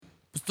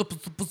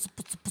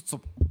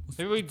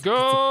Here we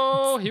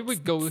go, here we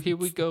go, here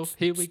we go,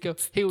 here we go,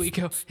 here we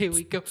go, here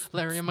we go.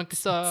 Larry and Monkey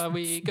Saw,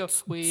 we go,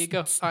 we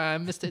go. I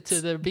missed it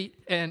to the beat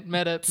and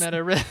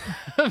meta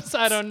rhythms.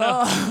 I don't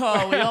know.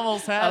 Oh, we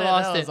almost had I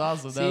lost That it. was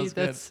awesome. See, That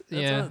was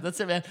good. That's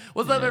it, man.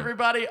 What's up, Yeah.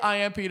 everybody? I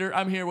am Peter.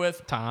 I'm here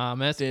with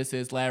Thomas. This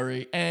is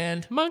Larry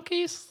and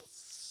Monkey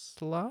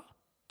Slaw?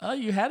 oh,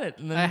 you had it.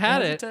 And then I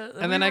had it.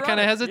 And then I kind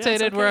of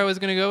hesitated where I was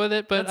going to go with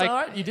it, but That's all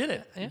right. You did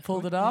it. You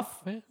pulled it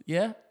off. yeah.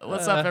 Yeah.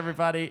 What's up,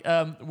 everybody?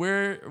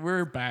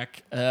 We're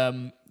back.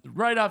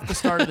 Right off the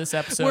start of this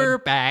episode. We're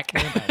back.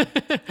 All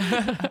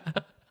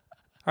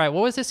right,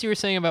 what was this you were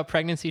saying about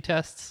pregnancy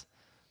tests?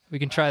 We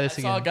can try this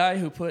I saw a again. guy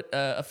who put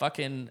a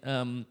fucking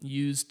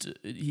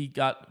he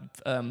got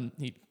wow.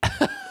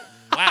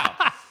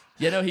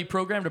 He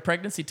programmed a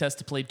pregnancy test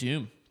to play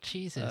Doom.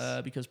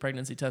 Jesus. Because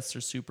pregnancy tests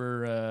are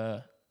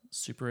super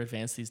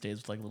advanced these days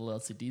with like little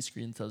LCD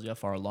screen, tells you how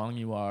far along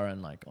you are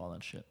and like all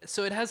that shit.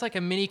 So it has like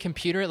a mini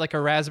computer, like a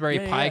Raspberry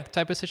Pi yeah.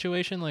 type of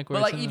situation, like where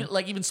But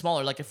it's even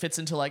smaller, like it fits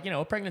into like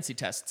a pregnancy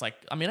test. It's like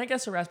I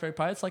guess a Raspberry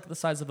Pi. It's like the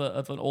size of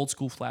an old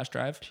school flash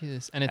drive.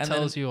 Jesus, and it And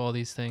tells then- you all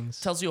these things.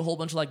 Tells you a whole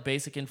bunch of like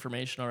basic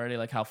information already,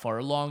 like how far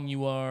along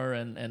you are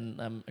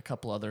and a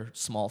couple other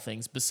small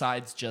things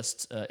besides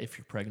just if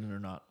you're pregnant or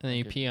not. And then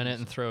you Like pee on it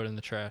and throw it in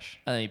the trash.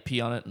 and then you pee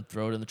on it and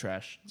throw it in the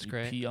trash. That's you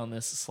great. Pee on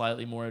this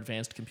slightly more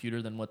advanced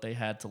computer than what they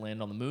had to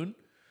land on the moon.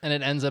 And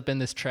it ends up in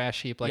this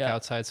trash heap, like Yeah.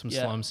 outside some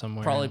Yeah. slum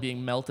somewhere. Probably and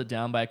being melted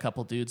down by a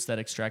couple dudes that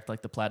extract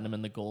like the platinum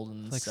and the gold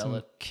and like sell some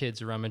it.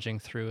 kids rummaging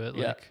through it.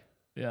 Yeah. Like,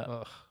 Yeah.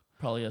 ugh.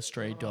 Probably a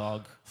stray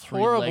dog.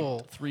 Horrible.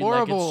 Three-legged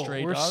Horrible.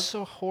 stray We're dog.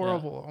 so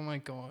horrible. Oh my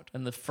God.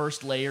 And the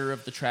first layer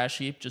of the trash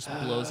heap just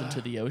blows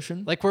into the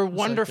ocean. Like we're It's like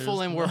wonderful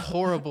there's and we're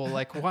horrible.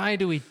 Like, why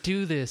do we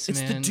do this,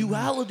 It's man? the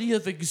duality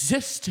of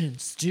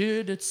existence,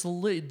 dude. It's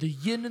the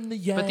yin and the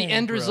yang. But the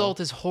end bro. result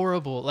is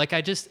horrible. Like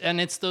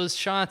and it's those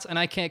shots, and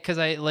I can't because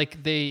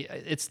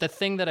it's the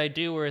thing that I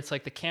do where it's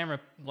like the camera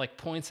like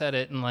points at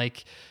it and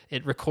like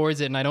it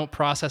records it, and I don't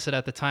process it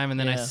at the time, and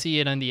then I Yeah. see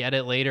it on the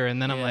edit later,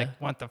 and then I'm Yeah. like,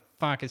 what the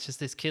fuck? It's just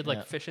this kid like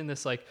Yeah. fishing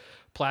this like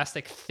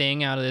plastic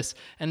thing out of this,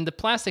 and the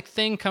plastic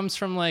thing comes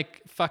from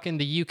like fucking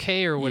the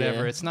UK or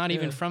whatever. Yeah. It's not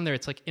even Yeah. from there.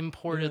 It's like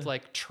imported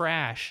like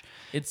trash.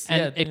 It's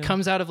And it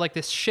comes out of like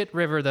this shit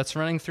river that's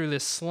running through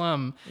this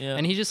slum. Yeah.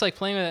 And he's just like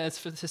playing with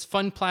it. It's this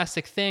fun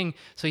plastic thing.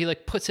 So he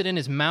like puts it in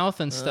his mouth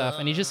and stuff.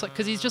 And he's just like,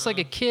 cause he's just like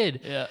a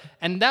kid. Yeah.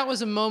 And that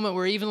was a moment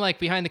where even like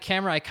behind the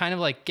camera, I kind of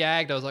like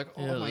gagged. I was like,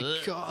 oh Yeah. my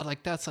God,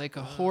 like that's like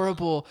a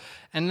horrible.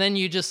 And then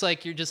you're just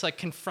like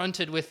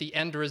confronted with the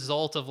end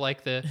result of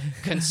like the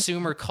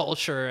consumer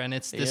culture. And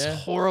it's this Yeah.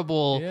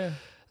 horrible, Yeah.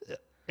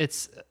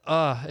 it's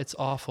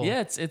awful.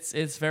 Yeah,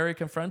 it's very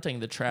confronting.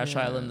 The trash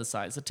island the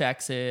size of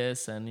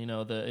Texas, and the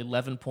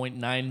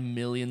 11.9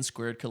 million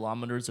square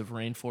kilometers of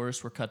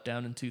rainforest were cut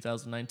down in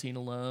 2019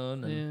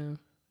 alone. And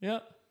Yeah.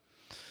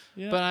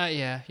 yeah. But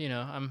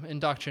I'm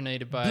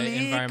indoctrinated by Bleak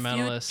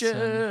environmentalists.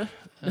 future.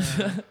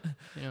 And,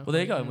 Well,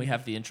 there you go. And we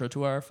have the intro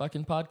to our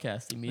fucking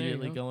podcast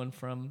immediately go. going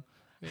from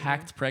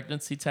hacked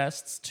pregnancy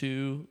tests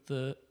to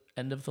the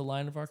end of the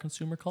line of our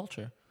consumer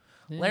culture.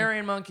 Larry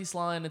and Monkey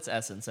Slaw in its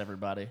essence,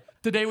 everybody.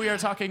 Today we are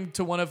talking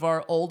to one of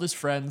our oldest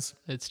friends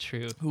It's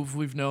true. who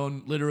we've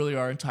known literally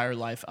our entire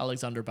life,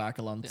 Alexander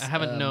Bakalant. I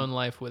haven't known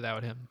life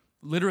without him.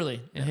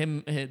 Literally,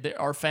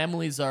 our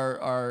families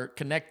are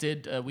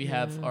connected. We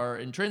are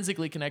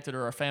intrinsically connected,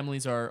 or our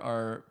families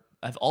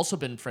have also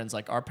been friends.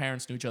 Like our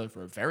parents knew each other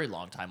for a very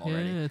long time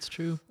already. Yeah, it's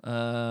true.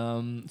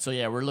 So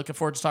yeah, we're looking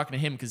forward to talking to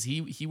him because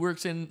he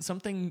works in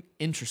something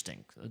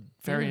interesting, a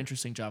very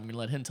interesting job. I'm gonna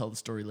let him tell the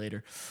story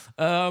later.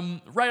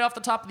 Right off the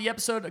top of the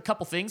episode, a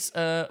couple things.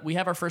 We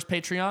have our first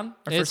Patreon,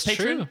 our It's first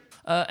patron, true.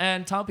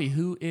 and Tommy,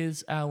 who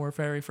is our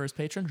very first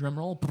patron. Drum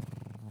roll.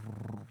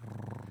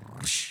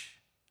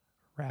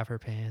 Rapper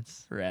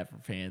pants. Rapper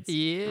pants.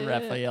 Yeah,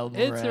 Raphael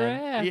it's Moran.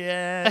 Raph.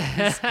 Yeah.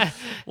 He's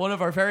one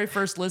of our very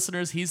first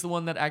listeners. He's the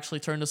one that actually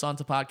turned us on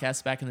to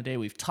podcasts back in the day.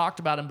 We've talked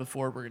about him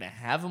before. We're going to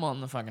have him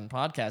on the fucking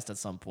podcast at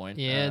some point.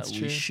 Yeah, it's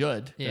true. We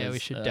should. Yeah, we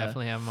 'cause, should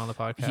definitely have him on the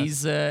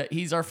podcast.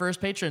 He's our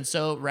first patron.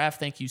 So, Raph,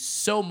 thank you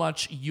so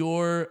much.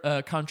 Your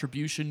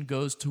contribution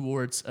goes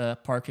towards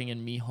parking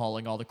and me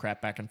hauling all the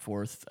crap back and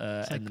forth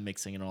and the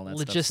mixing and all that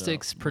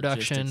Logistics, stuff. So,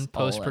 production, logistics,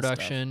 all that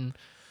post-production,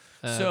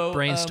 So,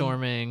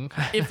 brainstorming.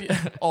 if you,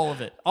 all of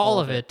it, All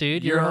of it,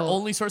 dude. You're Your our whole-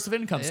 only source of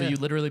income, so Yeah. you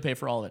literally pay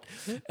for all of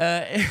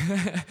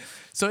it.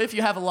 So if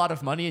you have a lot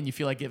of money and you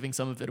feel like giving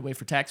some of it away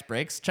for tax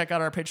breaks, check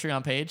out our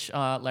Patreon page,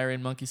 Larry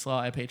and Monkey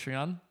Slaw at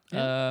Patreon.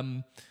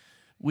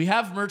 We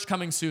have merch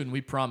coming soon. We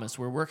promise.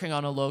 We're working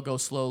on a logo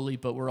slowly,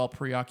 but we're all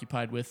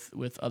preoccupied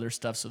with other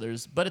stuff. So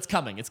but it's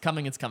coming. It's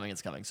coming.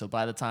 So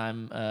by the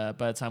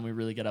time we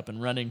really get up and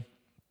running,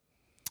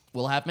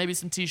 we'll have maybe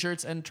some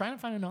T-shirts and trying to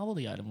find a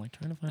novelty item.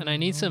 And I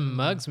need some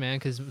mugs, man,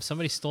 because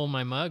somebody stole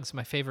my mugs,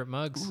 my favorite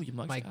mugs. Ooh, your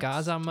mugs My got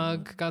Gaza stolen.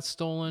 mug got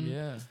stolen.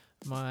 Yeah.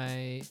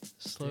 My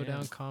slow Damn.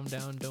 down, calm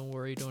down, don't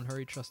worry, don't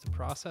hurry, trust the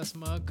process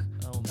mug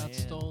Oh, got man.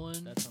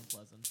 stolen. That's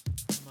unpleasant.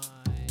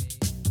 My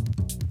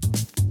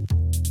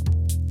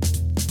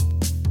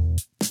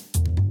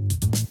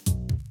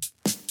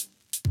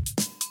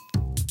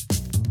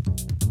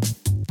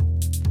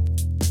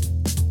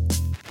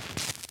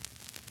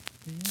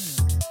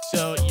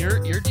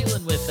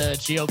the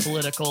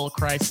geopolitical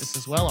crisis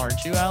as well,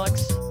 aren't you,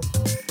 Alex?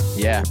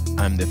 Yeah,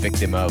 I'm the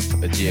victim of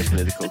a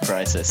geopolitical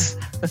crisis.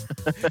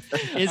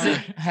 Is it?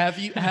 Have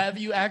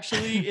you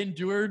actually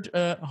endured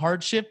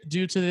hardship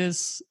due to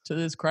this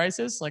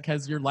crisis? Like,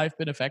 has your life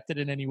been affected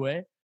in any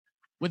way?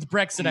 With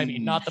Brexit, I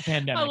mean, not the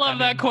pandemic. I love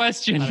that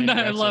question.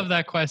 I I love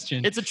that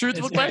question. It's a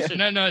truthful question.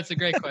 No, it's a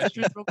great It's a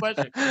question. truthful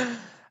question.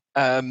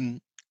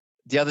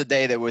 The other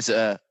day there was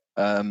a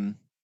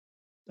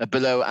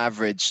below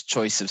average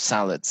choice of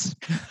salads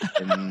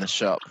in the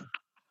shop.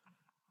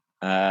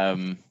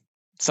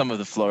 Some of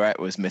the floret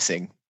was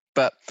missing,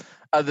 but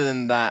other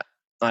than that,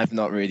 I've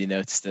not really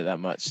noticed it that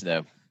much,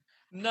 though.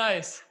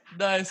 Nice.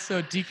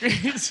 So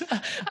decrease.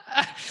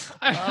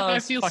 I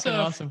feel so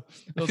awesome.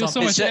 I feel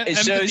so much It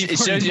empathy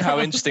for shows you how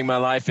bro. interesting my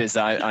life is.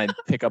 I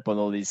pick up on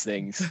all these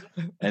things,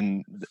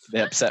 and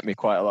they upset me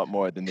quite a lot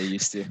more than they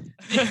used to.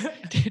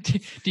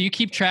 Do you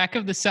keep track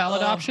of the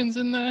salad options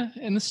in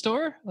the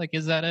store? Like,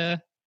 is that a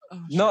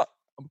Not,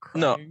 I'm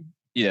not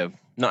crying.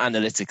 not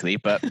analytically,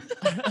 but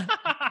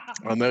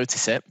I'll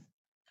notice it.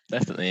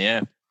 Definitely,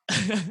 yeah.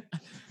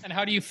 And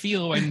how do you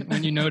feel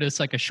when you notice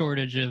like a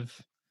shortage of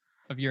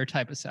your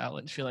type of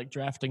salad? I feel like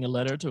drafting a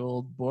letter to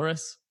old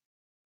Boris.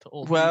 To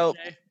old Well,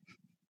 DJ.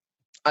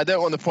 I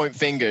don't want to point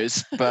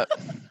fingers, but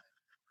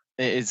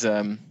it is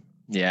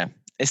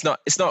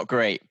it's not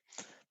great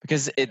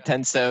because it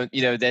tends to,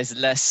 there's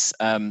less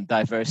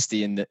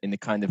diversity in the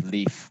kind of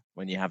leaf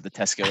when you have the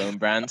Tesco own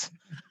brand.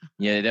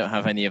 Yeah, they don't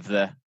have any of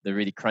the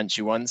really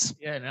crunchy ones.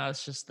 Yeah, now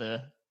it's just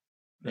the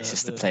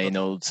plain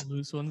old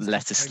loose ones,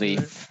 lettuce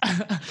leaf.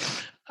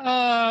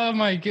 Oh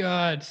my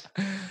god.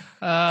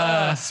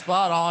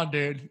 Spot on,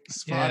 dude.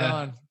 Spot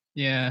on.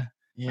 Yeah.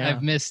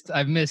 I've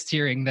missed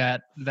hearing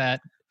that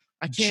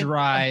I can't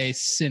dry,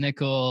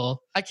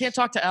 cynical. I can't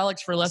talk to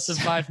Alex for less than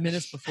 5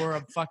 minutes before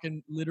I'm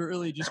fucking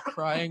literally just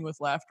crying with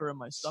laughter and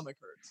my stomach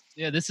hurts.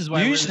 Yeah, this is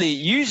why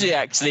Usually,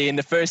 actually, in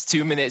the first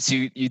 2 minutes,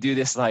 you do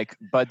this like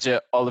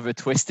budget Oliver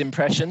Twist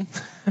impression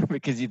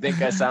because you think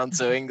I sound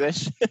so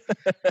English.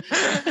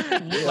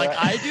 Like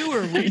I do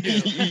or we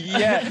do?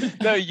 Yeah,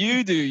 no,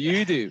 you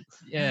do.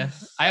 Yeah,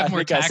 I have more.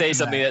 I think I say than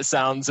something that. that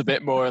sounds a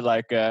bit more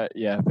like a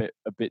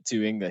bit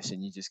too English,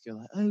 and you just go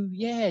like, oh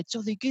yeah,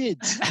 jolly good.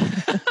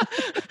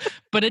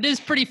 But it is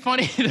pretty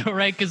funny though,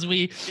 right? Because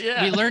we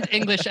learned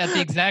English at the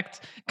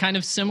exact kind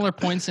of similar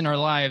points in our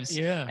lives.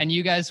 Yeah. And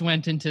you guys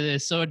went into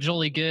this so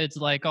jolly goods,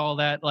 like all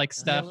that like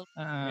stuff.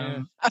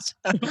 That's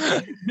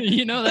what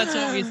we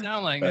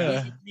sound like.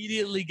 now. We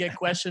immediately get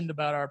questioned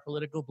about our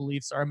political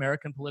beliefs, our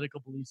American political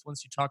beliefs,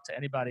 once you talk to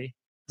anybody.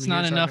 It's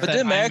not enough. But that do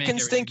I make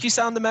Americans think you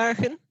sound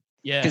American?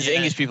 Yeah. Because Yeah,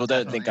 English people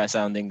don't definitely. think I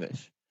sound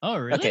English. Oh,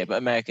 really? Okay, but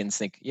Americans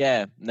think,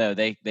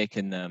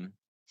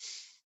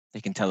 they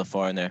can tell a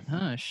foreigner.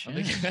 Oh shit.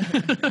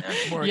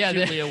 More Yeah,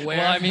 acutely aware.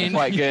 well, I mean,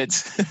 Quite good.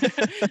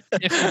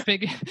 if a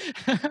big,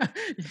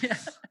 yeah.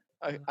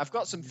 I've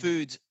got some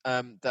food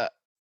that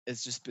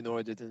has just been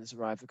ordered and has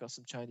arrived. I've got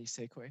some Chinese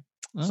takeaway.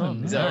 Oh,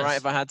 Is it all right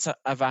if I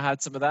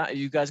had some of that? Are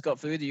you guys got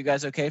food? Are you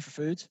guys okay for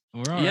food?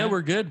 Yeah,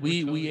 we're good.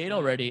 We totally ate fine.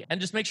 already.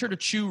 And just make sure to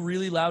chew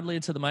really loudly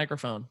into the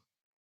microphone.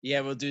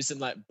 Yeah, we'll do some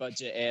like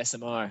budget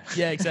ASMR.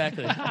 Yeah,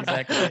 exactly.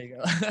 Exactly. There you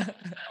go.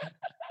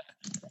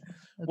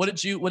 What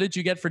did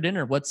you get for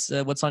dinner? What's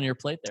on your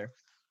plate there?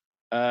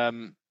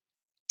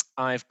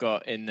 I've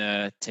got in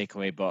a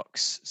takeaway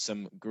box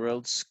some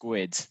grilled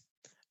squid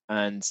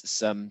and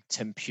some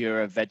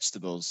tempura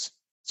vegetables.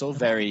 It's all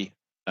very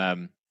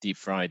deep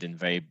fried and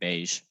very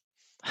beige.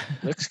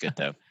 Looks good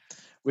though.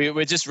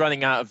 We're just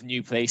running out of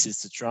new places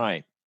to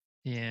try.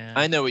 Yeah.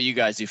 I know what you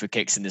guys do for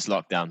kicks in this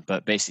lockdown,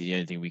 but basically the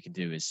only thing we can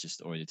do is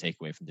just order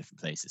takeaway from different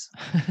places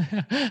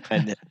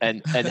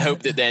and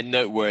hope that they're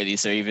noteworthy.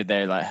 So either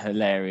they're like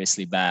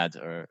hilariously bad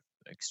or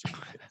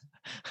extremely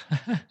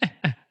good.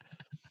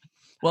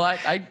 Well,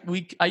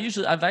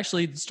 I've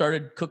actually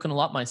started cooking a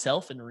lot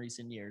myself in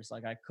recent years.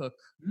 Like I cook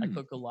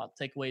a lot.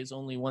 Takeaways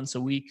only once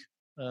a week.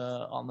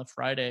 On the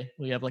Friday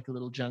we have like a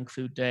little junk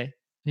food day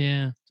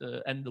Yeah.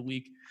 to end the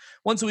week.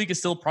 Once a week is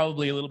still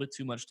probably a little bit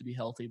too much to be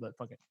healthy, but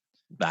fuck it.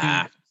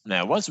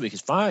 No, once a week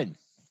is fine.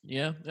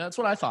 Yeah, that's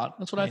what I thought.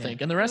 That's what I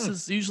think. And the rest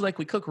is usually like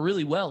we cook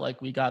really well.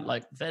 Like we got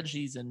like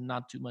veggies and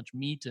not too much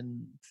meat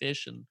and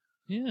fish and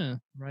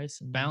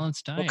rice and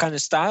Balanced diet. What kind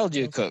of style do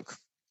you cook?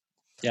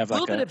 You have a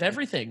little like bit of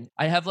everything.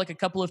 I have like a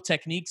couple of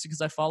techniques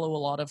because I follow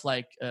a lot of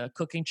like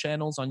cooking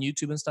channels on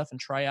YouTube and stuff and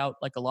try out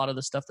like a lot of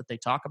the stuff that they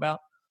talk about.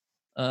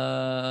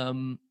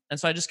 And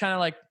so I just kind of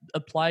like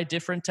apply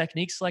different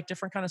techniques, like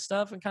different kind of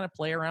stuff and kind of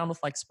play around with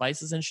like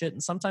spices and shit.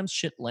 And sometimes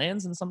shit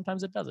lands and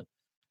sometimes it doesn't.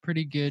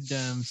 Pretty good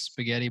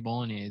spaghetti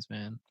bolognese,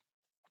 man.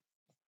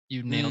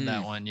 You've nailed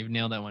that one. You've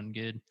nailed that one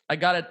good. I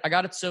got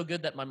it so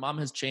good that my mom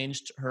has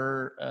changed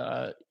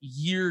her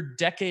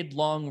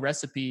decade-long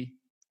recipe.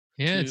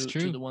 Yeah, it's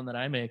true. To the one that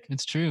I make.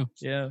 It's true.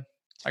 Yeah.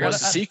 What's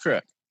the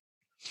secret?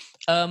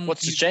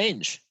 What's the you-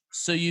 change?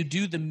 So you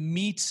do the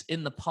meat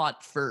in the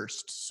pot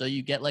first. So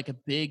you get like a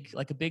big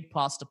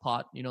pasta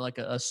pot, like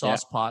a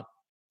sauce pot.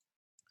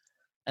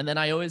 And then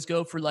I always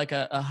go for like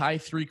a high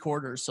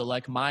 3/4. So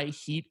like my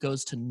heat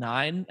goes to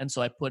 9. And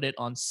so I put it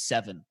on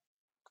 7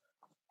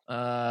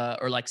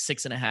 or like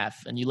 6.5.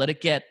 And you let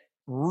it get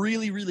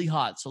really, really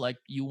hot. So like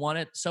you want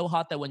it so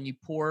hot that when you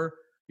pour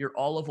your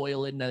olive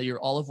oil in, now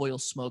your olive oil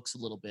smokes a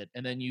little bit.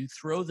 And then you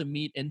throw the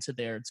meat into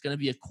there. It's going to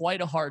be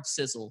quite a hard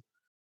sizzle.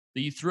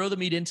 But you throw the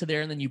meat into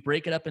there and then you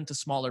break it up into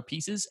smaller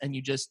pieces and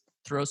you just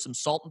throw some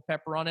salt and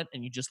pepper on it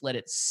and you just let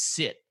it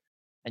sit.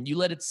 And you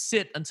let it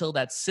sit until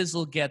that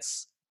sizzle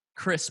gets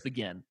crisp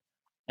again.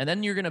 And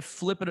then you're going to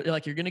flip it,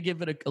 like you're going to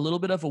give it a little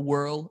bit of a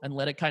whirl and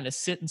let it kind of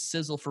sit and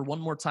sizzle for one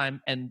more time.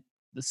 And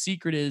the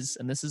secret is,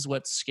 and this is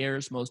what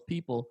scares most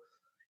people,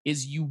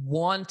 is you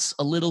want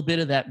a little bit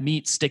of that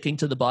meat sticking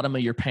to the bottom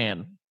of your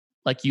pan.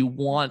 Like you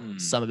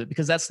want some of it,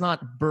 because that's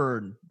not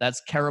burn,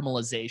 that's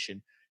caramelization.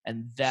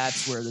 And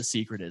that's where the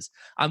secret is.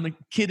 I'm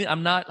kidding.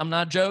 I'm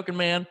not joking,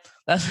 man.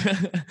 That's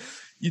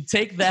you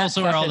take that. That's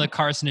also where all the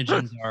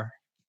carcinogens are.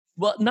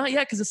 Well, not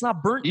yet, because it's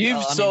not burnt.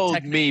 You've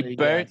sold me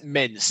burnt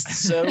minced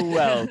so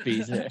well,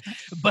 Peter.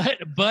 But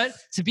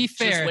to be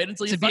fair, just wait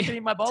until you fucking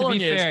eat my to be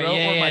bolognese, fair, bro,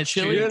 or my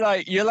chili.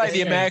 You're like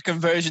the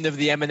American version of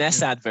the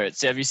M&S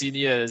adverts. Have you seen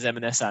those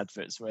M&S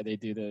adverts where they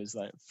do those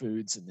like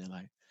foods and they're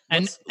like,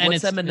 what's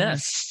it's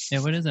M&S? Yeah,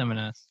 what is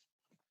M&S?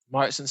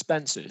 Marks and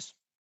Spencers.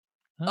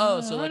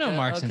 Oh, so I like know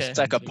Marks and It's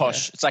like a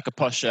posh. It's like a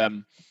posh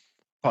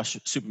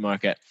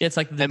supermarket. It's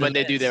like and when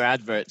they do their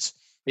adverts,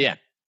 and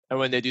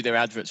when they do their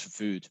adverts for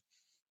food,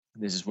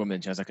 there's this woman.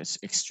 She has like an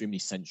extremely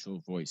sensual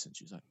voice, and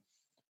she's like,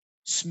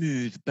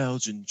 "Smooth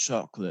Belgian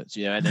chocolate,"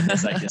 and then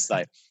there's like this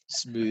like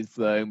smooth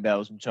flowing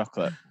Belgian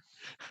chocolate.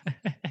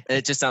 And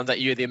it just sounds like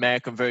you're the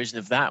American version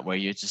of that, where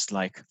you're just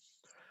like,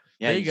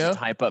 there you go. Just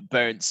hype up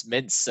burnt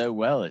mince so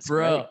well, it's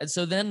bro. Great. And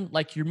so then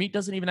like your meat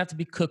doesn't even have to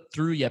be cooked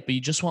through yet, but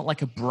you just want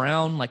like a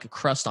brown, like a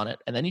crust on it.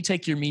 And then you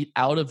take your meat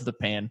out of the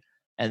pan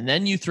and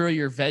then you throw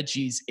your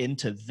veggies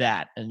into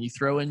that. And you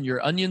throw in your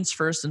onions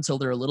first until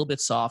they're a little bit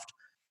soft.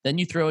 Then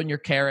you throw in your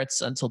carrots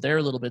until they're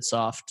a little bit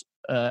soft.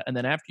 And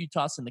then after you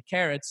toss in the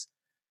carrots,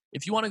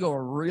 if you want to go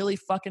really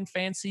fucking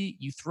fancy,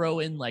 you throw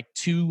in like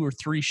 2 or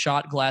 3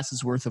 shot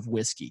glasses worth of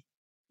whiskey,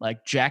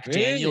 like Jack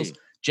Daniels.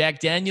 Jack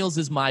Daniels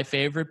is my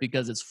favorite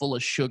because it's full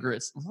of sugar.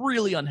 It's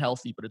really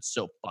unhealthy, but it's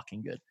so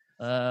fucking good.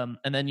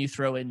 And then you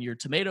throw in your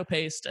tomato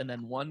paste and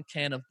then 1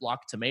 can of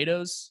block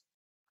tomatoes,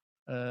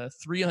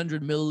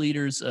 300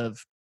 milliliters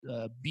of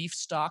beef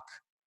stock.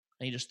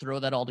 And you just throw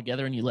that all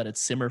together and you let it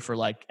simmer for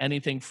like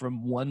anything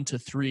from 1 to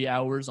 3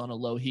 hours on a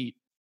low heat.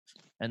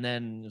 And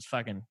then it's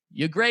fucking,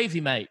 you gravy,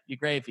 mate. You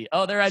gravy.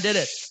 Oh, there, I did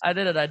it. I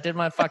did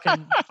my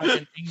fucking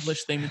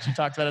English thing that you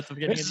talked about at the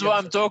beginning. This is what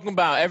I'm talking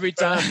about. Every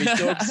time he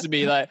talks to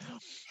me, like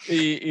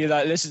he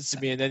like listens to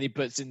me, and then he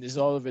puts in this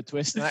Oliver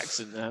Twist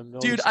accent.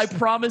 Dude, I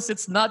promise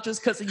it's not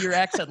just because of your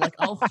accent. Like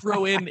I'll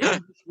throw in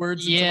English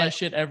words into my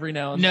shit every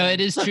now and then. No, it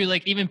is true.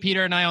 Like even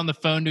Peter and I on the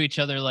phone to each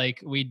other, like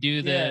we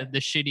do the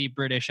shitty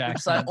British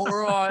accent. Like, all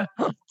right.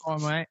 All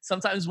right.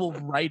 Sometimes we'll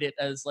write it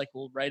as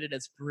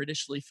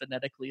Britishly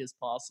phonetically as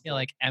possible. Yeah,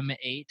 like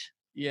M8.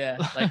 Yeah,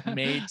 like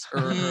mate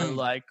or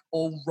like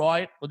all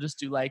right. We'll just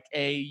do like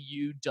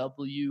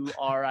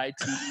AUWRIT.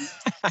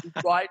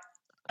 Right.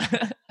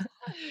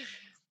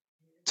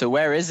 So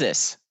where is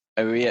this?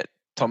 Are we at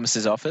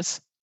Thomas's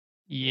office?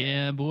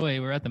 Yeah,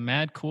 boy, we're at the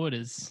Mad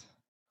Quarters.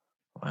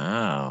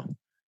 Wow.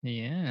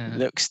 Yeah.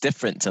 Looks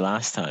different to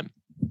last time.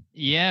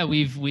 Yeah,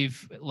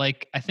 we've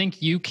like I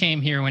think you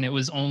came here when it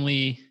was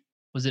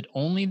it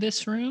only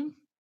this room?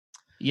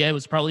 Yeah, it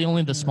was probably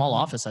only the small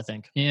office, I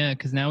think. Yeah,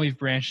 because now we've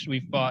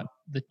bought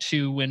the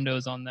 2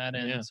 windows on that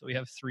end, so we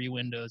have 3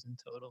 windows in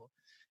total.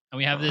 And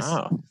we have this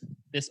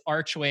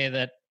archway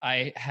that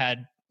I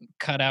had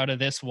cut out of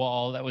this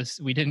wall that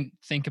we didn't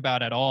think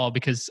about at all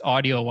because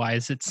audio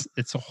wise it's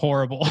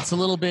horrible. It's a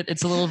little bit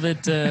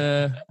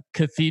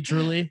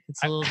cathedraly.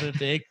 It's a little bit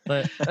big,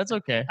 but that's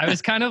okay. I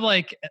was kind of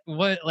like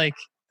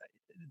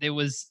it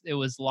was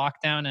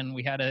lockdown and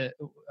we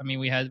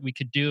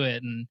could do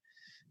it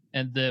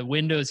and the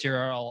windows here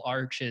are all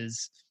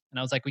arches and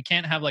I was like we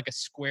can't have like a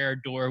square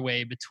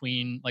doorway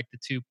between like the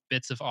 2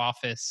 bits of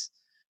office.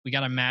 We got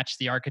to match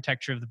the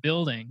architecture of the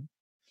building.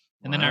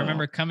 And then I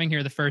remember coming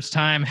here the first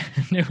time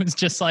and it was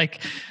just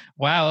like,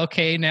 wow,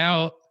 okay,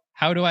 now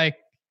how do I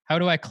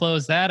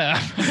close that up?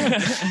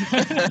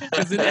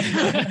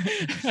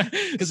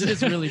 Because it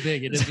is really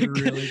big. It is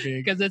really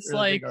big. Because it's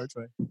really like,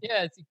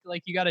 it's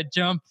like you got to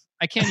jump.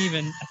 I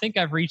think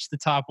I've reached the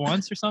top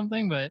once or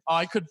something, but. Oh,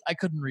 I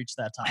couldn't reach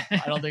that top.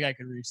 I don't think I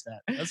could reach that.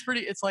 That's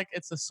pretty, it's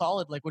a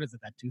solid, like, what is it,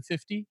 that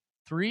 250?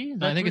 3?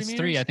 No, I think it's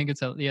 3. I think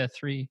it's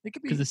 3. It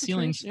could be. Because the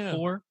ceiling's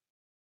 4.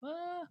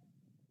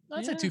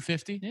 That's at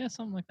 250. Yeah,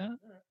 something like that.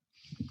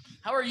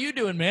 How are you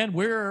doing, man?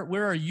 Where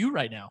are you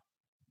right now?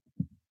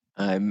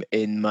 I'm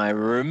in my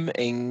room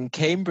in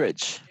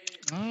Cambridge.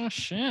 Oh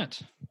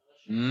shit.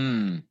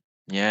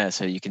 Yeah,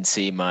 so you can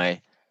see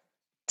my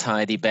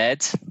tidy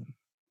bed.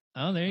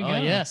 Oh, there you go.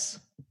 Yes.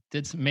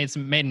 Made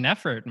an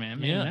effort, man.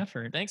 Made an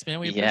effort. Thanks, man.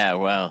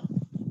 Well,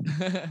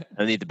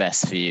 I need the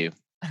best for you.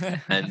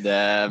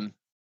 And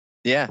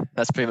Yeah,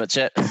 that's pretty much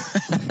it.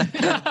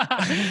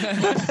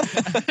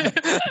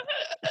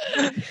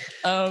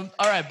 All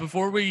right.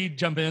 Before we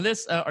jump into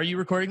this, are you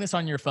recording this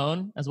on your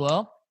phone as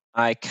well?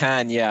 I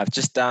can, yeah. I've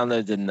just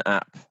downloaded an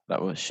app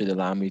that should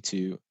allow me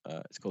to.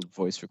 It's called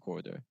Voice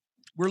Recorder.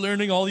 We're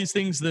learning all these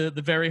things the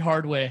very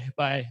hard way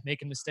by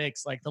making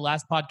mistakes. Like the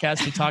last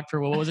podcast, we talked for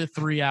what was it,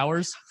 3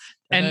 hours?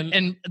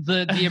 And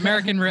the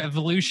American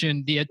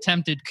Revolution, the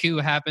attempted coup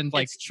happened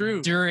like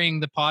true. during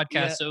the podcast.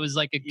 Yeah. So it was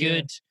like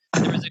there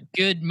was a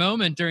good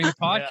moment during the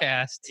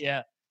podcast.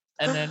 Yeah.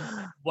 And then,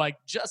 like,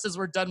 just as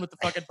we're done with the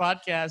fucking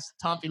podcast,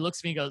 Tompi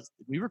looks at me and goes,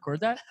 "Did we record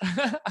that?"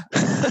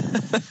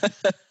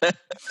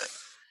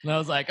 And I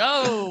was like,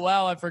 "Oh,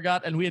 wow, I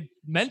forgot." And we had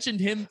mentioned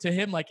to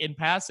him like in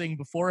passing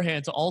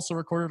beforehand to also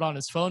record it on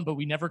his phone, but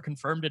we never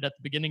confirmed it at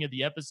the beginning of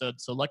the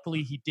episode. So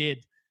luckily he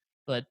did,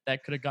 but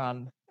that could have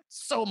gone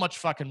so much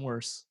fucking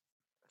worse.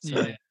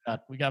 So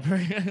we got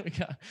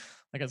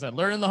like I said,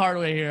 learning the hard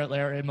way here at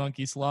Larry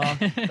Monkey Slaw.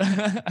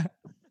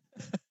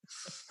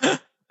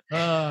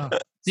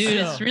 Dude,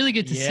 it's really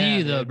good to see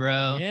you, though,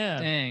 bro.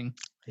 Yeah. Dang.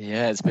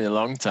 Yeah, it's been a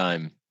long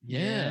time.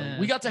 Yeah.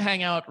 We got to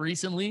hang out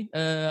recently.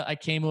 I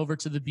came over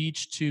to the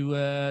beach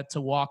to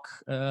walk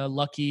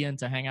Lucky and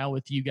to hang out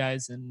with you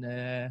guys and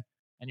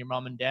your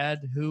mom and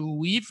dad, who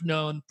we've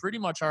known pretty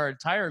much our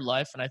entire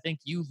life, and I think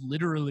you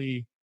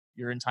literally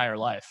your entire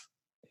life.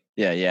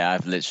 Yeah,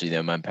 I've literally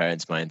known my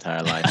parents my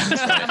entire life.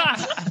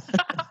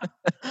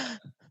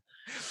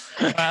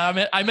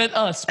 I meant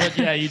us, but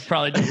yeah, you'd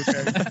probably know your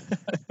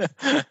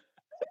parents.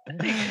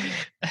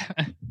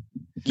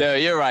 No,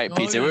 you're right,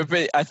 Peter.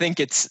 Yeah. I think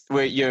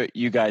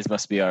you guys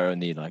must be our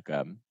only like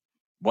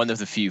one of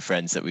the few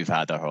friends that we've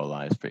had our whole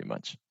lives, pretty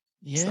much.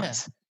 Yeah,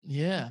 nice.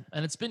 Yeah,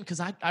 and it's been because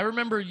I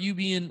remember you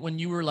being when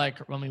you were like,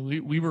 I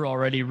mean, we were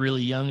already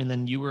really young, and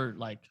then you were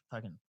like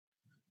fucking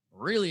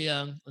really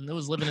young, and it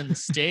was living in the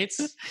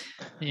States.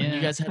 Yeah,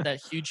 you guys had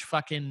that huge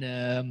fucking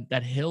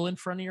that hill in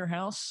front of your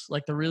house,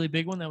 like the really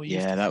big one that we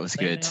used. Yeah, that was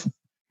good.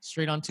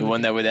 Straight onto the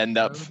one that would end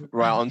up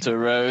right onto a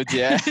road.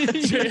 Yeah.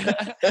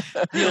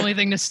 The only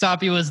thing to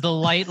stop you was the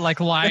light like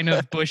line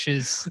of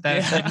bushes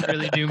that didn't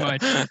really do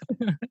much.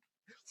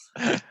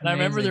 And I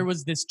remember there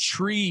was this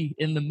tree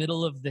in the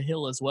middle of the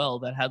hill as well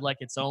that had like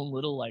its own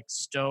little like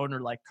stone or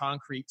like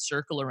concrete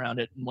circle around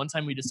it. And one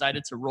time we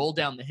decided to roll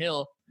down the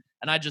hill,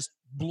 and I just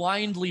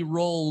blindly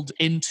rolled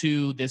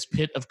into this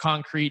pit of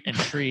concrete and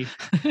tree,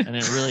 and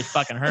it really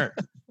fucking hurt.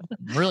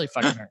 Really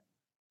fucking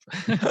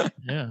hurt.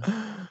 Yeah.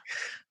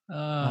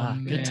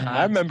 Good time.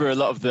 I remember a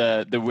lot of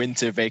the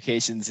winter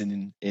vacations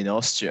in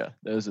Austria.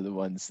 Those are the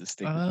ones that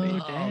stick with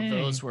me.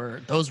 Oh,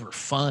 those were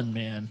fun,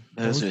 man.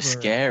 Those were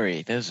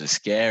scary. Remember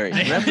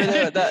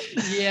that?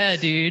 Yeah,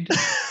 dude.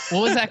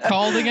 What was that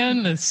called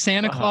again? The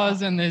Santa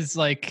Claus and his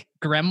like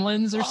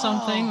gremlins or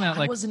something. That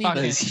like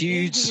those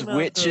huge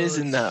witches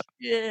in that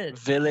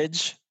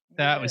village.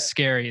 That was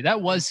scary. That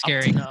was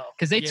scary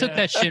because they took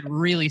that shit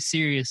really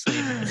seriously.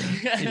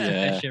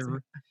 That shit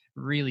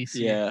really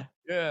serious.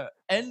 Yeah.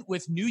 And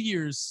with New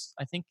Year's,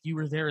 I think you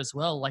were there as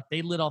well. Like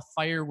they lit off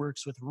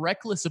fireworks with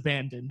reckless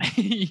abandon.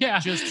 Yeah.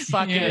 Just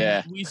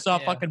fucking, we saw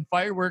fucking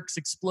fireworks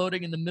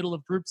exploding in the middle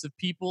of groups of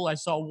people. I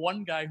saw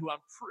one guy who I'm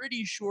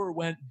pretty sure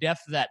went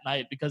deaf that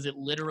night because it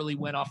literally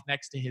went off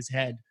next to his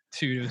head.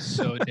 Dude, it was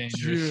so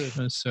dangerous.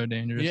 It was so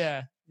dangerous.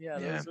 Yeah.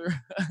 Those were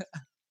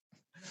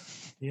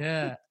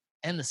yeah.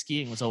 And the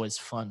skiing was always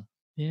fun.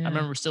 Yeah. I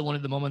remember still one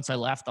of the moments I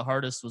laughed the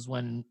hardest was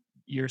when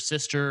your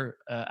sister,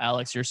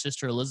 Alex, your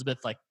sister Elizabeth,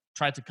 like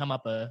tried to come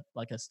up a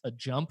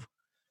jump.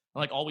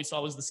 Like all we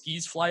saw was the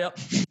skis fly up.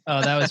 Oh,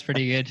 that was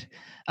pretty good.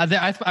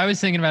 I was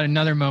thinking about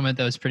another moment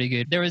that was pretty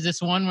good. There was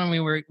this one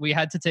when we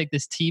had to take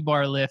this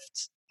T-bar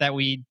lift that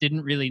we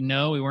didn't really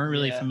know, we weren't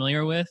really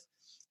familiar with,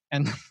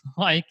 and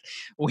like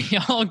we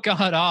all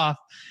got off.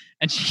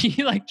 And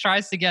she like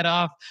tries to get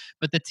off,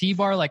 but the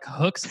T-bar like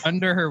hooks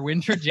under her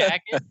winter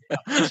jacket.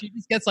 And she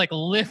just gets like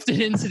lifted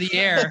into the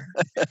air.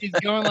 She's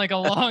going like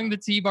along the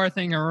T-bar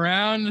thing,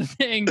 around the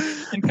thing,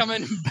 and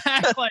coming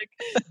back like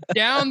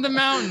down the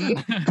mountain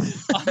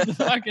on the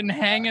fucking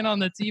hanging on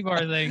the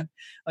T-bar thing,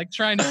 like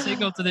trying to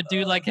signal to the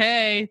dude like,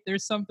 "Hey,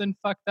 there's something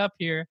fucked up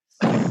here."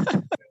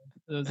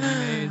 It was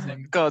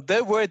amazing. God,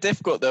 they were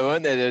difficult though,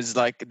 weren't they? There's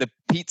like the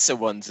pizza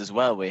ones as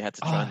well, where you had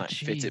to try and like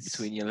fit it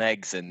between your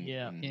legs, and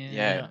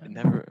it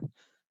never.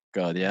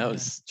 God, it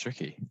was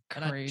tricky.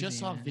 And I just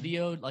saw a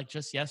video like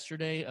just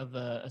yesterday of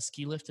a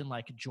ski lift in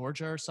like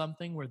Georgia or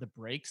something where the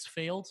brakes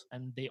failed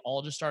and they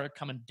all just started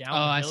coming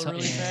down the hill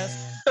really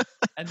fast.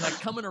 And like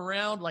coming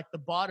around like the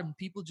bottom,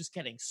 people just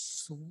getting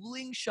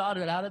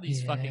slingshotted out of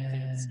these fucking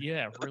things.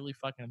 Yeah, really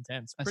fucking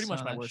intense. Pretty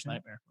much my worst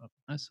nightmare.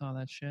 I saw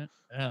that shit.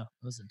 Yeah,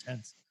 it was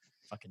intense.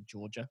 Fucking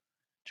Georgia.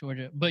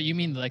 But you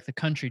mean like the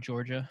country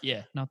Georgia?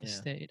 Yeah, not the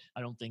state.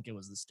 I don't think it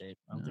was the state.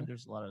 I don't think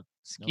there's a lot of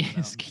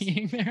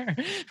skiing there.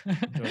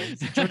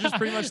 Georgia's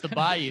pretty much the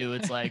bayou.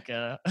 It's like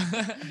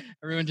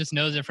everyone just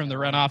knows it from the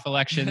runoff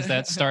elections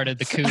that started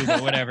the coup,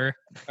 but whatever.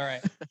 All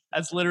right,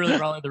 that's literally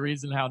probably the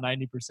reason how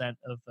 90%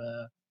 of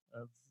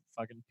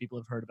fucking people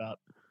have heard about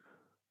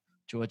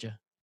Georgia.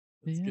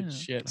 That's good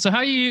shit. So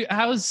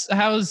how's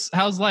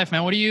life,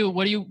 man? What do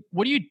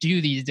you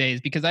do these days?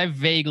 Because I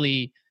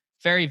very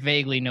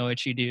vaguely know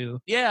what you do.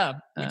 Yeah,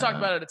 we talked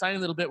about it a tiny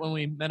little bit when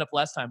we met up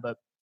last time, but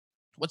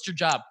what's your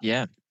job?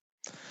 Yeah.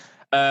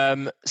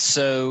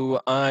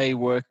 So I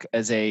work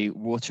as a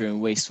water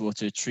and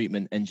wastewater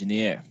treatment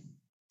engineer.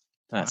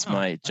 That's Wow,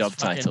 my job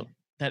title.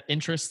 That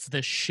interests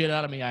the shit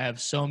out of me. I have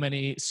so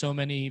many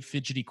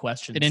fidgety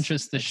questions. It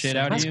interests the shit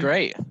out of That's you.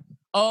 great.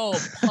 Oh,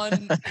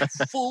 pun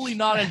fully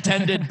not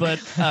intended, but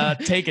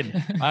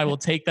taken. I will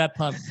take that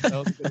pun. That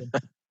was a good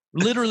one.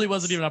 Literally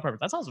wasn't even on purpose.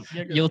 That's awesome.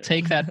 Yeah, You'll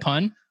take that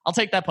pun? I'll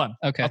take that pun.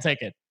 Okay. I'll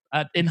take it.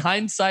 In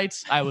hindsight,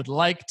 I would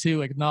like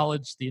to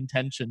acknowledge the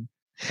intention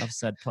of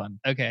said pun.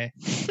 Okay.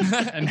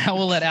 And now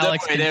we'll let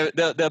Alex. Don't worry,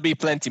 there'll be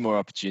plenty more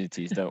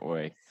opportunities. Don't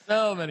worry.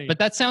 So many. But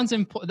that sounds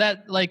important.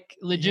 That like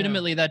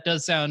legitimately, that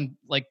does sound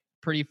like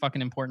pretty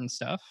fucking important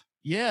stuff.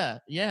 Yeah.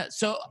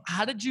 So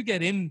how did you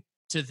get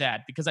into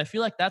that? Because I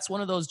feel like that's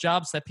one of those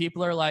jobs that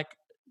people are like,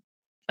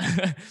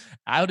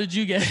 how did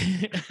you get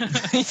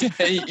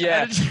it? Yeah.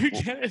 How did you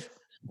get it?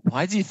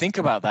 Why do you think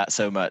about that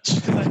so much?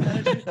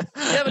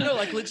 Yeah, but no,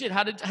 like legit.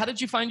 How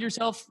did you find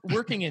yourself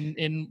working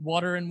in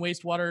water and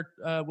wastewater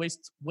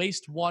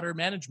wastewater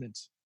management?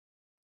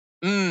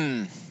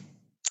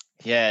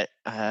 Yeah.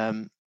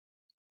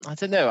 I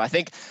don't know. I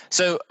think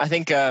the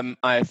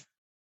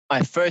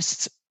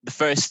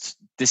first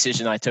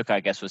decision I took, I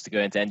guess, was to go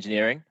into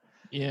engineering.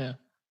 Yeah.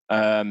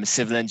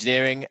 Civil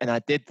engineering, and I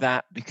did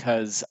that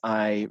because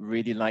I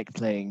really like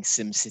playing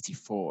SimCity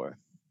 4,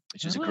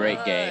 which is a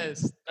great game.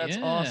 That's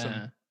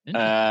awesome.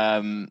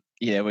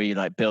 Where you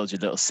like build your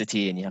little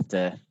city and you have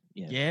to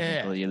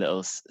make all your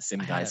little sim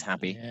guys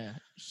happy. Yeah.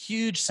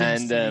 Huge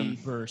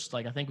SimCity burst.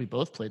 Like I think we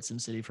both played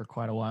SimCity for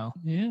quite a while.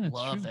 Yeah.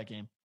 Love that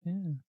game.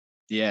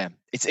 Yeah,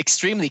 it's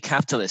extremely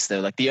capitalist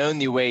though. Like the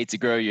only way to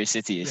grow your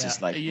city is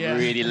just like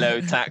really low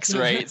tax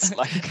rates,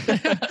 like,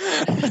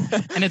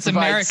 and it's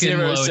American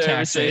low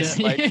tax rates,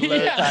 like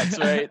low tax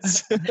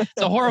rates. It's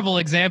a horrible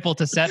example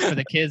to set for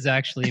the kids,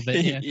 actually.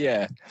 But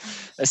yeah,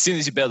 as soon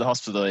as you build a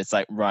hospital, it's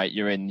like, right,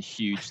 you're in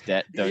huge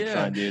debt. Don't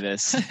try and do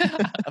this.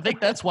 I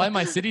think that's why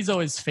my cities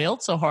always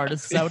failed so hard.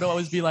 Is because I would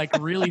always be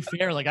like really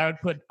fair. Like I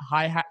would put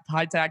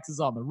high taxes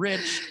on the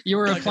rich. You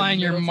were applying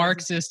your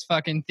Marxist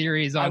fucking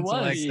theories onto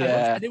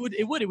and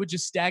it would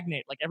just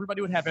stagnate. Like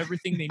everybody would have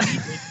everything they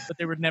needed, but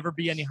there would never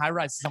be any high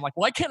rises. I'm like,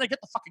 why can't I get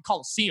the fucking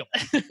Coliseum?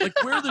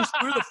 Like where the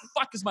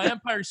fuck is my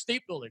Empire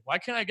State Building? Why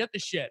can't I get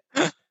this shit?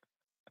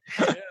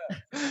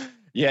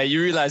 Yeah,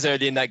 you realize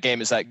early in that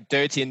game, it's like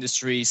dirty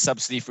industry,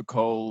 subsidy for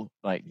coal,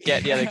 like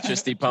get the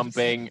electricity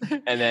pumping,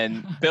 and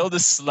then build a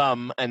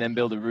slum, and then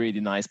build a really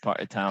nice part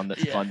of town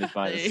that's funded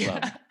by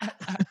the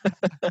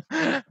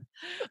slum.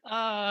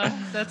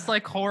 That's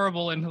like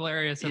horrible and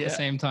hilarious at the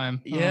same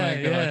time.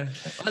 Yeah.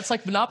 It's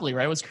like Monopoly,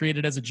 right? It was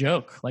created as a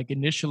joke. Like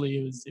initially,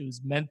 it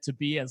was meant to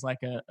be as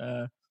like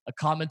a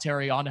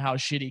commentary on how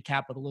shitty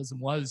capitalism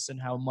was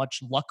and how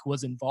much luck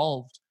was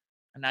involved.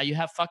 And now you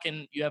have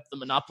the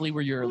Monopoly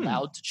where you're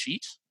allowed to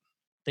cheat.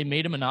 They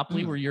made a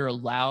Monopoly where you're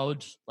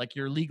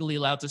legally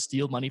allowed to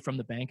steal money from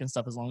the bank and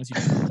stuff as long as you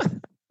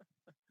can.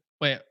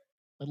 Wait.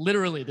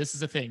 Literally, this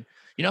is a thing.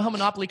 You know how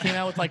Monopoly came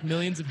out with like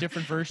millions of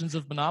different versions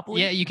of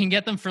Monopoly? Yeah, you can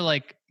get them for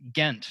like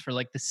Ghent, for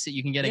like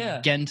you can get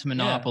a Ghent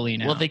Monopoly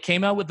now. Well, they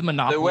came out with the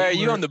Monopoly. So where are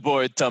you on the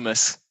board,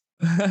 Thomas?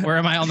 Where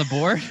am I on the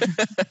board?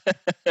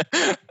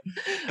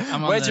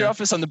 Where's your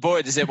office on the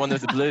board? Is it one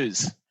of the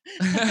blues?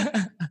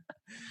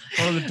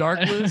 One of the dark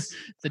blues?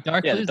 The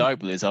dark blues? The dark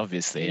blues,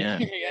 obviously, yeah.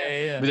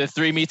 Yeah. With a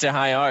 3-meter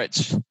high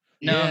arch.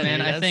 No, man,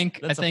 dude,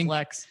 I think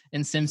flex.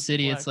 In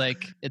SimCity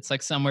it's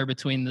like somewhere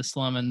between the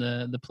slum and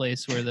the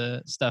place where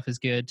the stuff is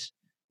good,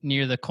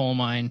 near the coal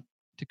mine,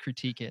 to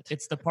critique it.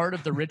 It's the part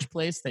of the rich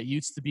place that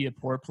used to be a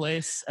poor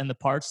place, and the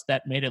parts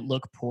that made it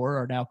look poor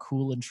are now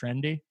cool and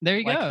trendy. There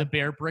you go. The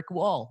bare brick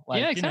wall.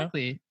 Like, yeah,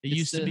 exactly. It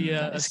used to be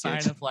a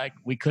sign of like,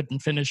 we couldn't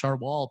finish our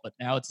wall, but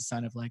now it's a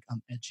sign of like,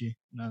 I'm edgy.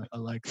 No, I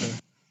like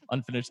the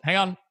unfinished. Hang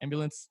on,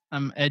 ambulance.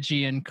 I'm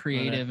edgy and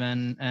creative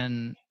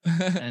and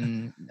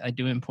I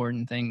do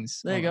important things.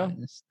 There you go.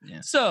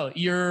 Yeah. So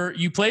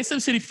you play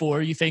SimCity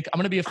 4. You think I'm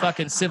gonna be a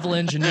fucking civil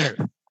engineer.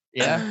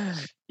 Yeah.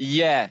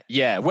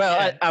 Yeah.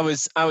 Well, I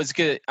was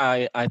good.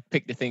 I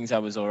picked the things I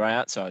was all right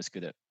at. So I was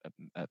good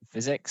at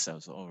physics. I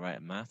was all right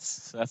at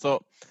maths. So I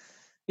thought,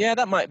 yeah,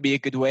 that might be a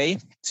good way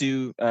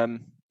to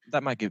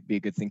that might be a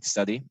good thing to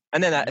study.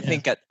 And then I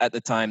think at the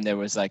time there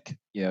was like,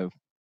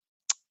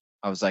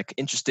 I was like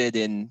interested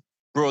in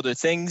broader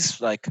things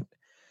like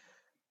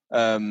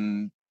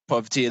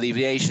poverty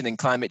alleviation and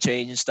climate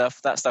change and stuff.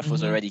 That stuff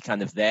was already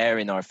kind of there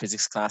in our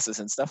physics classes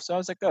and stuff. So I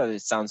was like, oh,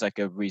 it sounds like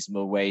a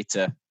reasonable way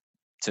to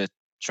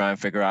try and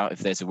figure out if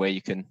there's a way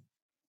you can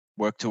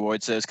work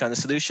towards those kind of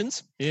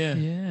solutions.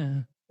 Yeah.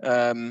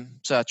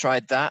 So I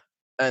tried that.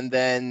 And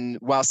then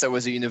whilst I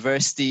was at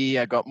university,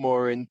 I got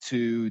more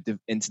into the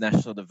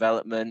international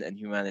development and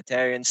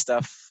humanitarian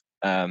stuff.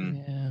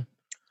 And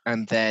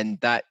then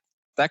that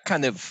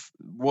kind of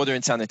water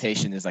and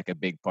sanitation is like a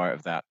big part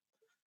of that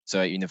So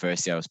at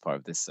university, I was part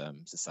of this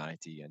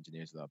society,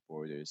 Engineers Without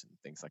Borders, and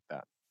things like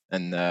that.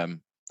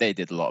 And they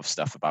did a lot of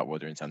stuff about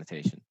water and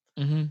sanitation.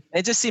 Mm-hmm.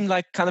 It just seemed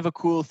like kind of a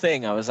cool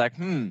thing. I was like,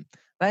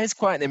 that is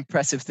quite an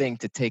impressive thing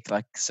to take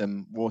like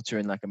some water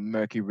in like a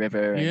murky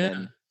river,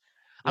 and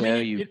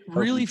then you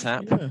really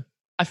tap. Yeah.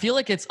 I feel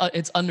like it's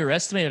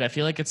underestimated. I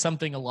feel like it's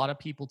something a lot of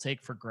people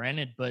take for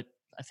granted, but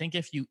I think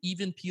if you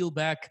even peel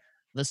back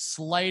the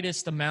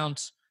slightest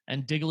amount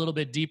and dig a little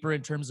bit deeper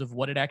in terms of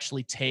what it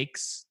actually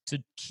takes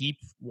to keep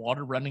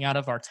water running out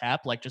of our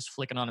tap, like just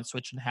flicking on a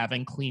switch and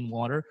having clean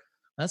water,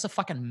 that's a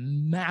fucking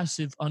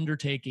massive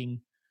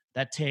undertaking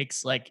that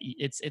takes like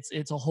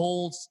it's a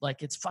whole,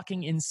 like it's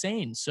fucking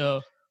insane.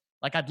 So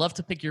like I'd love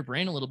to pick your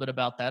brain a little bit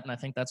about that, and I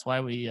think that's why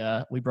we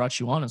brought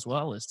you on as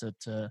well, is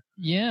to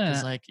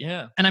yeah. like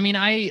yeah. And I mean,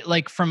 I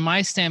like from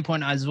my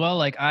standpoint as well,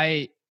 like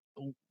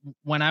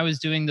when I was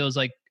doing those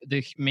like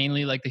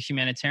mainly like the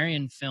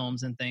humanitarian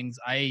films and things,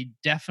 I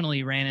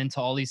definitely ran into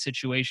all these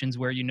situations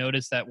where you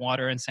notice that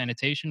water and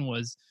sanitation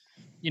was,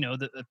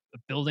 the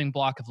building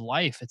block of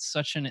life. It's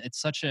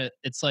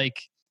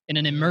like in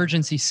an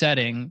emergency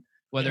setting,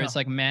 whether it's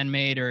like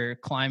man-made or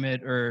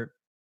climate or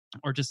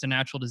just a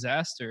natural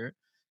disaster,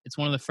 it's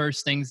one of the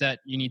first things that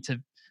you need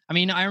to. I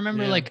mean, I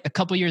remember like a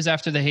couple years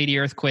after the Haiti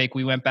earthquake,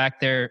 we went back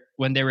there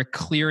when they were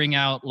clearing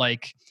out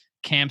like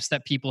camps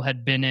that people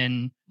had been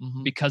in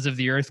because of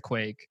the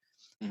earthquake.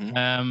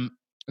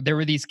 There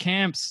were these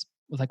camps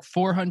with like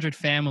 400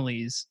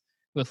 families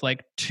with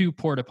like 2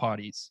 porta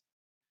potties.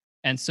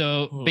 And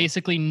so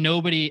basically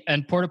nobody,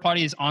 and porta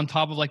potties on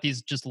top of like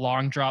these just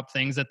long drop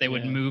things that they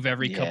would move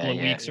every couple of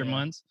weeks or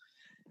months.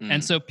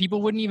 And so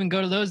people wouldn't even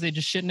go to those. They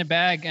just shit in a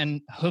bag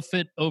and hoof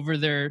it over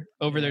their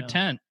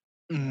tent.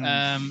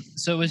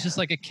 So it was just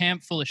like a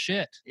camp full of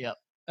shit. Yep.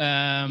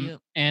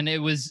 And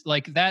it was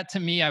like that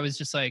to me, I was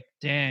just like,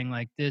 dang,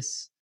 like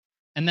this.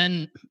 And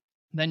then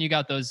you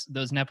got those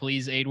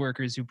Nepalese aid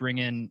workers who bring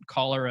in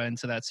cholera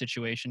into that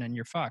situation, and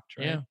you're fucked,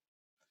 right? Yeah.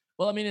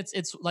 Well, I mean,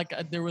 it's like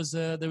there was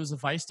a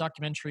Vice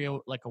documentary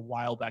like a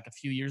while back, a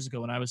few years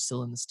ago when I was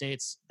still in the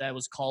States, that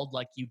was called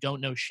like "You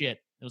Don't Know Shit."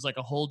 It was like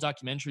a whole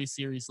documentary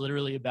series,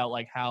 literally about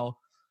like how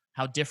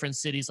different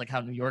cities, like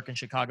how New York and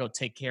Chicago,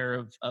 take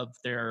care of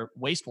their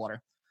wastewater.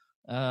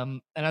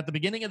 And at the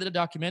beginning of the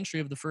documentary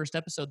of the first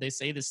episode, they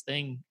say this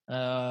thing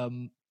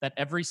that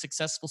every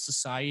successful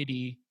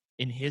society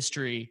in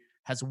history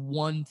has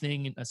one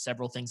thing,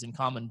 several things in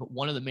common, but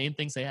one of the main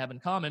things they have in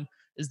common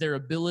is their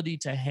ability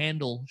to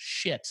handle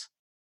shit,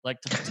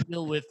 like to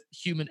deal with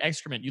human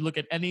excrement. You look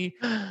at any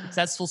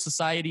successful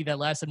society that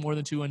lasted more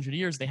than 200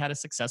 years, they had a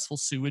successful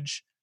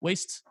sewage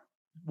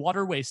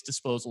water waste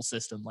disposal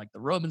system, like the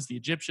Romans, the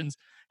Egyptians.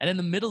 And in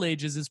the Middle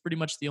Ages is pretty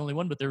much the only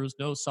one, but there was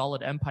no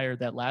solid empire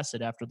that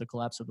lasted after the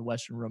collapse of the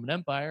Western Roman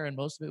Empire, and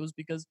most of it was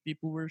because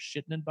people were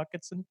shitting in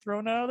buckets and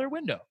thrown out of their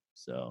window.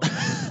 So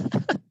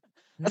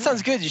that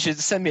sounds good. You should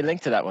send me a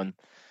link to that one.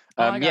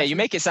 You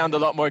make it sound a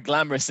lot more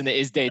glamorous than it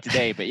is day to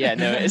day, but yeah,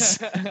 no, it's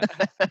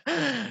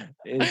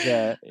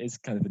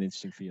kind of an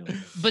interesting feeling.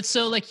 But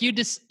so like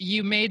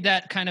you made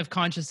that kind of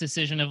conscious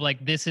decision of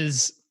like, this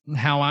is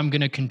how I'm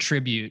going to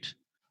contribute.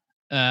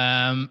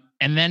 And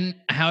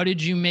then how did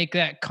you make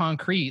that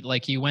concrete?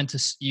 Like you went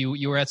to,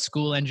 you were at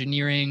school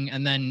engineering,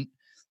 and then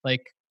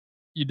like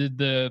you did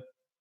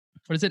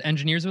what is it?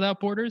 Engineers Without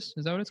Borders?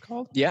 Is that what it's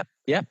called? Yeah.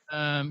 Yeah.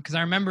 Cause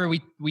I remember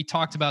we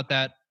talked about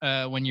that,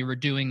 when you were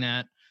doing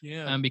that.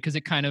 Yeah. Because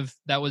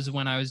that was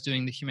when I was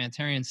doing the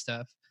humanitarian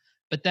stuff.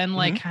 But then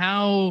like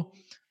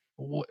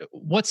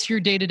what's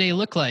your day-to-day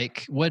look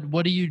like?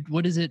 What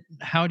is it?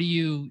 How do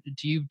you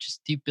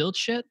build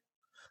shit?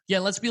 Yeah,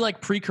 let's be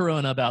like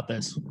pre-corona about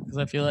this, because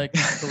I feel like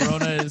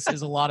corona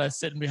is a lot of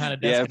sitting behind a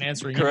desk and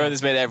answering.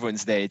 Corona's made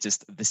everyone's day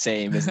just the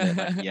same, isn't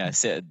it? Like,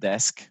 sit at a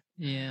desk.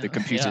 Yeah. The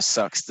computer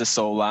sucks the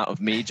soul out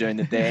of me during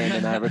the day, and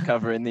then I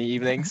recover in the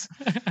evenings.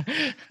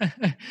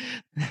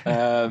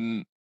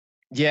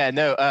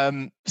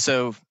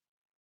 So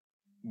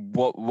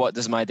what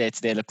does my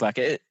day-to-day look like?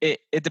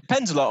 It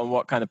depends a lot on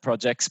what kind of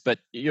projects, but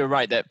you're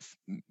right that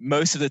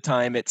most of the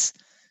time it's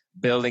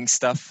building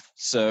stuff.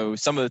 So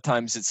some of the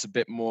times it's a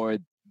bit more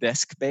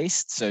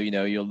desk-based. So,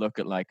 you'll look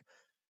at like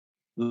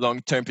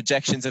long-term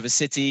projections of a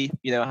city,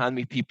 how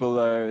many people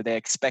are they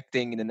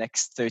expecting in the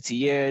next 30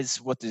 years?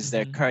 What does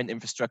their current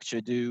infrastructure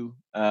do?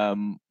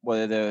 What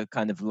are the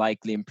kind of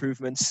likely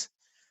improvements?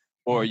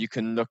 Or you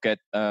can look at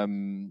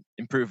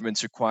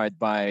improvements required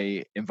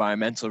by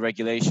environmental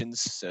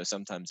regulations. So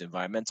sometimes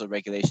environmental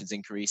regulations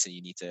increase and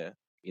you need to,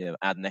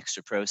 add an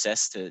extra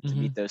process to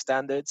meet those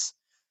standards.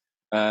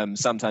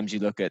 Sometimes you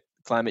look at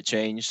climate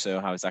change. So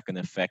how is that going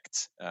to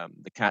affect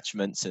the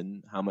catchments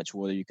and how much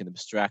water you can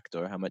abstract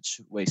or how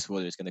much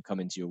wastewater is going to come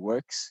into your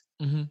works?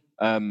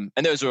 And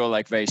those are all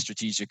like very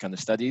strategic kind of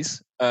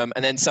studies. And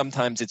then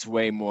sometimes it's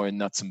way more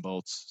nuts and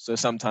bolts. So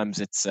sometimes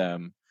it's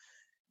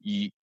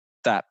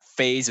that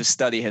phase of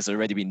study has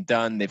already been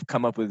done. They've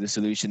come up with a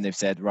solution. They've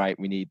said, right,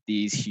 we need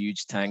these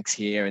huge tanks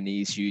here and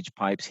these huge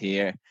pipes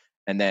here.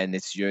 and then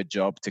it's your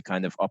job to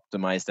kind of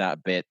optimize that a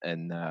bit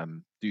and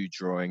do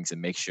drawings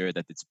and make sure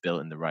that it's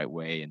built in the right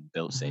way and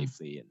built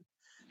safely, and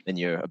then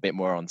you're a bit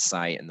more on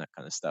site and that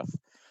kind of stuff.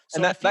 So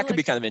And I feel that could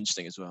be like kind of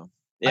interesting as well.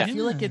 I Yeah.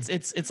 feel like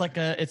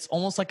it's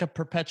almost like a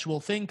perpetual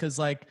thing, because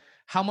like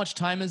how much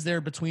time is there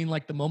between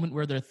like the moment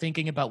where they're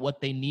thinking about what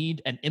they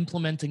need and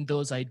implementing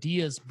those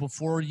ideas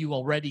before you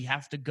already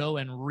have to go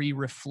and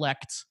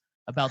reflect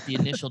about the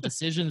initial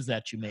decisions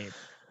that you made?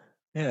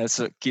 Yeah, that's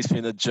what keeps me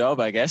in a job,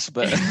 I guess.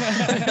 But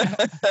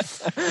That's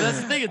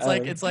the thing.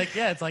 It's like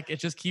Um, it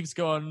just keeps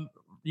going,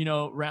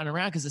 round and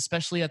round. Because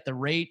especially at the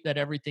rate that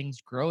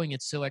everything's growing,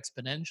 it's so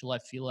exponential. I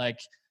feel like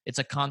it's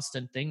a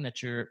constant thing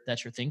that you're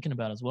thinking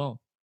about as well.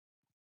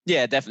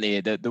 yeah, definitely.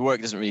 The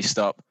work doesn't really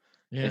stop.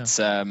 Yeah. It's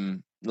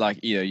like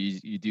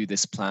you do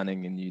this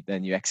planning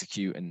and you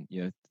execute, and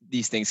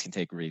these things can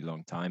take a really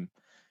long time.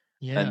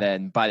 Yeah. And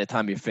then by the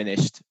time you're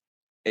finished,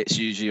 it's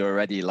usually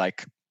already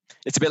like,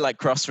 it's a bit like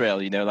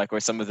Crossrail, like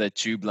where some of the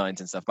tube lines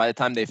and stuff, by the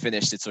time they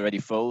finished, it's already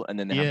full, and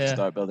then they have to Yeah.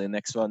 start building the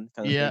next one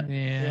kind of Yeah.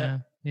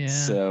 thing. Yeah.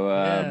 So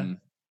Yeah.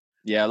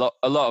 yeah,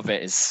 a lot of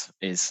it is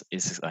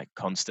like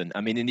constant.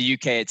 I mean, in the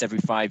UK, it's every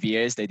 5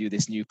 years they do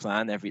this new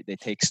plan. They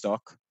take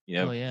stock.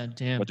 Oh yeah.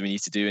 Damn. What do we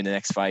need to do in the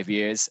next 5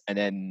 years? And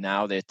then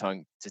now they're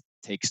trying to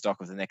take stock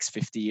of the next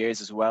 50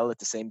 years as well at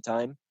the same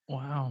time.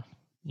 Wow.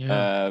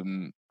 Yeah.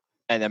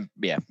 And then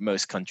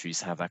most countries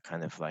have that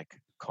kind of like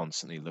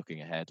constantly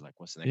looking ahead, like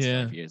what's the next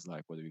Yeah. 5 years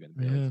like? What are we going to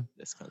build? Yeah.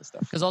 This kind of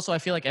stuff. Because also I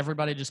feel like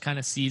everybody just kind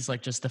of sees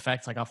like just the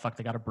fact like, oh fuck,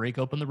 they got to break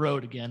open the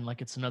road again.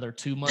 Like it's another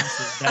 2 months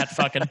of that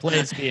fucking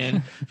place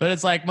being. But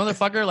it's like,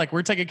 motherfucker, like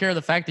we're taking care of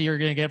the fact that you're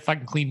gonna get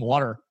fucking clean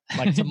water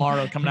like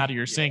tomorrow coming out of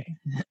your sink.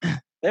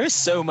 There is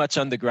so much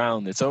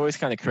underground. It's always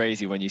kind of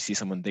crazy when you see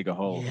someone dig a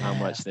hole, how Yeah.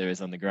 much there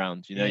is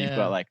underground. You've Yeah.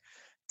 got like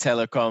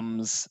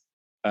telecoms,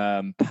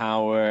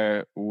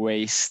 power,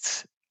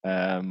 waste,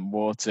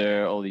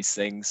 water, all these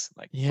things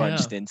like Yeah.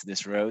 punched into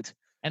this road.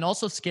 And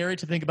also scary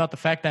to think about the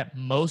fact that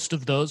most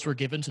of those were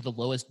given to the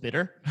lowest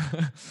bidder.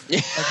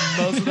 Yeah. Like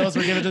most of those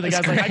were given to the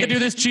That's guys like, I great. can do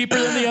this cheaper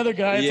than the other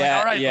guy. It's like, Yeah,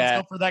 all right, yeah.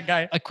 let's go for that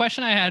guy. A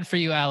question I had for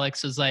you,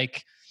 Alex, is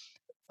like,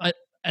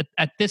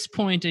 at this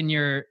point in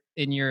your,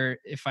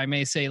 if I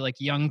may say, like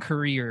young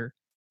career,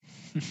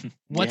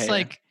 what's Yeah.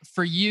 like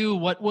for you,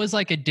 what was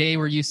like a day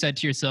where you said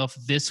to yourself,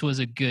 this was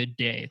a good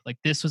day? Like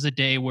this was a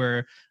day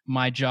where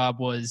my job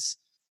was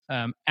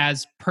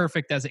as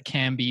perfect as it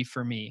can be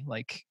for me.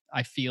 Like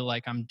I feel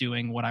like I'm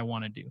doing what I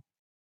want to do.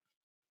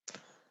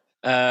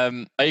 Are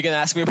you going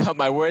to ask me about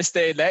my worst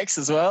day next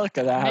as well?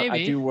 Because I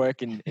Maybe. do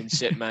work in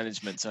shit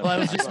management. So Well, I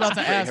was I've just got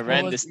about to some pretty ask, what was-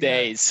 horrendous yeah.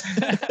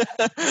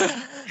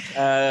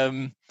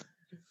 days.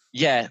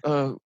 Yeah.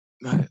 Oh,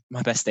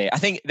 my best day. I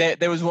think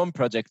there was one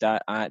project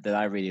that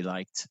I really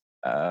liked.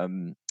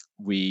 There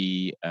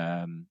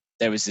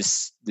was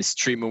this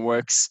treatment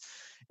works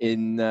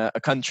in a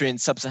country in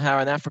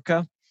sub-Saharan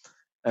Africa,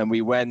 and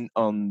we went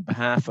on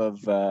behalf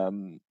of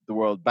the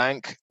World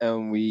Bank,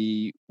 and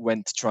we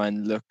went to try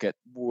and look at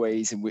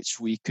ways in which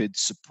we could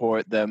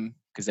support them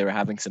because they were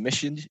having some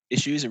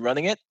issues in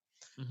running it.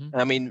 Mhm.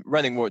 I mean,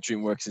 running water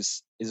treatment works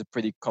is a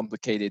pretty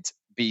complicated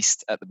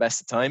beast at the best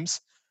of times.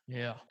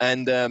 Yeah.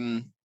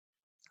 And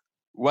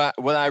what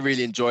I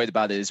really enjoyed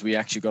about it is we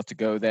actually got to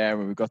go there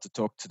and we got to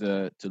talk to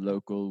the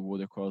local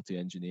water quality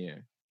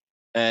engineer,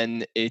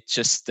 and it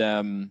just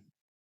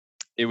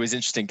it was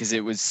interesting because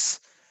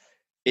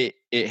it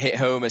hit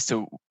home as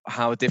to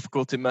how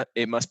difficult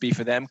it must be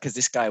for them, because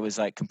this guy was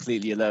like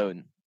completely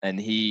alone, and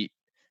he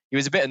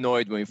was a bit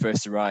annoyed when we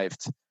first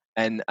arrived,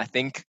 and I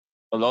think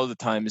a lot of the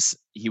times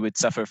he would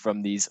suffer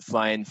from these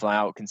fly in fly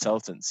out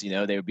consultants.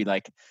 They would be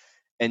like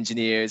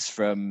engineers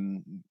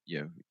from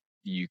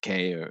the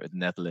UK or the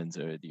Netherlands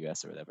or the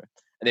US or whatever,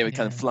 and they would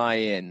kind of fly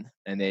in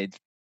and they'd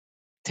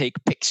take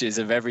pictures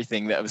of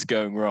everything that was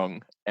going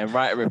wrong and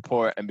write a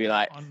report and be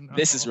like,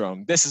 this is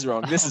wrong, this is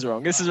wrong, this is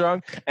wrong, this is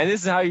wrong, and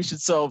this is how you should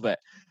solve it.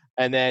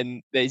 And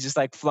then they just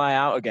like fly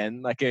out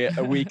again like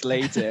a week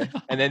later,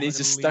 and then he's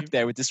just stuck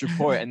there with this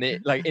report. And they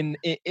like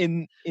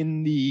in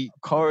the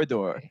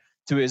corridor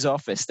to his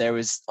office, there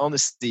was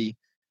honestly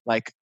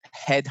like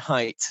head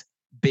height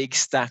big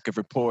stack of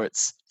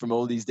reports from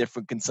all these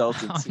different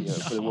consultants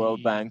for the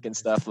World Bank and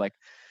stuff, like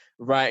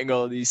writing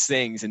all these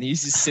things, and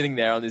he's just sitting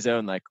there on his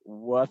own like,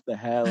 what the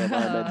hell am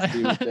I meant to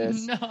do with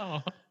this?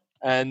 No.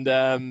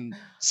 And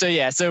so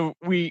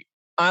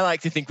I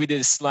like to think we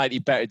did a slightly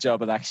better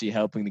job of actually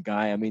helping the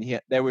guy. I mean,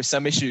 there were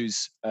some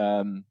issues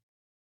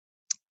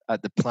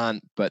at the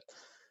plant, but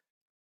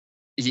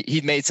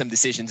he'd made some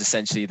decisions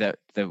essentially that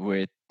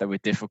were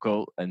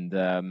difficult,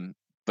 and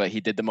but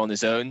he did them on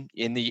his own.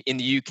 In the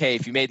UK,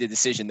 if you made a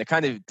decision, the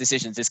kind of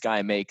decisions this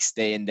guy makes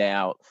day in, day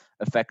out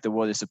affect the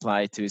water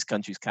supply to his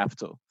country's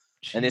capital.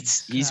 And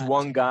he's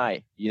one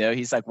guy,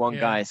 he's like one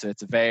guy. So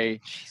it's a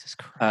very, Jesus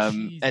Christ.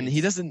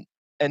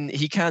 and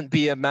he can't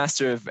be a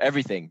master of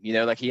everything,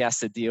 like he has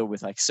to deal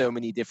with like so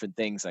many different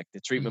things, like the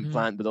treatment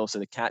plant, but also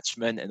the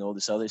catchment and all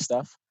this other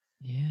stuff.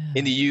 Yeah.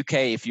 In the UK,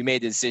 if you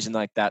made a decision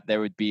like that, there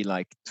would be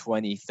like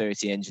 20,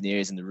 30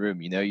 engineers in the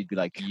room, you'd be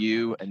like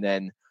you, and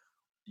then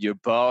your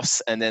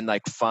boss and then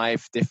like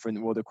 5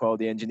 different water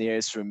quality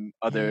engineers from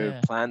other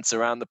plants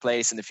around the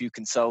place and a few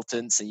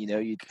consultants, and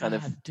you'd kind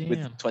of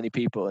with 20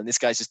 people, and this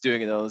guy's just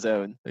doing it on his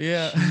own.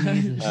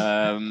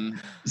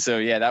 So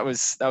yeah, that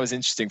was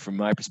interesting from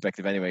my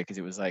perspective anyway, because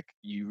it was like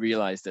you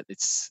realize that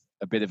it's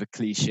a bit of a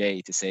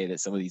cliche to say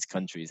that some of these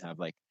countries have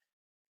like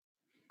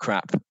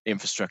crap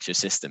infrastructure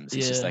systems.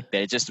 It's just like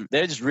they're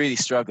just really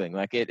struggling.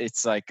 Like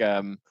it's like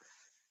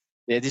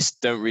they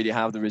just don't really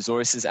have the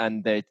resources,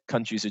 and their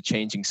countries are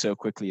changing so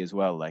quickly as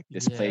well. Like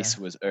this place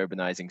was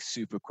urbanizing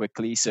super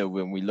quickly. So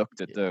when we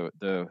looked at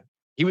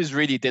he was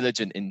really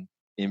diligent in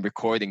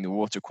recording the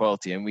water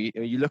quality, and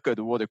you look at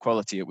the water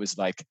quality, it was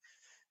like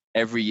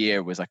every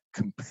year was like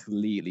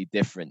completely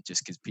different,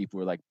 just because people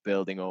were like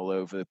building all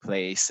over the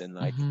place, and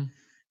like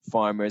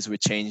farmers were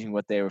changing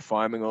what they were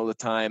farming all the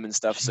time and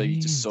stuff. So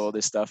you just saw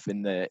this stuff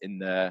in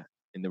the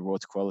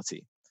water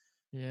quality.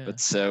 Yeah. But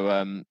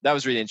so that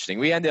was really interesting.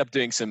 We ended up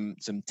doing some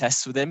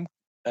tests with him,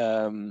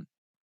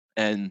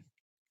 and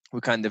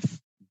we kind of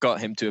got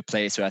him to a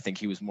place where I think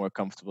he was more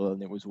comfortable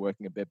and it was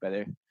working a bit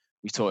better.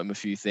 We taught him a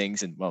few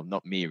things, and well,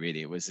 not me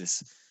really. It was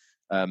this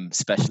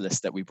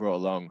specialist that we brought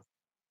along.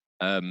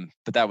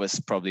 But that was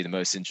probably the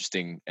most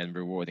interesting and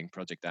rewarding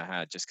project I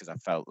had, just because I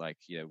felt like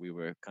we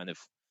were kind of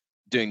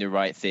doing the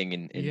right thing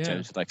in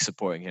terms of like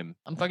supporting him.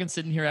 I'm fucking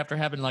sitting here after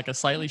having like a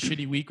slightly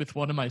shitty week with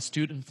one of my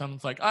students. I'm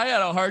like, I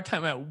had a hard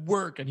time at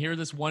work, and here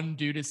this one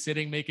dude is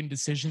sitting making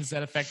decisions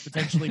that affect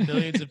potentially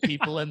millions of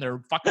people and their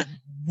fucking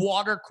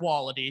water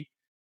quality.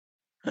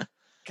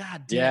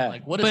 God damn!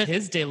 Like, what does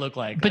his day look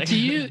like? But do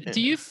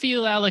you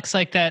feel, Alex,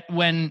 like that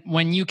when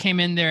you came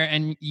in there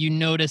and you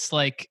noticed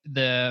like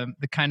the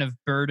kind of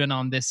burden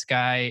on this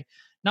guy,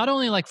 not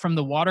only like from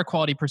the water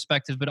quality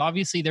perspective, but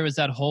obviously there was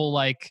that whole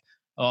like,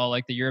 oh,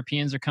 like the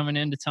Europeans are coming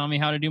in to tell me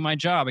how to do my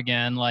job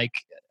again. Like,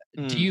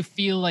 do you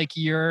feel like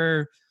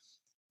your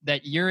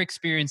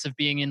experience of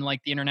being in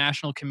like the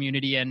international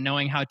community and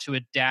knowing how to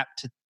adapt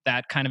to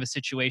that kind of a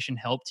situation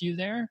helped you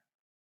there?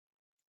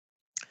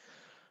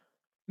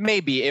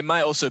 Maybe. It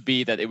might also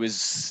be that it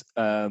was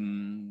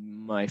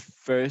my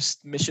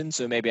first mission,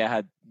 so maybe I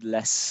had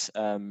less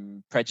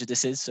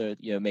prejudices. So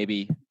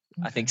maybe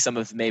I think some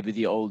of maybe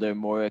the older,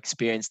 more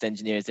experienced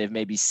engineers, they've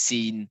maybe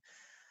seen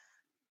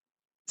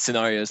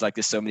scenarios like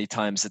this so many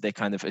times that they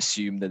kind of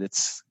assume that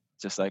it's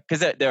just like, because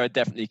there are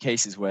definitely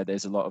cases where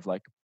there's a lot of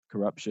like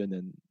corruption,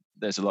 and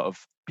there's a lot of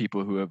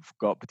people who have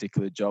got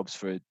particular jobs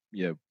for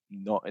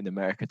not in a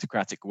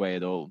meritocratic way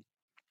at all.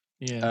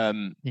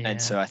 And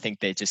so I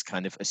think they just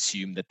kind of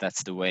assume that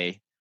that's the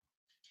way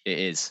it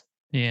is.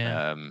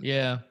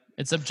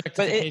 It's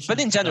objectification.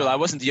 But in general, I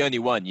wasn't the only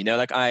one.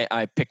 Like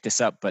I picked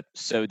this up, but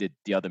so did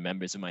the other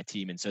members of my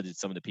team, and so did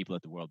some of the people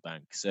at the World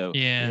Bank. So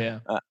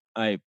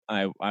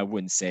I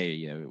wouldn't say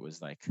it was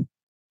like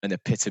an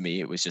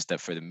epitome. It was just that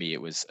for me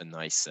it was a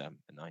nice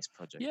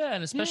project. Yeah,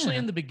 and especially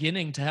in the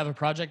beginning, to have a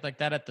project like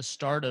that at the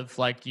start of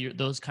like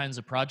those kinds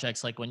of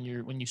projects, like when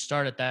you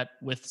start at that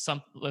with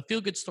a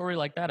feel good story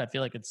like that, I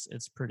feel like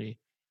it's pretty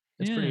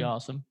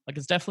awesome. Like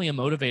it's definitely a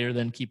motivator.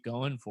 Then keep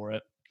going for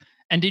it.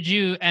 And did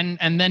you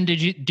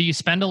do you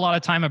spend a lot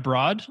of time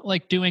abroad,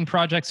 like doing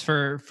projects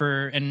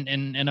for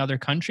in other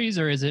countries,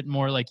 or is it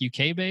more like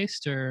UK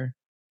based, or?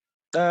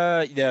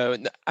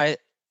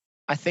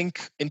 I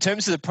think in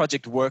terms of the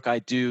project work I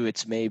do,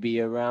 it's maybe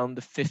around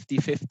the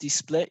 50-50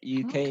 split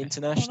UK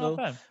international.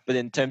 But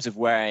in terms of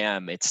where I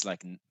am, it's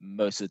like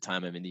most of the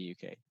time I'm in the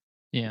UK.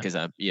 Yeah. Because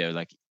I'm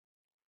like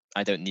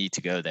I don't need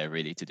to go there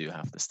really to do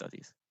half the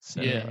studies.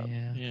 So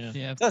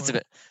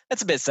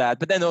that's a bit sad.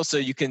 But then also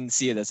you can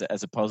see it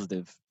as a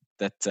positive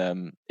that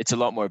it's a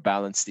lot more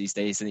balanced these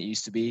days than it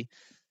used to be.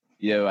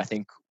 I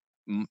think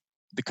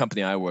the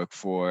company I work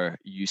for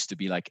used to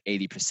be like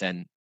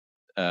 80%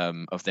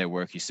 of their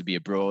work used to be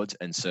abroad,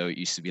 and so it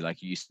used to be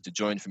like you used to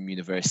join from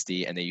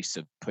university and they used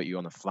to put you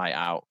on a flight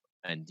out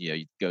and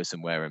you'd go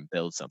somewhere and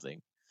build something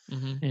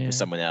for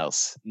someone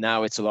else.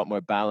 Now it's a lot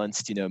more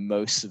balanced.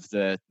 Most of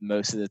the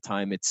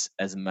time it's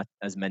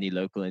as many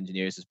local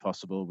engineers as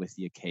possible, with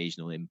the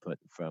occasional input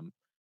from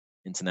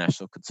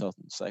international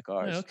consultants like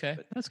ours.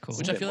 But that's cool.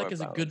 Which I feel like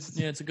is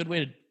it's a good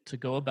way to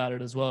go about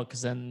it as well,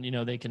 because then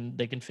they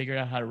can figure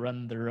out how to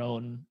run their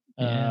own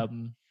so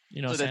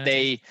that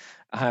they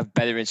have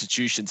better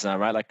institutions now,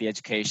 right? Like the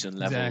education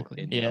level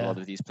in a lot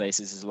of these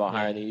places is a lot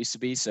higher than it used to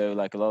be. So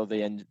like a lot of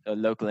the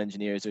local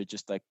engineers are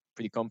just like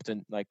pretty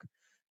competent, like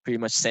pretty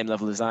much the same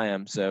level as I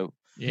am. So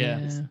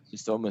it's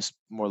just almost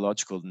more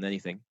logical than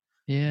anything.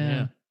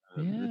 That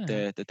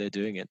they're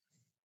doing it.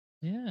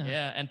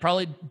 Yeah, and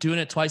probably doing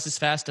it twice as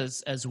fast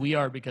as we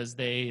are, because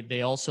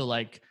they also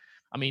like.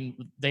 I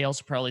mean, they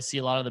also probably see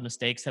a lot of the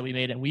mistakes that we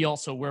made, and we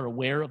also were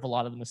aware of a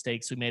lot of the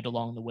mistakes we made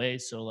along the way.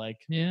 So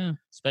like,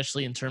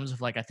 especially in terms of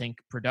like, I think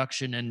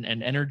production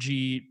and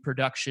energy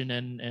production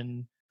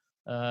and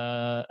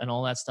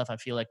all that stuff, I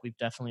feel like we've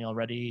definitely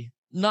already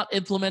not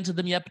implemented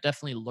them yet, but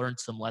definitely learned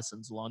some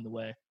lessons along the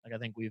way. Like I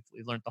think we've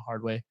learned the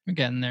hard way. We're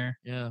getting there.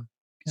 Yeah.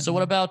 So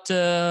what about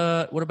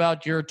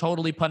your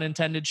totally pun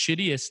intended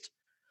shittiest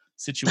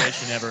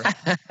situation ever?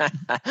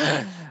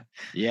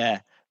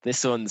 Yeah.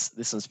 this one's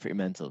pretty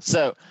mental.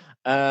 So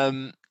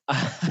I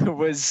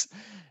was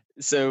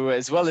so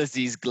as well as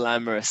these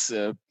glamorous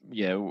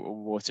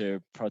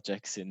water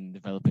projects in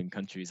developing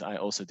countries, I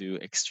also do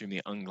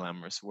extremely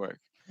unglamorous work,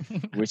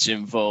 which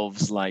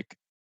involves like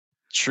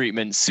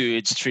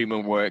sewage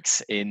treatment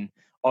works in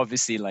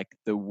obviously like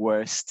the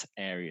worst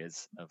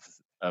areas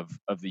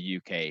of the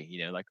UK,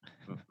 like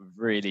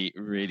really,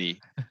 really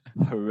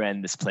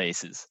horrendous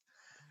places.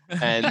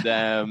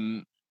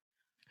 And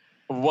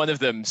one of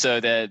them, so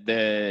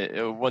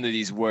the one of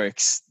these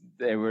works,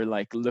 they were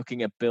like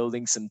looking at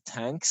building some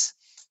tanks.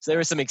 So there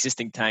were some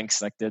existing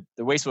tanks. Like the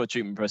wastewater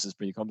treatment process is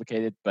pretty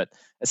complicated, but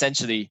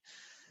essentially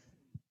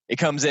it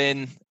comes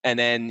in and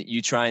then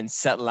you try and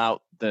settle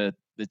out the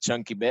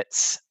chunky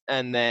bits,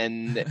 and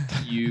then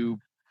you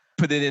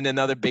put it in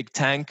another big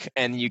tank,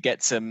 and you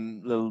get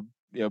some little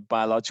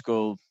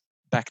biological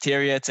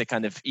bacteria to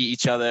kind of eat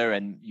each other,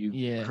 and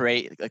you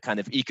create a kind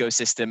of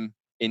ecosystem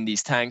in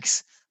these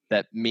tanks.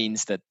 That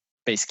means that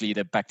basically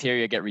the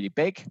bacteria get really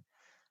big.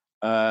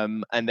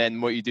 And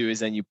then what you do is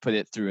then you put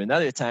it through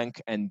another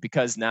tank, and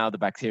because now the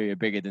bacteria are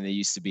bigger than they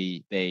used to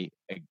be, they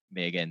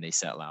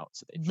settle out.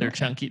 So they're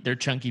chunky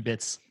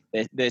bits.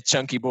 They're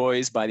chunky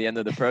boys by the end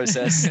of the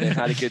process. They've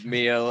had a good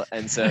meal,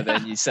 and so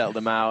then you settle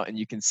them out, and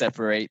you can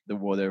separate the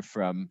water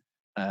from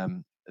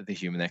the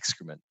human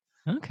excrement.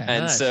 Okay.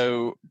 And nice.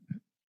 So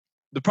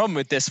the problem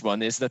with this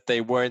one is that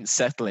they weren't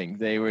settling.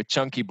 They were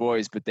chunky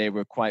boys, but they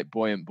were quite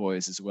buoyant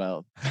boys as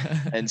well.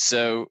 And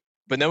so,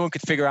 but no one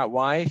could figure out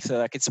why. So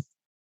like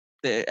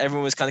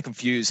everyone was kind of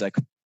confused, like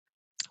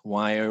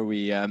why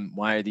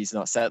are these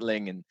not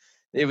settling? And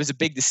it was a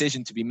big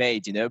decision to be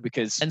made,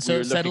 because and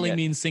so settling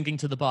means sinking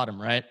to the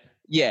bottom, right?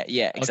 Yeah,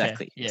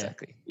 exactly. Okay, yeah.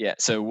 Exactly. Yeah.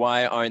 So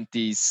why aren't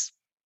these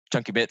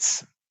chunky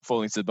bits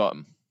falling to the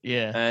bottom?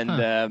 Yeah.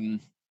 And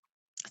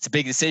it's a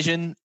big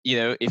decision,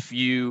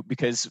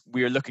 because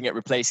we were looking at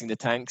replacing the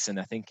tanks, and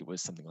I think it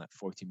was something like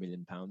 40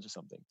 million pounds or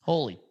something.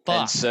 Holy fuck.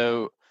 And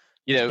so,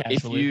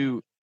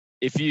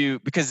 if you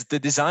because the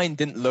design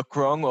didn't look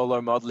wrong, all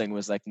our modeling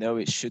was like, no,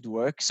 it should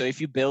work. So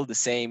if you build the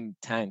same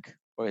tank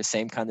or the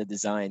same kind of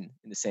design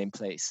in the same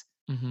place,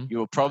 you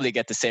will probably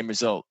get the same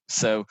result.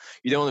 So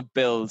you don't want to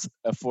build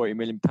a 40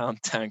 million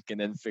pound tank and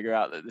then figure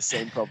out that the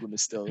same problem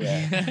is still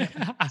there.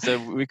 So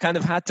we kind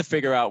of had to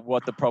figure out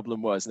what the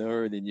problem was. No one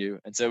really knew.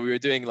 And so we were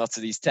doing lots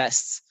of these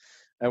tests.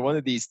 And one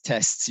of these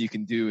tests you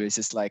can do is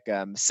just like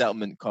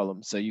settlement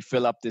column. So you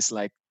fill up this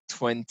like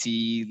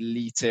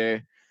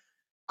 20-liter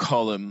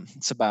column.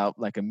 It's about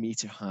like a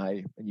meter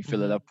high, and you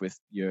fill it up with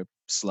your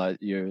sludge,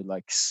 your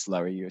like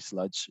slurry, your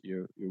sludge,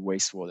 your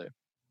wastewater.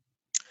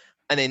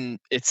 And then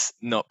it's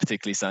not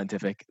particularly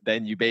scientific.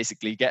 Then you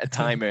basically get a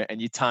timer,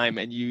 and you time,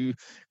 and you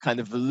kind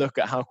of look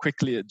at how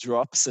quickly it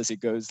drops as it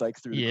goes like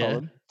through the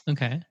column.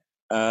 Okay.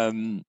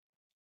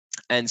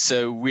 And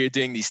so we're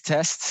doing these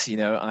tests.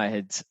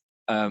 I'd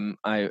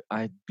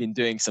been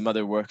doing some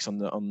other works on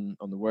the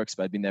works,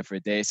 but I'd been there for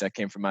a day. So I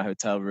came from my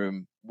hotel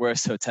room,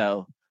 worst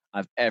hotel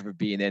I've ever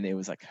been in. It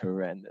was like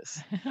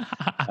horrendous.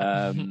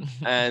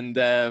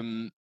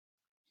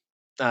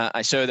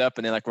 I showed up,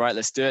 and they're like, right,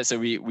 let's do it. So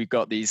we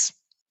got these,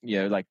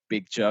 like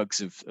big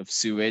jugs of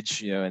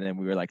sewage, and then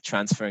we were like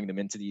transferring them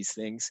into these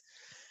things.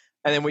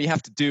 And then what you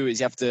have to do is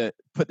you have to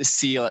put the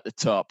seal at the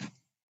top,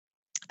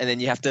 and then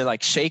you have to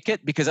like shake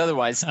it, because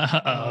otherwise,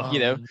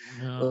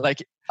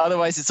 like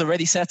otherwise it's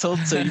already settled.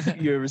 So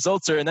your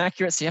results are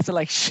inaccurate. So you have to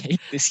like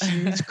shake this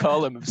huge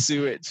column of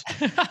sewage.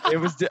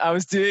 I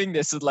was doing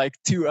this with like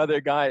two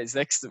other guys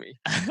next to me.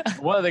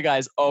 One of the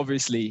guys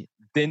obviously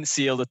didn't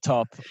seal the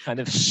top, kind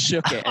of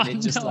shook it, and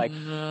it just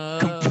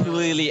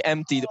completely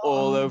emptied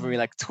all over me,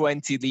 like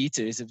 20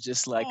 liters of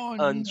just like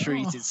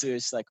untreated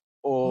sewage, like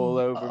all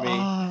over me.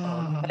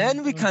 And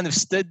then we kind of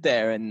stood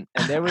there, and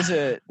there was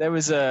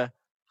a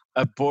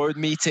board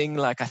meeting,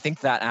 like I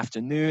think that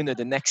afternoon or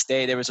the next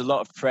day. There was a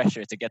lot of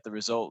pressure to get the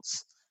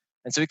results,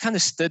 and so we kind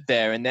of stood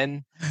there, and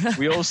then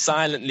we all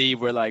silently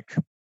were like,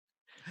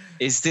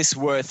 is this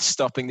worth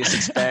stopping this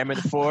experiment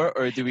for,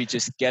 or do we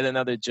just get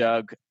another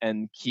jug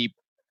and keep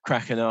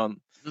cracking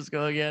on? Just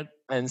go again.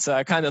 And so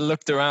I kind of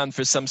looked around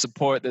for some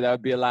support that I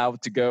would be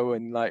allowed to go,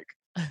 and like,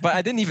 but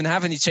I didn't even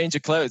have any change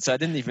of clothes. So I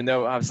didn't even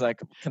know. I was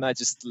like, can I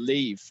just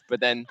leave? But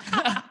then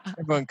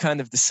everyone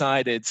kind of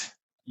decided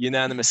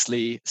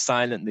unanimously,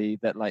 silently,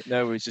 that like,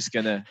 no, we're just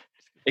going to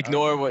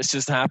ignore what's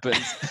just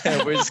happened.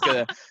 We're just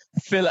going to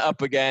fill it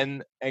up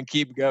again and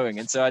keep going.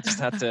 And so I just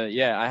had to,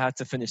 I had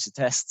to finish the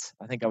test.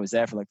 I think I was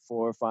there for like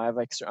 4 or 5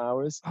 extra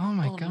hours. Oh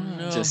my God.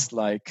 No. Just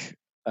like,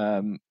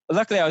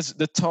 luckily I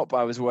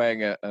was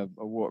wearing a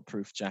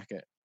waterproof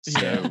jacket.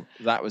 So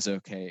that was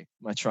okay.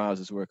 My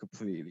trousers were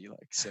completely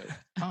like so.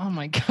 Oh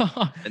my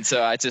God. And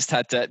so I just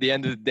had to, at the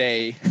end of the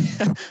day,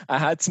 I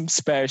had some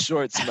spare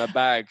shorts in my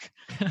bag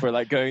for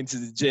like going to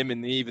the gym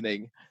in the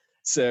evening.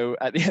 So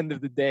at the end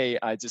of the day,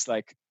 I just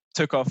like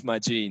took off my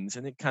jeans,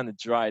 and it kind of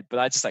dried, but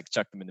I just like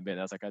chucked them in the bin.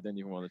 I was like, I don't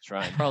even want to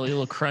try and Probably a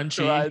little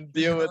crunchy. try and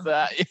deal with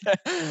that.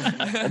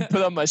 And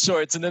put on my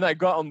shorts, and then I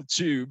got on the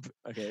tube.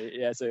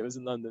 Okay, so it was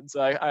in London.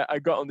 So I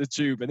got on the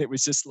tube, and it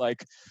was just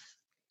like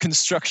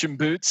construction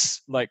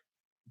boots, like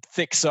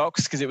thick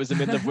socks because it was the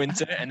middle of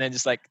winter, and then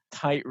just like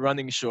tight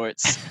running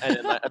shorts, and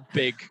then like a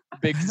big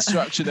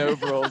construction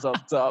overalls on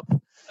top.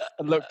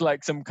 It looked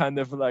like some kind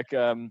of like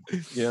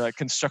like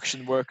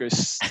construction worker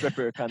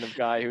stripper kind of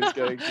guy who was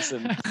going to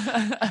some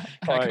I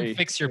party. can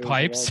fix your It was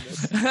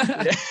pipes.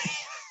 horrendous.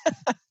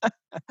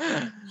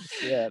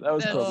 Yeah, that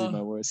was probably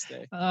my worst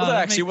day. Although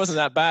that actually, it wasn't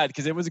that bad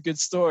because it was a good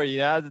story.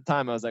 Yeah, at the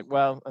time I was like,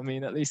 well, I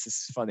mean, at least this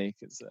is funny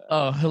because.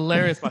 Oh,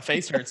 hilarious! My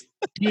face hurts.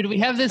 Dude, we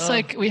have this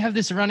we have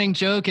this running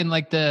joke in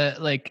like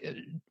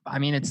I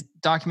mean, it's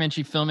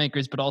documentary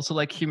filmmakers, but also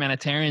like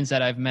humanitarians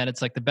that I've met.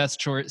 It's like the best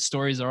short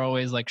stories are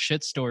always like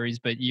shit stories,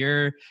 but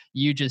you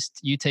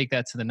take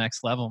that to the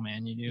next level,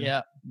 man. You do.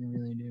 Yeah, you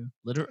really do.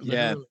 Literally.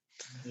 Yeah.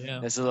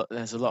 There's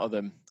a lot of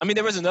them. I mean,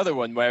 there was another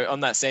one where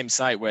on that same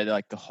site where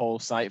like the whole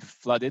site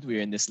flooded. We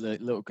were in this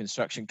little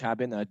construction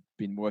cabin. I'd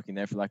been working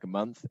there for like a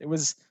month. It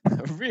was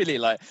really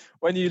like,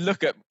 when you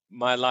look at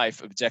my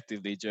life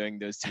objectively during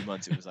those 2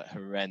 months, it was like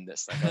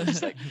horrendous. Like I was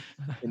just like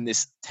in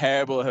this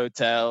terrible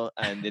hotel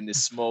and in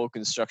this small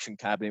construction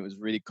cabin. It was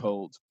really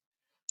cold.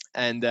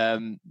 And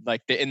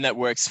like the inlet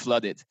works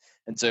flooded,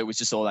 and so it was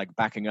just all like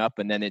backing up,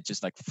 and then it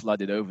just like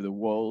flooded over the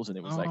walls, and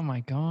it was oh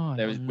my god!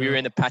 We were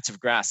in a patch of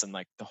grass, and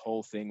like the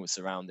whole thing was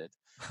surrounded.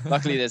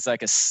 Luckily, there's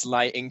like a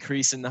slight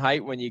increase in the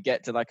height when you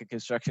get to like a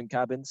construction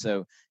cabin,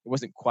 so it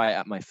wasn't quite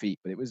at my feet,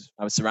 but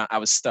I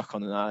was stuck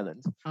on an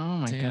island. Oh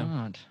my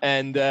god!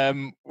 And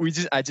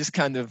I just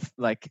kind of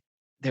like,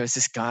 there was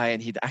this guy,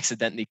 and he'd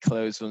accidentally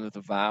closed one of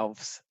the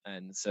valves,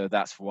 and so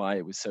that's why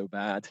it was so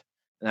bad.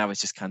 And I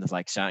was just kind of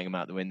like shouting him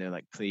out the window,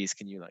 like, please,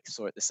 can you like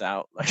sort this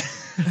out? Like,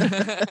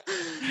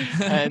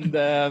 and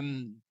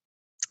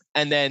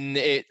then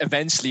it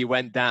eventually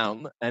went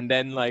down. And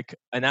then like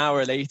an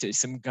hour later,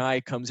 some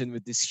guy comes in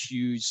with this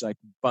huge, like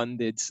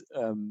bunded,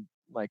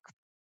 like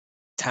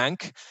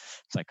tank.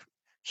 It's like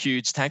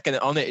huge tank. And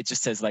on it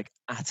just says like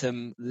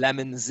Atom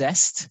Lemon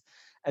Zest.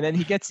 And then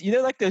he gets,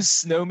 like those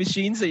snow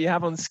machines that you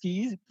have on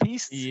ski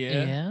pistes?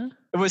 Yeah.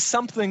 It was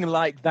something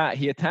like that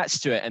he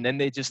attached to it, and then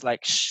they just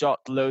like shot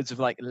loads of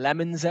like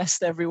lemon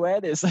zest everywhere.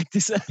 There's like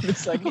this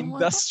like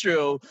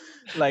industrial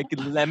like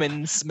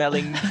lemon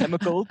smelling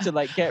chemical to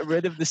like get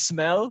rid of the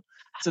smell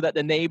so that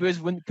the neighbors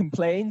wouldn't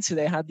complain. So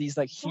they had these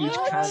like huge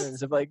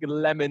cannons of like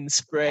lemon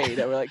spray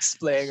that were like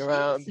spraying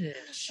around.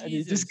 And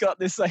you just got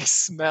this like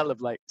smell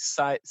of like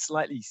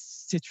slightly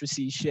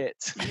citrusy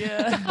shit.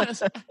 Yeah.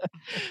 It's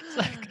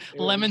like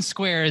lemon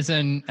squares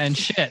and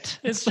shit.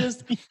 It's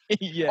just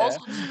also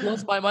just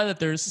blows my mind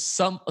that there's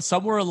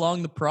somewhere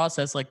along the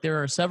process, like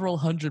there are several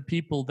hundred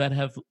people that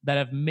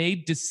have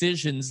made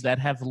decisions that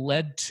have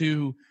led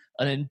to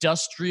an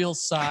industrial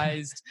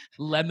sized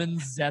lemon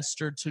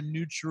zester to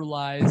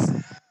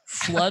neutralize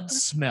flood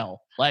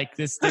smell. Like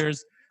this,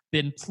 there's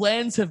been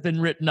plans have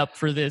been written up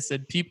for this,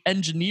 and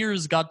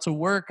engineers got to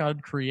work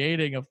on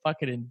creating a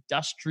fucking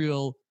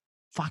industrial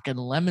fucking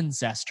lemon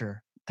zester.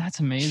 That's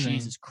amazing.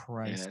 Jesus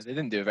Christ. Yeah, they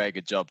didn't do a very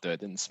good job though. It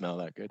didn't smell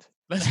that good.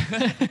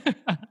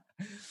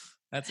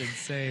 That's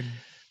insane.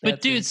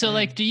 But dude, so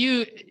like, do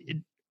you,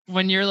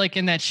 when you're like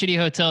in that shitty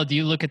hotel, do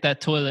you look at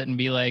that toilet and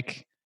be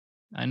like,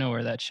 I know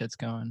where that shit's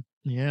going?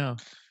 Yeah.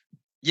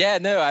 Yeah,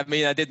 no, I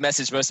mean, I did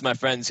message most of my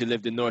friends who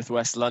lived in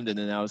Northwest London,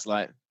 and I was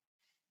like,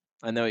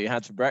 I know what you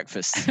had for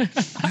breakfast.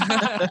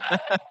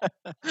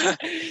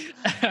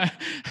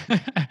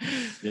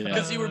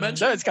 Because you were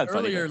mentioning it's kind of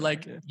earlier, funny,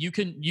 like you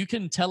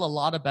can tell a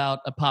lot about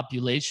a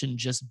population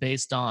just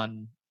based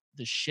on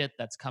the shit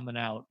that's coming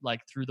out,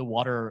 like through the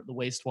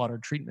wastewater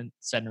treatment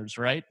centers,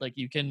 right? Like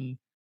you can,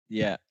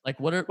 like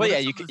what are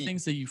the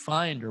things that you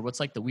find, or what's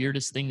like the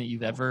weirdest thing that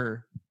you've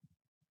ever,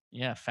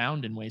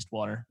 found in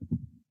wastewater?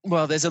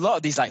 Well, there's a lot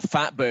of these like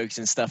fatbergs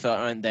and stuff that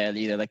aren't there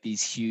either, like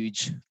these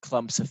huge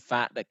clumps of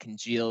fat that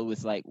congeal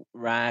with like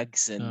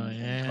rags and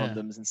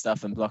condoms and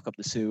stuff and block up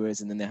the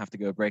sewers, and then they have to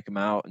go break them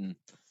out, and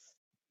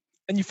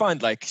you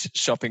find like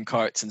shopping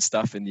carts and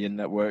stuff in the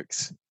inlet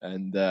works,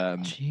 and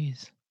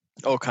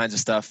all kinds of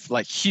stuff,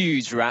 like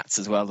huge rats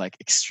as well, like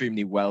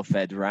extremely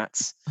well-fed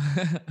rats.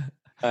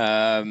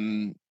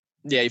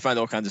 You find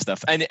all kinds of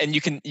stuff, and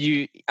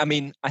I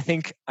mean, I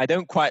think I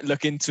don't quite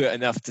look into it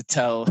enough to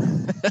tell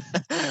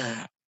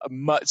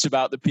much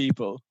about the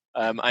people.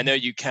 I know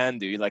you can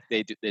do, like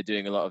they're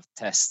doing a lot of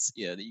tests,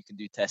 that you can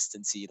do tests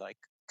and see like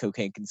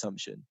cocaine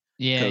consumption,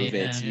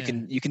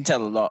 COVID. You can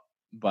tell a lot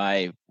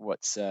by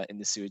what's in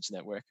the sewage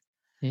network.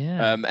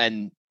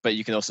 But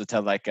you can also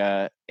tell like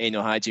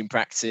anal hygiene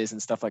practices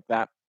and stuff like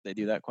that. They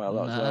do that quite a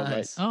lot as well.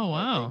 Right? Oh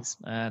wow,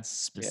 that's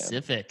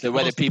specific. So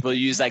whether people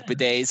use like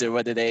bidets or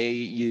whether they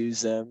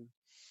use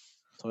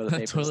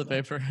toilet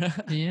paper.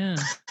 Yeah.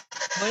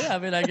 Well, yeah. I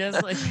mean, I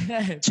guess like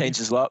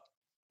changes a lot.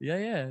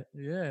 Yeah.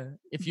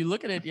 If you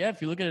look at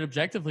it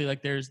objectively,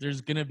 like there's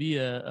gonna be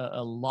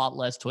a lot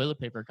less toilet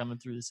paper coming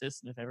through the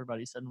system if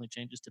everybody suddenly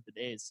changes to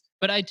bidets.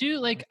 But I do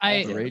like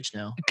rage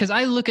now, because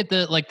I look at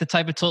the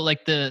type of toilet,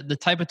 like the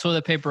type of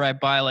toilet paper I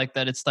buy, like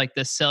that it's like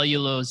the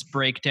cellulose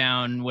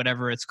breakdown,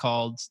 whatever it's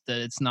called, that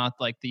it's not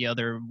like the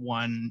other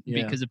one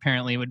because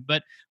apparently it would.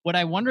 But what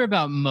I wonder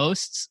about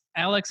most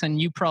Alex,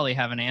 and you probably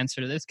have an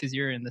answer to this because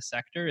you're in the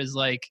sector, is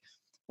like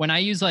when I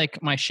use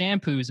like my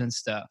shampoos and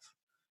stuff,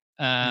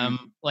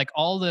 like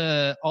all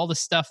the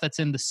stuff that's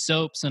in the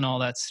soaps and all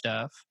that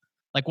stuff,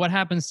 like what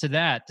happens to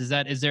that?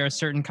 Is there a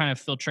certain kind of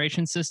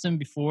filtration system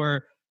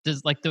before,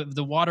 does like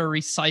the water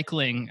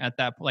recycling at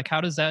that, like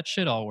how does that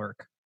shit all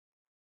work?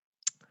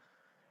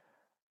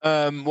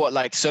 What,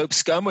 like soap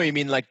scum, or you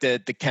mean like the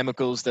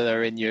chemicals that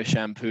are in your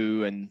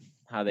shampoo and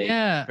how they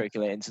Yeah.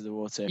 percolate into the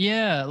water?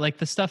 Yeah, like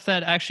the stuff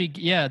that actually,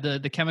 yeah,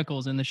 the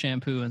chemicals in the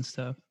shampoo and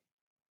stuff.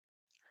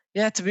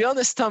 Yeah, to be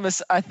honest,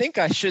 Thomas, I think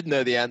I should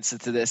know the answer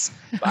to this,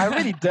 but I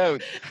really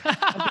don't.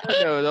 I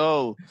don't know at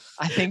all.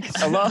 I think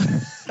a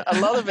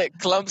lot of it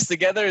clumps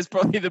together is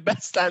probably the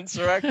best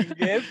answer I can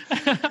give.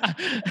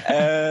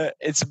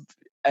 It's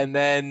and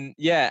then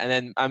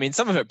I mean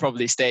some of it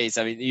probably stays.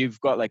 I mean you've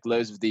got like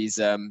loads of these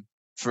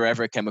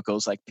forever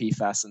chemicals like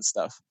PFAS and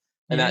stuff,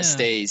 and that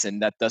stays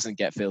and that doesn't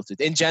get filtered.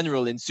 In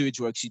general, in sewage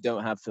works, you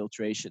don't have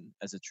filtration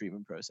as a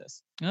treatment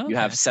process. Okay. You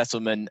have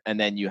settlement, and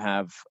then you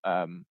have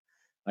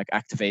like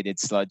activated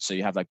sludge, so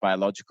you have like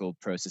biological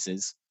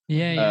processes.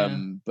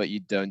 But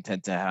you don't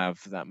tend to have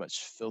that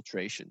much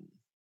filtration,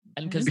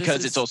 And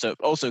because it's also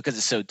because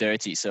it's so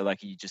dirty. So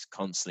like you just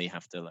constantly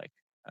have to like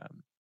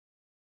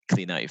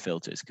clean out your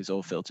filters, because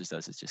all filters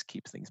does is just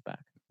keep things back.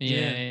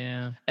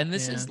 And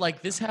this is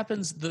like, this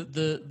happens,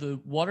 the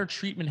water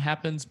treatment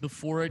happens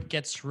before it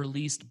gets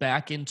released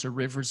back into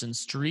rivers and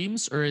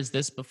streams, or is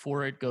this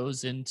before it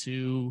goes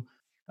into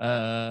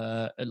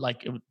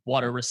like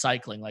water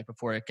recycling, like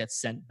before it gets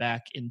sent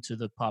back into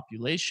the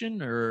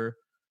population? Or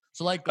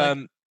so like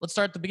let's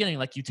start at the beginning.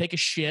 Like you take a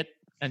shit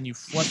and you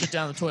flush it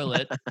down the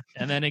toilet,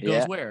 and then it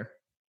goes where?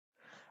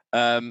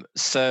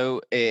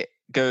 So it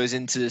goes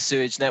into the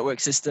sewage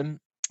network system.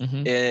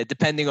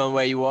 Depending on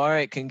where you are,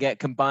 it can get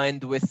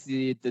combined with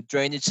the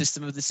drainage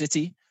system of the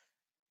city.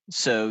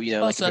 So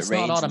like so if that's it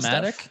rains not and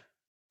automatic. stuff.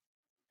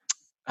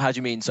 How do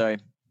you mean? Sorry.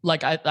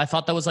 Like I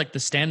thought that was like the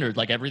standard.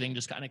 Like everything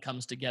just kind of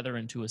comes together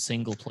into a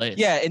single place.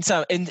 Yeah,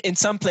 in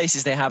some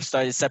places they have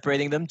started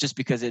separating them, just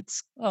because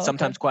it's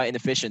sometimes quite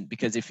inefficient.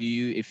 Because if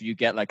you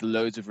get like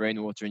loads of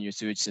rainwater in your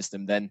sewage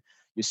system, then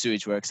your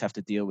sewage works have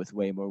to deal with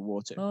way more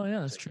water. Oh yeah,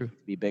 that's true. To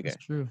be bigger.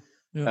 That's true.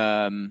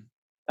 Yeah.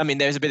 I mean,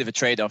 there's a bit of a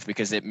trade-off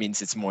because it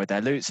means it's more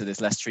dilute, so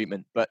there's less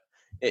treatment. But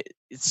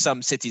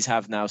some cities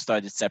have now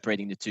started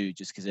separating the two,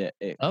 just because it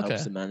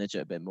helps them manage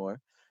it a bit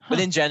more. But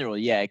in general,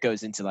 it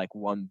goes into like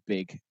one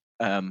big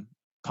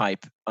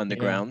pipe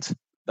underground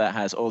that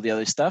has all the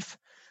other stuff,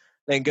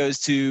 then goes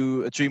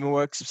to a treatment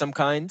works of some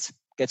kind,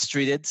 gets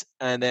treated,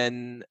 and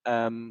then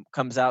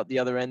comes out the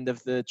other end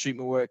of the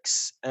treatment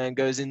works and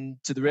goes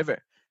into the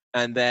river.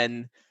 And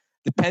then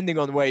depending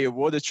on where your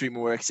water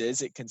treatment works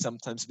is, it can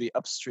sometimes be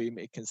upstream,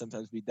 it can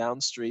sometimes be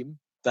downstream.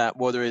 That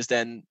water is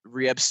then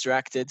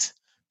re-abstracted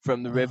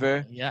from the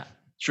river,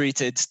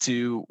 treated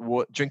to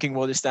drinking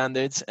water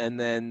standards, and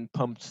then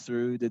pumped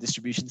through the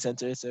distribution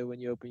center. So when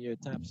you open your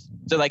taps,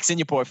 so like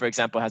Singapore, for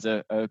example, has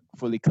a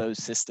fully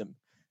closed system.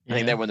 I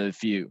think they're one of the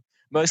few.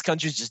 Most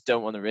countries just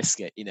don't want to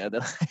risk it.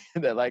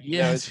 They're like,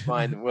 no, it's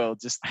fine. We'll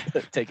just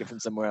take it from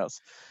somewhere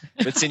else.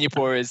 But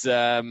Singapore is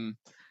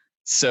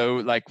so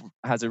like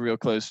has a real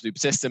closed loop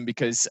system,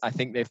 because I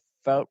think they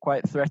felt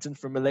quite threatened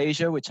from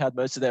Malaysia, which had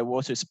most of their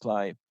water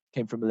supply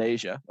came from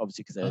Malaysia,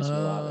 obviously because they're a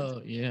small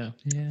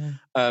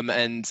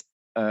island.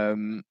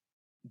 And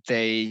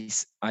they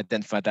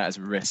identified that as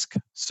a risk.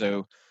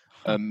 So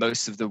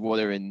most of the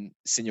water in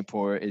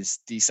Singapore is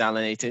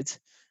desalinated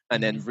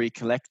and then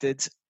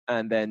recollected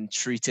and then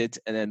treated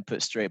and then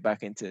put straight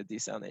back into the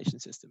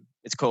desalination system.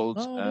 It's called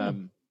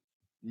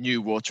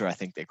New Water, I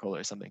think they call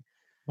it, or something.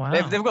 Wow.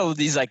 They've got all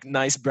these like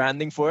nice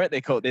branding for it.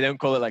 They don't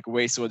call it like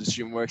wastewater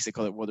treatment works. They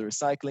call it water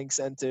recycling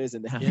centers,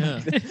 and they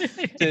have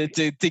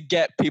to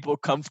get people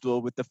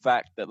comfortable with the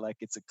fact that like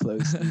it's a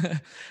closed loop.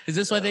 Is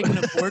this why they can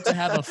afford to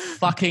have a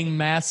fucking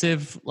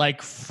massive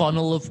like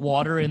funnel of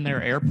water in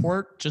their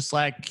airport? Just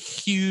like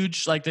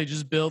huge, like they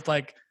just built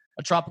like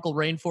a tropical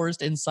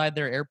rainforest inside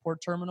their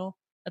airport terminal.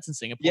 That's in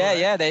Singapore.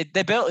 Yeah, right?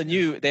 They built a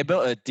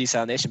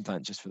desalination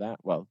plant just for that.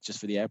 Well, just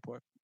for the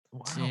airport.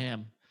 Wow.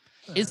 Damn.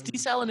 Is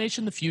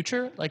desalination the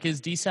future? Like,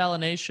 is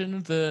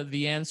desalination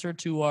the answer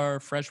to our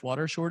fresh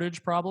water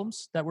shortage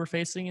problems that we're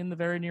facing in the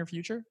very near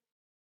future?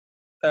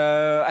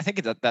 I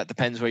think that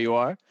depends where you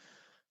are.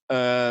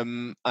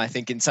 I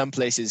think in some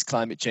places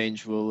climate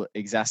change will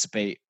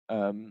exacerbate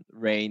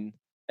rain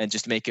and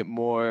just make it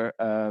more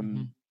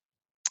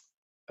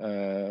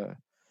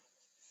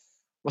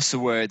what's the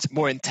word?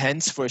 More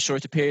intense for a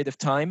shorter period of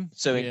time.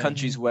 So in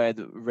countries where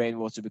the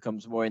rainwater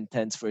becomes more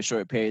intense for a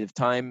short period of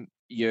time,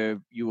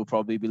 you will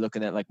probably be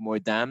looking at like more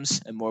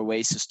dams and more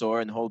ways to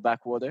store and hold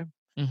back water.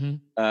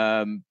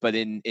 But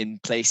in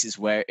places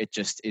where it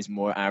just is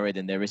more arid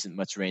and there isn't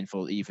much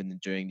rainfall even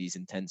during these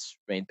intense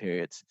rain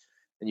periods,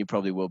 then you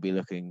probably will be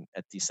looking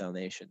at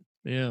desalination.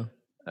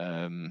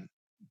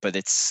 But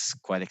it's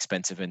quite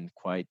expensive and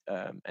quite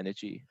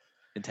energy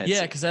intensive.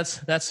 Yeah, because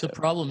that's the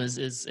problem is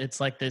it's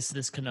like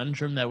this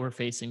conundrum that we're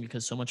facing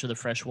because so much of the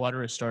fresh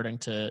water is starting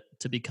to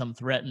become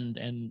threatened,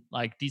 and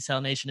like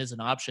desalination is an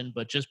option,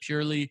 but just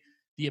purely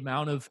the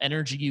amount of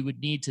energy you would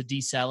need to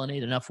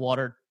desalinate enough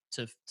water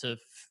to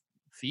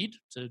feed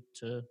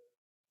to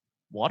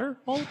water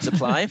all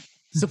Supply.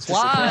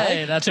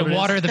 supply. That's to what it is.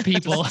 water the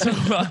people. I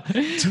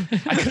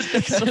couldn't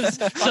think of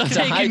so To they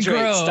can hydrate,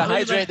 grow. to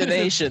hydrate the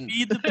nation.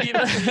 Feed the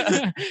people.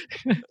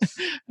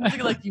 I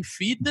think like you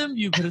feed them,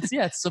 but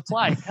it's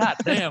supply. God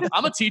damn.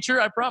 I'm a teacher,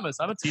 I promise.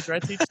 I'm a teacher. I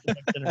teach the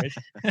next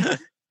generation.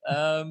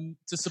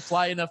 To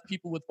supply enough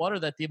people with water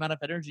that the amount of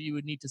energy you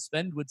would need to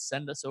spend would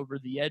send us over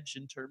the edge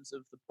in terms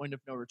of the point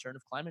of no return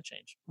of climate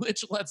change,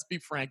 which, let's be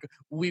frank,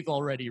 we've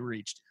already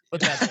reached.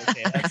 But that's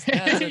okay. That's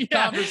a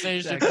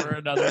conversation for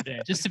another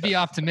day. Just to be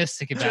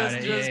optimistic about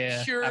it.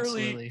 Just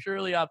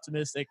purely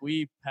optimistic.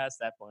 We passed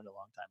that point a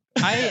long time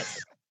ago.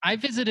 I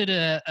visited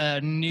a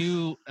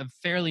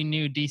fairly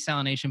new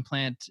desalination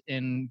plant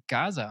in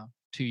Gaza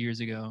 2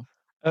 years ago.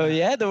 Oh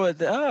yeah,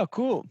 oh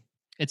cool.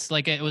 It's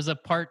like it was a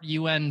part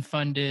UN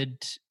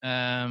funded,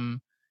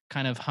 kind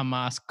of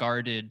Hamas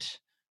guarded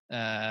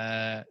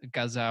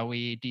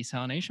Gazawi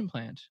desalination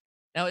plant.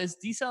 Now, is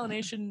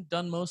desalination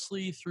done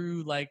mostly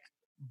through like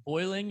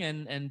boiling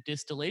and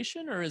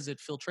distillation, or is it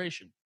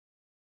filtration?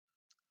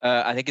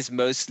 I think it's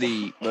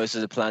mostly most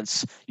of the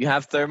plants. You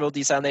have thermal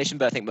desalination,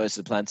 but I think most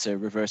of the plants are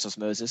reverse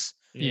osmosis.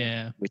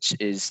 Yeah. Which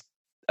is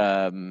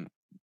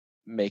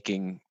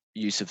making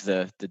use of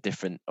the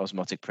different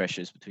osmotic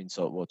pressures between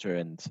salt water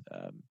and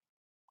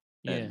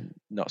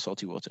not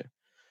salty water.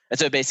 And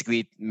so it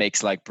basically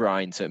makes like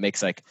brine. So it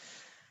makes like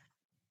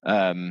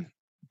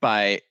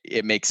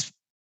it makes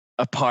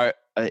a part.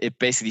 It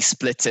basically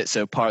splits it,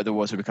 so part of the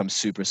water becomes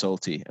super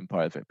salty and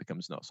part of it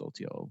becomes not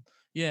salty at all.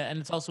 Yeah, and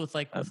it's also with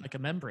like a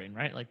membrane,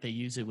 right? Like they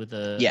use it with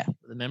the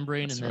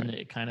membrane, That's and then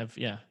right. it kind of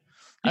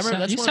I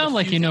remember you sound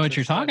like you know what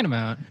you're talking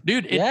about,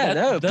 dude.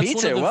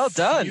 Peter, well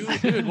done,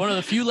 dude. One of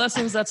the few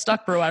lessons that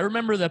stuck, bro. I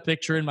remember that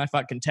picture in my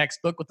fucking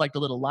textbook with like the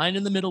little line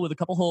in the middle with a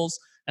couple holes,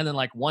 and then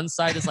like one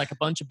side is like a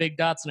bunch of big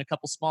dots and a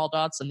couple small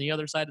dots, and the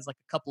other side is like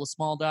a couple of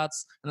small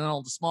dots, and then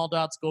all the small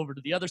dots go over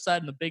to the other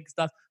side, and the big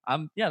stuff.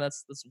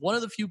 That's one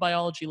of the few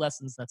biology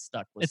lessons that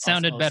stuck. It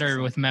sounded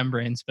better with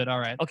membranes, but all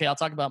right. Okay, I'll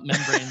talk about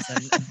membranes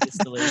and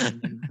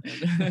distillation.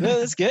 No,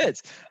 that's good.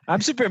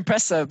 I'm super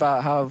impressed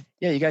about how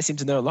you guys seem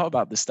to know a lot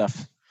about this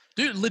stuff.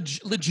 Dude,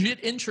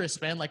 legit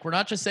interest, man. Like, we're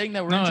not just saying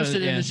that we're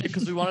interested in this shit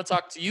because we want to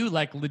talk to you.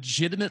 Like,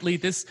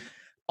 legitimately,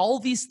 all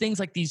these things,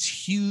 like these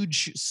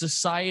huge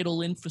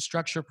societal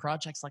infrastructure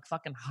projects, like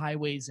fucking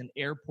highways and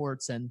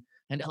airports and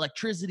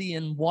electricity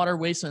and water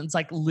waste, and it's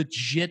like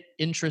legit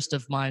interest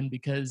of mine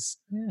because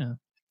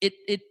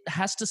it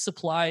has to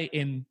supply,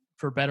 in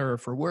for better or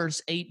for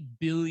worse, 8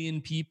 billion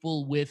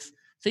people with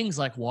things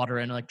like water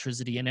and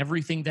electricity and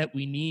everything that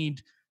we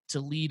need to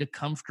lead a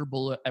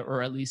comfortable,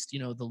 or at least,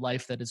 the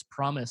life that is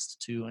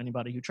promised to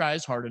anybody who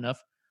tries hard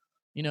enough.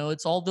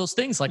 It's all those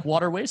things like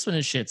water waste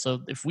and shit.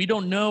 So if we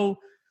don't know,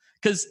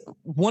 because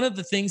one of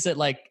the things that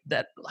I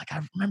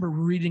remember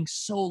reading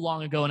so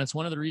long ago, and it's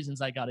one of the reasons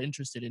I got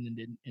interested in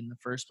the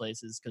first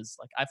place, is because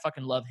like I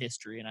fucking love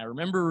history, and I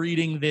remember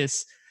reading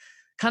this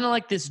kind of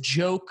like this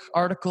joke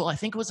article. I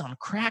think it was on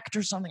Cracked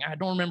or something. I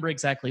don't remember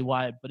exactly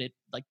why, but it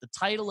like the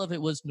title of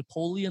it was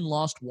 "Napoleon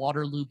Lost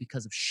Waterloo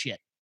Because of Shit."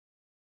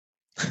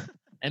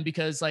 And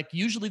because like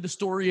usually the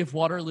story of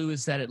Waterloo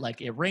is that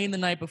it rained the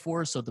night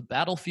before, so the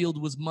battlefield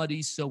was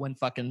muddy. So when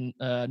fucking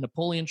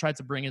Napoleon tried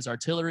to bring his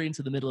artillery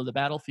into the middle of the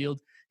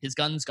battlefield, his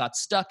guns got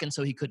stuck, and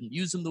so he couldn't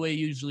use them the way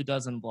he usually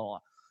does, and blah, blah.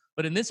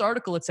 But in this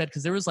article, it said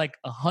because there was like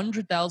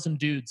 100,000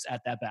 dudes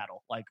at that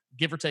battle, like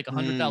give or take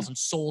 100,000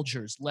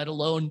 soldiers, let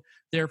alone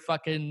their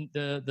fucking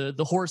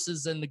the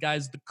horses and the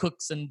guys, the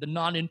cooks and the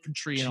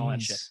non-infantry and all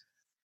that shit.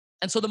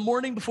 And so the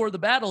morning before the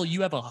battle,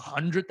 you have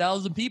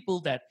 100,000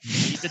 people that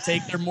need to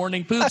take their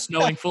morning poops,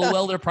 knowing full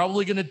well they're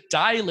probably going to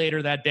die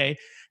later that day.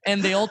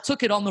 And they all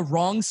took it on the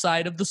wrong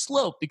side of the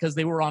slope because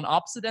they were on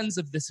opposite ends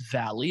of this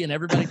valley, and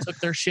everybody took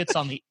their shits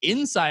on the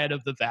inside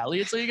of the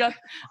valley. And so you got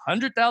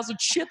 100,000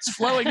 shits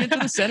flowing into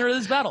the center of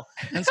this battle.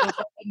 And so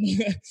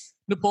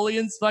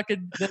Napoleon's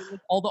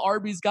all the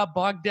Arby's got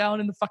bogged down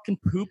in the fucking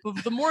poop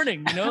of the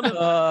morning,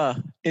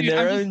 in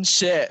their own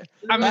shit.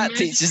 That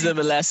teaches them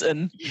a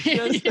lesson.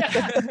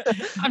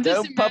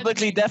 Don't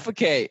publicly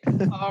defecate.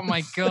 Oh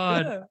my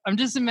God. I'm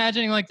just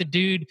imagining like the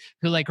dude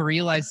who like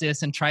realized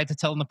this and tried to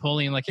tell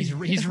Napoleon, like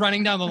he's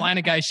running down the line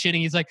of guys shitting.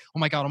 He's like, oh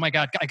my God, I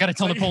gotta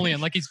tell Napoleon.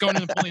 Like he's going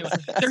to Napoleon.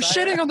 Like, they're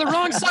shitting on the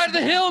wrong side of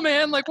the hill,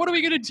 man. Like, what are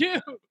we gonna do?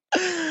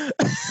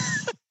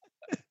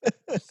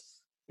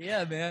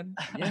 Yeah, man.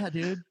 Yeah,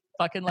 dude.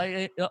 Fucking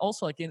like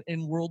also like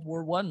in World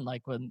War I,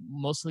 like when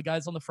most of the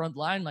guys on the front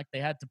line, like they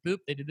had to poop,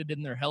 they did it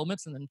in their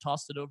helmets and then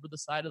tossed it over the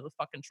side of the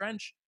fucking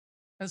trench.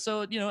 And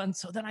so, and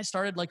so then I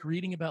started like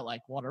reading about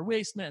like water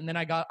waste, and then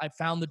I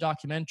found the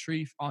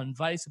documentary on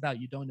Vice about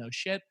You Don't Know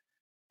Shit.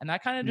 And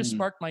that kind of just Mm.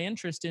 sparked my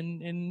interest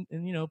in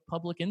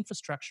public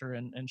infrastructure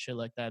and shit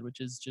like that,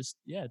 which is just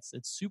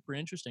it's super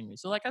interesting to me.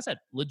 So like I said,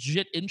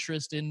 legit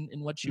interest in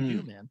what you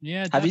do, man.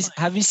 Yeah, Have you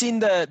definitely. have you seen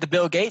the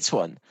Bill Gates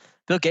one?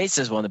 Bill Gates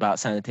does one about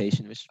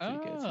sanitation, which is pretty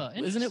good. Oh,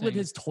 Isn't it with interesting.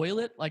 his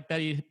toilet, like that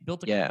he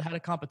built Yeah. had a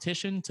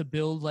competition to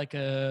build like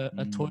a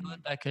toilet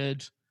that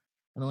could,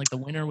 and then like the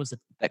winner was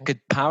That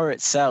could power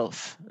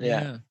itself.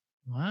 Yeah.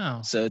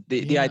 Wow. So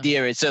the Yeah.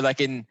 idea is, so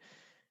like in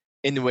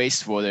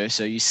wastewater,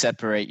 so you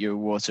separate your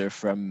water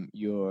from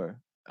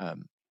your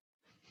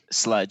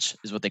sludge,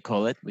 is what they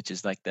call it, which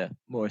is like the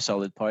more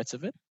solid parts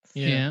of it.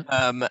 Yeah.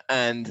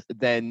 And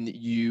then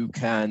you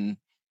can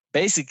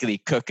basically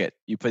cook it.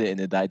 You put it in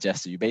a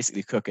digester, you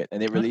basically cook it,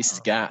 and it releases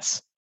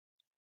gas.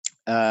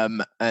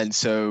 And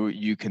so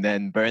you can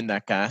then burn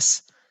that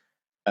gas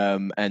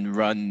and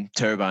run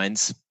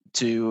turbines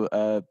to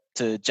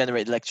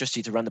generate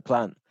electricity to run the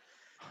plant.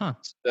 Huh.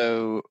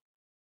 So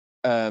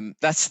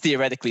that's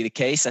theoretically the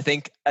case. I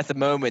think at the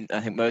moment,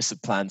 most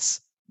of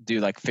plants do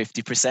like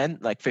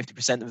 50%. Like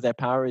 50% of their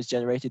power is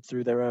generated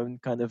through their own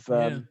kind of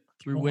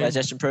through wind.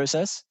 digestion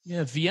process.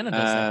 Yeah, Vienna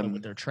does that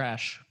with their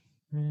trash.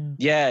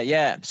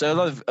 Yeah. So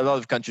a lot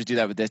of countries do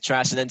that with their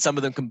trash, and then some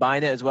of them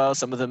combine it as well.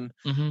 Some of them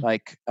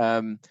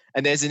and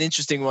there's an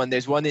interesting one.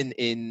 There's one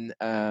in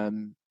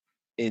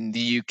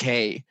the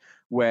UK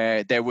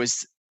where there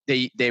was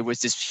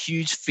this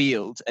huge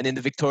field, and in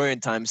the Victorian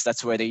times,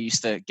 that's where they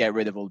used to get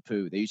rid of all the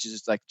poo. They used to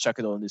just like chuck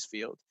it all in this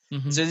field. So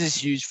there's this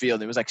huge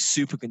field, and it was like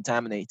super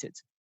contaminated.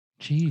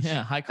 Jeez.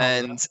 Yeah, high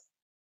quality. And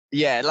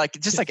yeah, like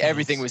just like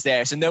everything was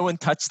there, so no one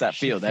touched that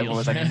field. Everyone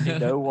was like,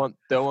 don't want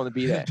to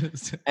be there.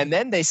 And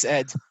then they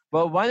said,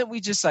 well, why don't we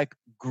just like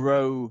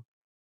grow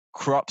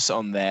crops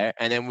on there,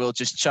 and then we'll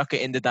just chuck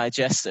it in the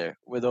digester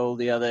with all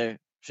the other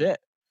shit.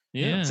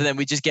 Yeah. So then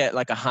we just get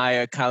like a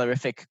higher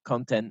calorific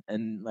content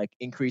and like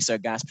increase our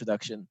gas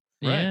production.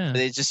 Yeah. So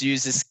they just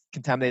use this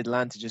contaminated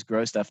land to just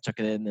grow stuff, chuck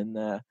it in,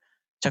 and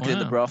chuck it in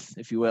the broth,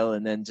 if you will,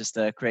 and then just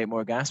create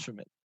more gas from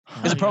it.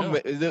 Because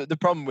the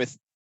problem with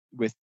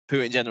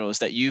poo in general is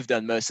that you've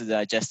done most of the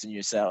digestion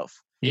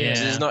yourself. Yeah.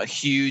 So there's not a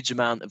huge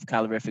amount of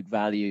calorific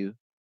value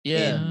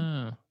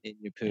in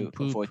your poo,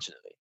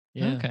 unfortunately.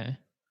 Yeah. Okay.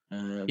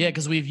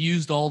 Because we've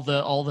used all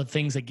the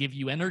things that give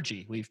you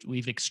energy.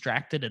 We've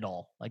extracted it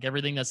all. Like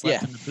everything that's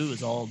left in the poo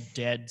is all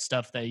dead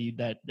stuff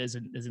that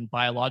isn't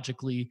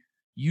biologically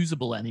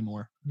usable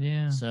anymore.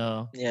 Yeah.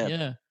 So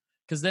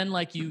because then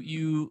like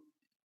you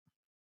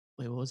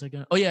wait, what was I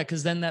gonna? Oh yeah,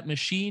 because then that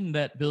machine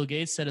that Bill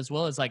Gates said as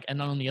well is like, and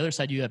then on the other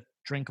side you have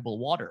drinkable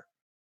water.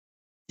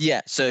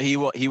 Yeah. So he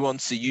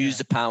wants to use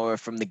the power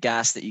from the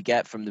gas that you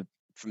get from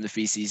the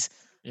feces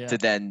to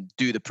then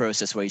do the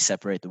process where you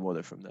separate the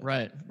water from them.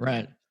 Right.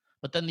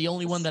 But then the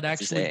only one that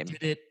actually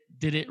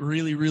did it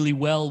really, really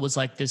well was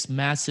like this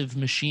massive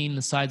machine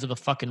the size of a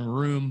fucking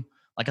room,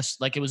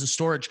 like it was a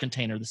storage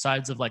container, the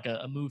size of like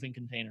a moving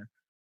container.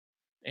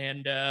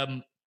 And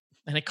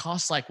it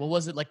costs like, what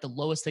was it? Like the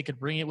lowest they could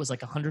bring it was like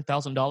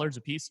 $100,000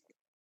 a piece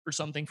or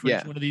something for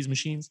each one of these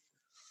machines,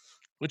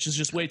 which is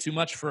just way too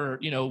much for,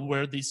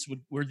 where these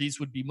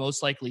would be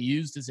most likely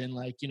used is in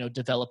like,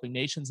 developing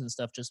nations and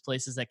stuff, just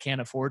places that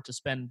can't afford to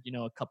spend,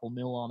 a couple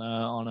mil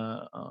on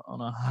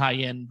a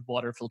high-end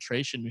water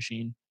filtration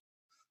machine.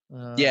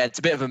 It's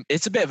a bit of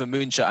a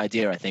moonshot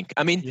idea, I think.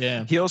 I mean,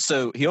 he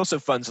also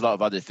funds a lot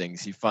of other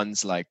things. He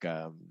funds like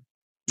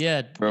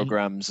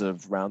programs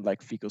around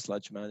like fecal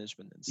sludge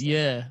management and stuff.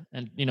 Yeah,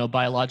 and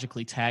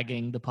biologically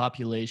tagging the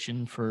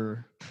population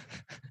for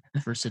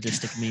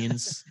sadistic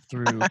means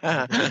through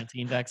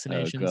COVID-19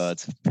 vaccinations. Oh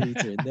God,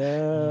 Peter,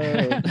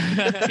 no!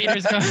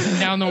 Peter's going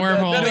down the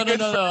wormhole.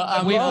 No.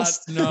 I'm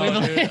lost. No,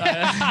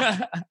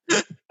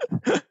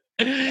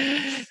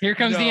 Here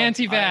comes the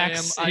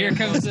anti-vax. Here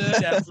comes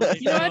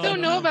the. I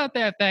don't know about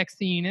that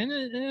vaccine.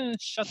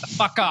 Shut the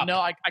fuck up. No,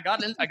 I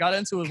got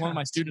into it with one of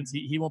my students.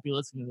 He won't be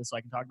listening to this, so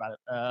I can talk about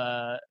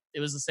it.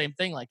 It was the same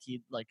thing. Like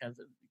he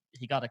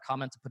got a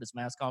comment to put his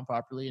mask on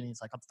properly, and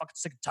he's like, "I'm fucking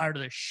sick and tired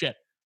of this shit."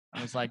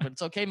 I was like, "But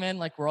it's okay, man.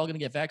 Like we're all gonna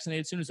get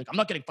vaccinated soon." He's like, "I'm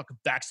not getting fucking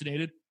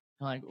vaccinated."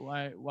 I'm like,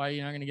 why are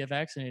you not gonna get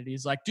vaccinated?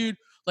 He's like, dude,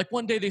 like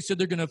one day they said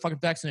they're gonna fucking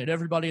vaccinate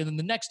everybody, and then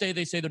the next day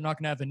they say they're not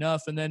gonna have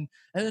enough, and then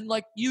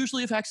like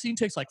usually a vaccine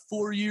takes like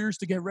 4 years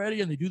to get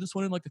ready, and they do this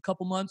one in like a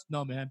couple months.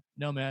 No man,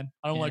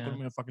 I don't like what I'm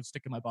gonna fucking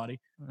stick in my body.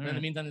 And in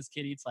the meantime, this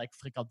kid eats like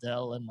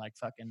fricadelle and like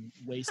fucking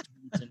waste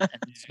meat and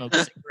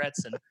smokes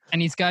cigarettes,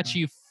 and he's got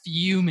you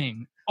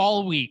fuming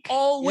all week,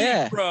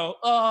 bro.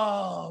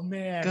 Oh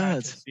man,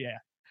 God.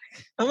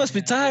 That must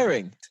be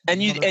tiring.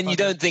 And you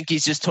don't think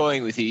he's just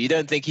toying with you. You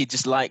don't think he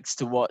just likes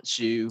to watch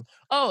you.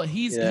 Oh,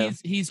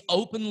 he's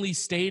openly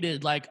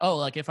stated like, oh,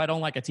 like if I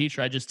don't like a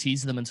teacher, I just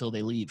tease them until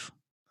they leave.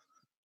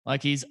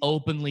 Like he's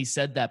openly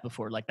said that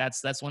before. Like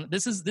that's one.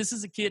 This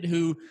is a kid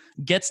who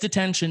gets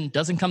detention,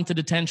 doesn't come to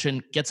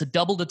detention, gets a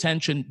double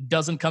detention,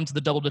 doesn't come to the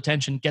double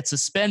detention, gets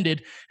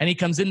suspended, and he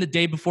comes in the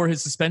day before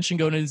his suspension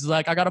going, and he's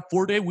like, I got a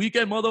 4-day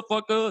weekend,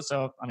 motherfucker.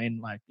 So I mean,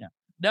 like, yeah.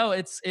 No,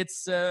 it's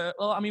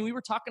well, I mean, we were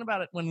talking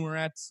about it when we were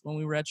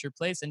at your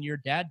place, and your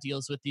dad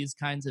deals with these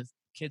kinds of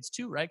kids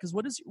too, right? Because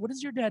what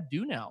does your dad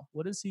do now?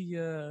 What does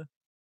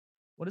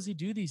he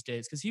do these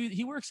days? Because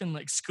he works in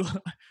like school.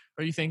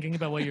 Are you thinking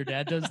about what your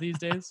dad does these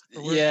days?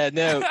 For work? Yeah,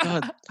 no,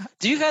 God.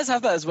 Do you guys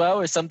have that as well,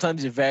 or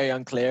sometimes you're very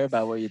unclear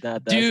about what your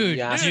dad does? and Dude,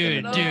 you ask them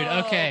dude,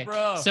 and- okay.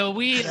 bro. So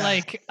we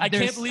like. I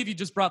there's- can't believe you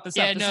just brought this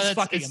Yeah, up. This no, is that's-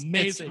 fucking it's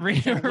amazing. really-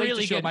 I can't wait to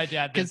really show good, my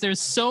dad because this. there's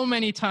so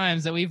many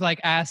times that we've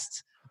like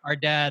asked our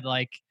dad,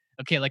 like,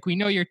 okay, like we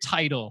know your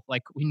title,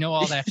 like we know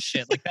all that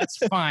shit, like that's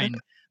fine,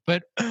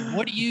 but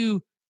what do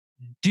you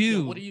do? Yeah,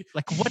 what do you-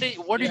 like?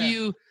 What are Yeah.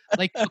 you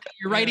like? Okay,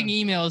 you're writing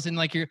emails and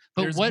like you're,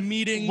 but There's what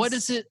meetings, What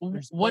is it?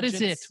 there's What is it?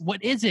 budgets.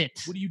 What is it?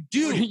 What do you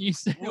do? What do you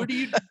say? What do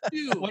you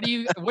do?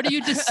 What are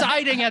you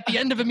deciding at the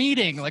end of a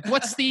meeting? Like,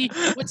 what's the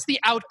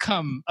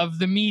outcome of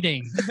the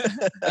meeting?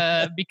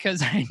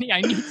 Because I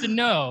need to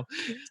know.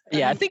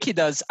 Yeah, I think he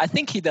does. I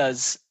think he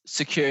does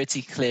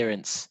security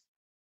clearance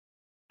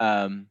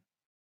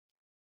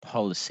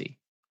policy.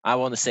 I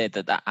want to say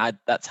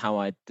that's how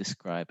I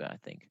describe it, I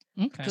think.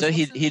 Okay. So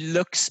he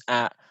looks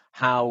at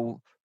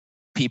how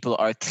people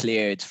are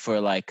cleared for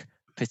like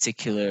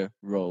particular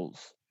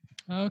roles.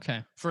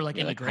 Okay. For like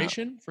Yeah, like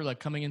immigration, for like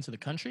coming into the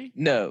country.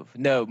 No,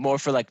 more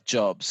for like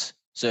jobs.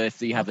 So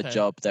if you have a Okay.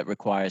 job that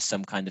requires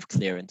some kind of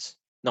clearance,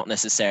 not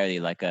necessarily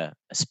like a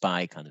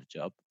spy kind of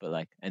job, but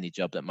like any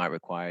job that might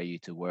require you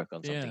to work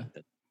on something Yeah.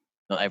 that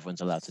not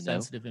everyone's allowed to know.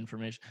 Sensitive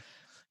information.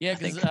 Yeah,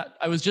 because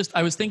think-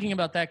 I was thinking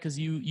about that because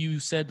you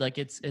said like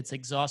it's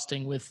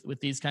exhausting with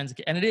these kinds of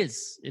and it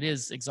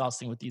is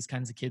exhausting with these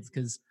kinds of kids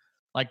because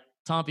like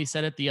Tompi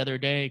said it the other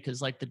day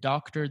because like the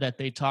doctor that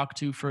they talk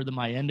to for the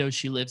myendo,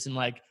 she lives in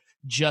like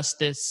just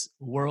this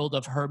world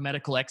of her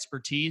medical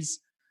expertise,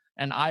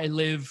 and I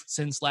live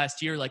since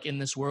last year like in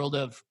this world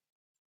of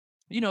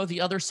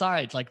the other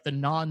side, like the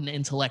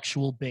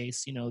non-intellectual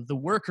base, the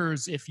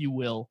workers, if you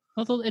will.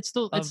 Although it's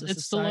the Of the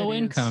it's the low society is-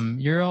 income.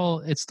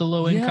 It's the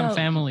low income Yeah,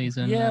 families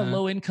and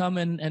low income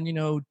and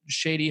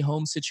shady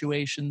home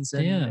situations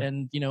and Yeah.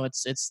 and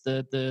it's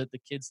the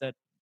kids that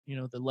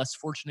the less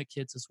fortunate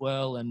kids as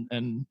well and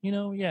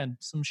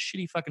some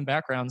shitty fucking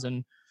backgrounds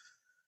and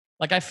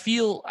like I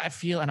feel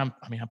and I'm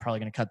probably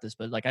gonna cut this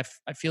but like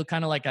I feel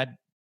kind of like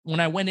when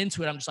I went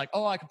into it I'm just like,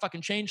 oh, I can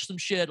fucking change some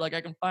shit, like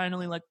I can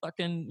finally like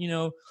fucking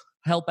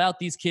help out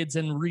these kids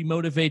and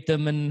remotivate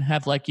them and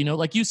have like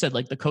like you said,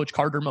 like the Coach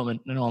Carter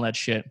moment and all that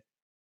shit.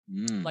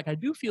 Mm. Like I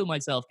do feel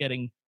myself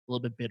getting a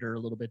little bit bitter, a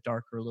little bit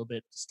darker, a little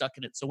bit stuck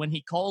in it. So when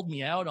he called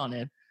me out on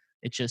it,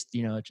 it just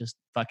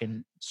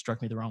fucking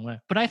struck me the wrong way.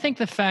 But I think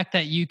the fact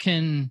that you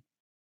can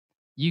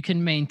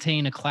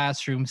maintain a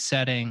classroom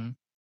setting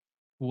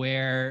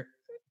where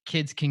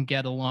kids can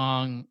get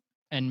along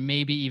and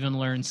maybe even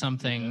learn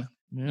something,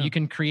 Yeah. you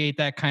can create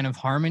that kind of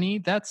harmony.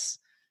 That's,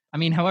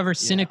 however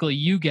cynical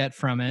you get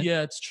from it.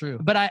 Yeah, it's true.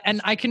 But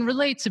I can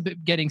relate to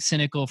getting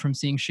cynical from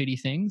seeing shitty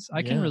things.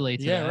 I can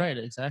relate to that. Yeah, right,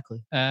 exactly.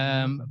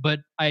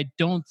 But I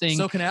don't think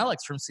So can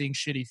Alex from seeing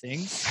shitty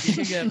things.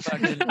 You can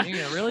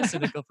get really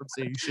cynical from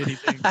seeing shitty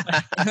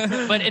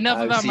things. But enough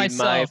I've about seen myself.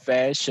 my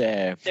fair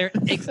share.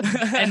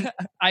 And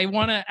I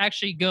want to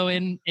actually go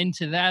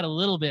into that a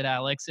little bit,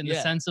 Alex, in the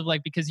Yeah. sense of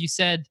like, because you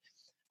said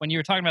when you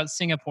were talking about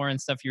Singapore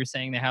and stuff, you were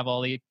saying they have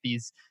all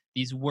these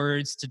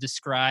words to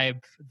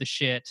describe the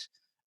shit.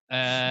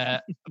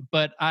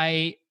 But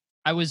I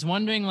was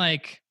wondering,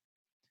 like,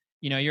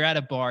 you're at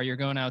a bar, you're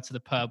going out to the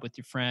pub with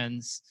your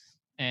friends,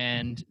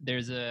 and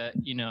there's a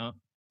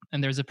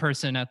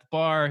person at the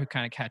bar who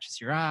kind of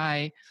catches your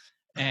eye,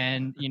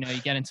 and you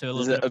get into a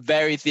This little is bit a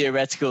very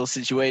theoretical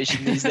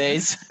situation these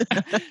days.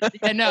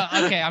 yeah, no,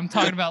 okay. I'm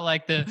talking about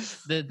like the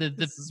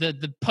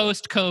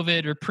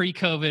post-COVID or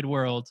pre-COVID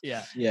world,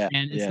 Yeah. Yeah,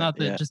 and it's yeah, not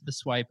yeah. just the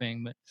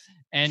swiping, but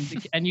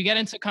and you get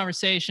into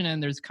conversation,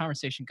 and there's a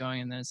conversation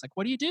going, and then it's like,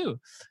 what do you do?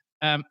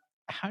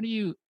 How do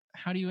you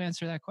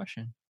answer that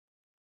question?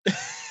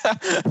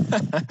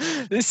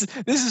 This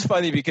is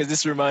funny because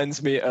this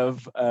reminds me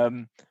of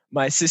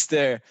my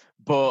sister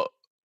bought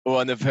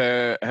one of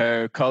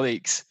her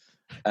colleagues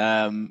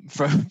from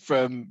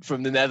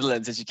the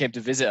Netherlands, and she came to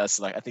visit us.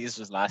 Like I think this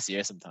was last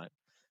year sometime,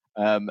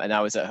 and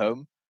I was at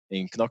home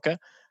in Knokke,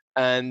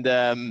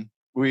 and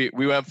we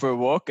went for a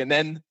walk, and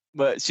then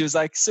but she was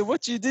like, "So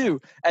what do you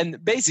do?"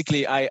 And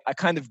basically, I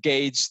kind of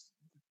gauge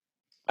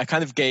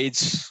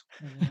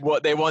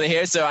what they want to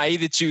hear. So I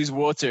either choose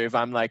water if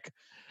I'm like,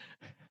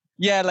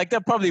 yeah, like they'll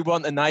probably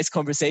want a nice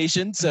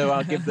conversation, so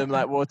I'll give them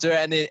like water.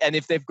 And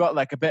if they've got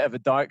like a bit of a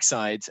dark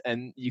side,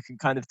 and you can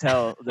kind of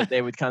tell that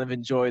they would kind of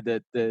enjoy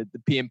the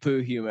pee and poo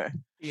humor,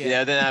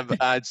 then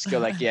I just go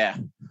like, yeah,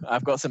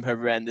 I've got some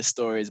horrendous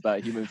stories about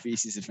human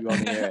feces if you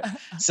want to hear it.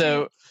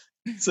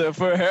 So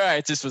for her,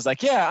 I just was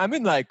like, yeah, I'm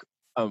in like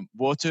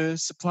water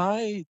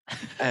supply,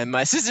 and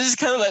my sister just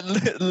kind of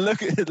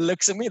like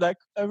looks at me like,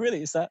 oh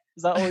really? Is that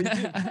all you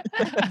do?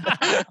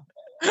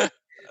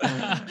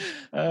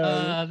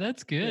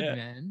 That's good, yeah.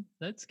 man.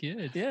 That's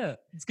good. Yeah,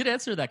 it's a good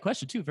answer to that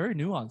question too. Very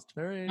nuanced.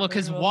 Very Well,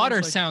 because well water done.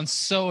 It's like- sounds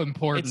so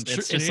important.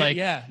 It's just like,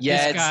 yeah.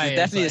 Yeah, This guy it's is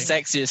definitely like-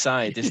 the sexier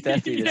side. It's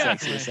definitely the Yeah.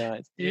 sexier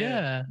side.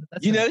 yeah.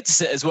 That's You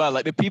notice it as well.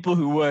 Like the people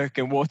who work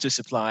in water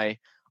supply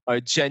are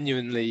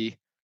genuinely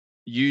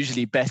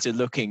usually better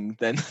looking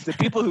than the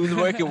people who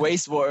work in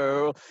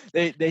wastewater.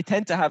 They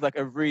tend to have like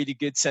a really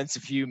good sense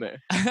of humor.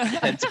 They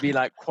tend to be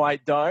like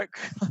quite dark.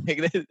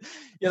 Like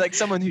you're like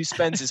someone who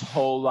spends his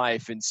whole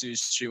life in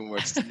sewage treatment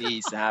works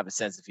needs to have a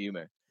sense of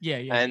humor. Yeah,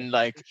 And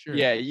like, sure.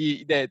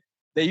 they're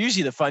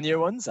usually the funnier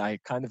ones. I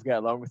kind of get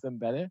along with them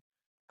better.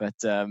 But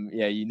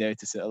yeah, you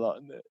notice it a lot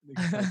in the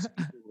kinds of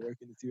people who work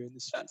in the two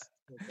industries.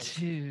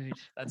 Dude,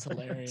 That's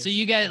hilarious. so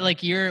you guys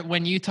like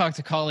when you talk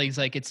to colleagues,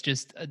 like it's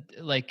just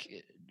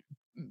like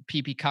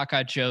pee pee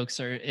caca jokes,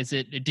 or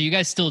do you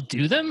guys still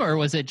do them, or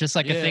was it just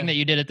like a thing that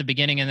you did at the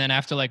beginning and then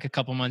after like a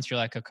couple months you're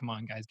like, oh come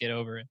on guys, get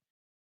over it?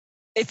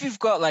 If you've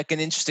got like an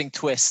interesting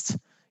twist,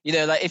 you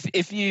know, like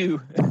if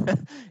you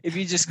if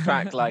you just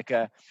crack like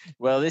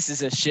well, this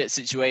is a shit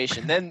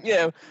situation, then you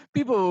know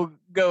people will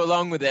go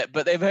along with it.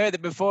 But they've heard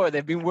it before.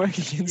 They've been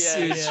working in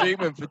sewage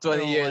treatment for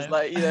 20 years.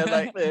 Like, you know,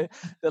 like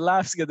the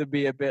laugh's gonna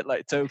be a bit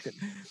like token.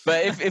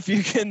 But if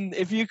you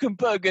can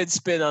put a good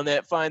spin on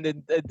it, find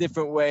a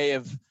different way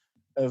of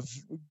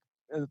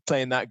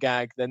playing that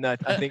gag, then I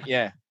think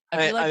I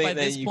think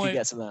then you could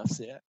get some laughs.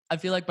 Yeah. I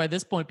feel like by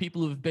this point,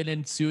 people who've been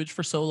in sewage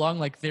for so long,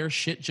 like their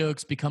shit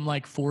jokes become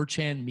like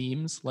 4chan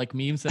memes, like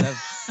memes that have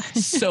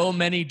so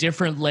many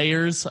different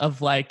layers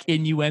of like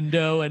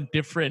innuendo and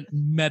different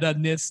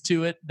meta-ness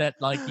to it that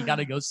like you got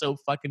to go so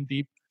fucking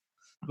deep.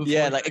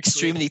 Yeah, like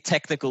extremely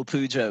technical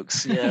poo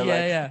jokes.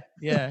 Yeah,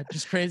 yeah.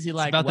 Just crazy,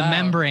 like it's about the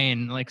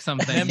membrane, like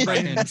something.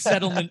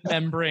 Settlement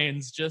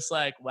membranes, just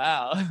like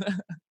wow.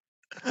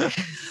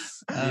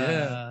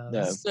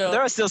 No. So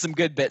there are still some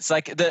good bits,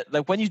 like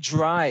when you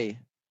dry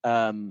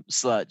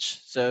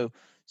sludge. So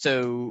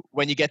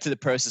when you get to the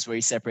process where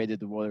you separated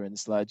the water and the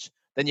sludge,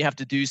 then you have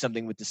to do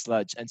something with the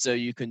sludge, and so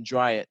you can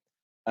dry it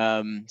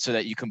so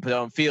that you can put it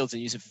on fields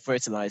and use it for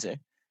fertilizer.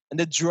 And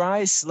the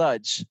dry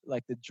sludge,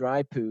 like the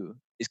dry poo,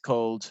 is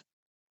called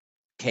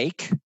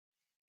cake.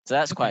 So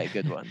that's quite a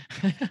good one.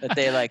 That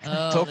they like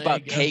talk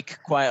about cake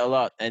quite a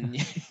lot, and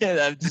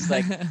I'm just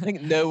like, I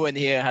think no one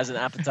here has an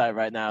appetite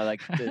right now,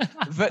 like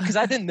because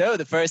I didn't know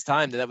the first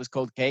time that was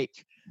called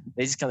cake.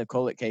 They just kind of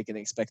call it cake and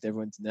expect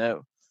everyone to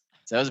know.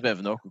 So that was a bit of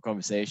an awkward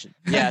conversation.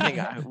 Yeah,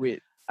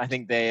 I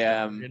think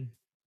they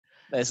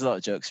there's a lot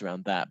of jokes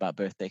around that about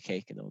birthday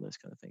cake and all those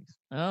kind of things.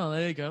 Oh,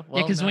 there you go.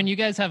 Well, because when you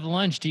guys have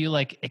lunch, do you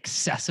like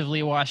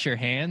excessively wash your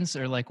hands,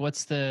 or like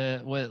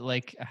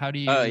how do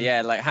you? Oh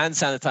yeah, like hand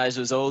sanitizer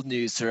was old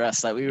news for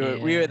us. Like we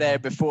were there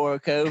before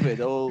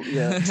COVID. All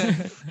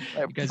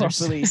like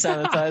properly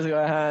sanitizing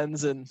our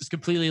hands and just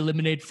completely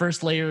eliminate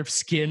first layer of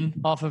skin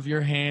off of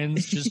your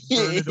hands. Just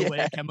burn it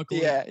away, chemically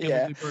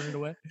burn it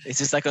away. It's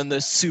just like on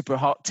those super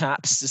hot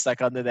taps, just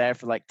like under there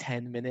for like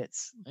 10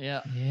 minutes.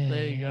 Yeah.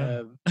 There you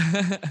go.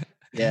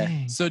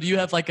 Yeah. So do you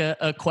have like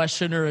a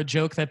question or a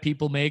joke that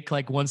people make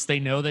like once they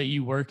know that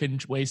you work in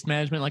waste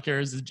management? Like,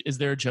 is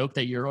there a joke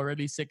that you're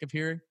already sick of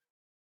hearing?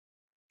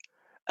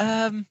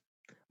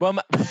 Well,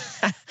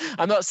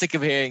 I'm not sick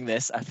of hearing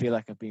this. I feel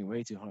like I'm being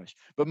way too harsh.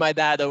 But my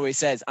dad always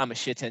says I'm a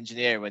shit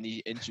engineer when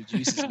he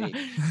introduces me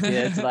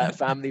to like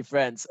family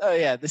friends. Oh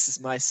yeah, this is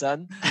my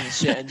son. He's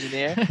a shit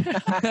engineer.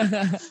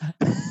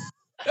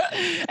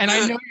 And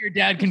I know your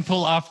dad can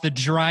pull off the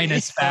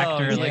dryness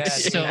factor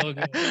so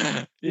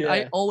good. Yeah,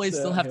 I always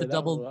still have to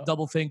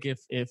double think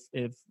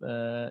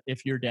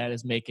if your dad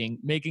is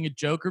making a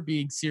joke or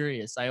being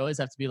serious. I always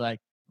have to be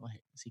like,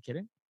 wait, is he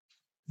kidding?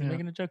 Is he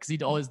making a joke? Because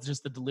he'd always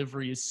just the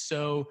delivery is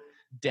so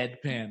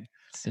deadpan.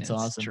 It's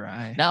awesome.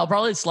 Dry. Now I'll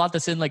probably slot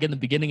this in like in the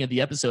beginning of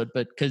the episode,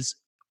 but because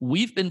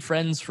we've been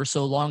friends for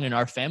so long and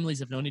our families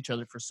have known each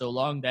other for so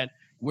long that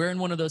we're in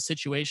one of those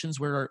situations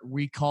where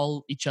we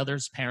call each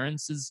other's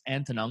parents as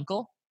aunt and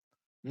uncle.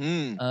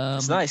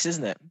 It's nice,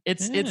 isn't it?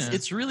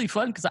 It's really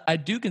fun because I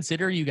do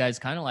consider you guys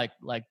kind of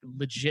like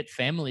legit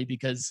family,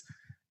 because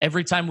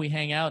every time we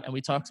hang out, and we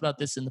talked about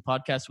this in the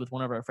podcast with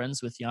one of our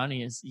friends with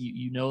Yanni, is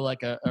you know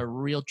like a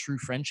real true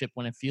friendship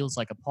when it feels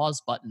like a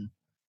pause button.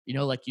 You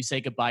know, like you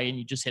say goodbye and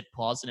you just hit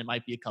pause, and it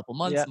might be a couple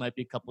months, it might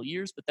be a couple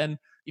years, but then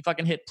you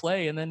fucking hit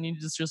play, and then you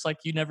just like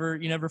you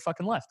never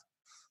fucking left.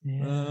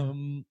 Yeah.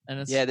 And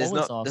it's there's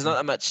not awesome. There's not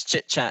that much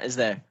chit chat, is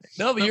there?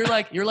 No, but you're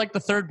like the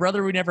third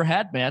brother we never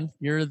had, man.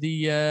 You're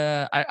the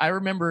I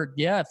remember,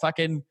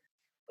 fucking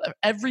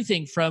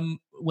everything from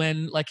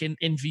when like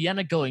in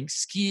Vienna going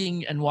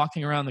skiing and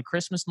walking around the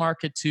Christmas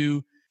market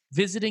to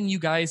visiting you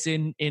guys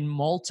in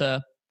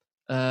Malta.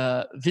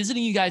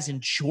 Visiting you guys in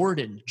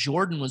Jordan.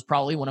 Jordan was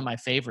probably one of my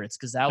favorites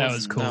because that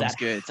was cool. That was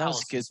good. That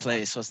was a good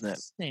place, wasn't it?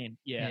 Insane.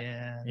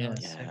 Yeah.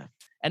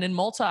 And in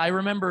Malta, I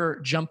remember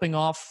jumping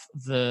off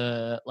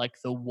the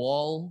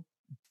wall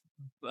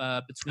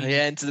between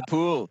into the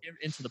pool.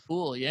 Into the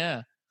pool,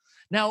 yeah.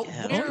 Now,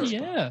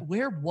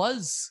 where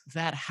was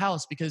that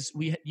house? Because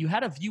you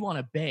had a view on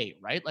a bay,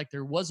 right? Like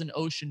there was an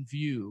ocean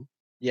view.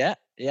 Yeah.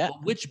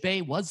 But which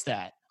bay was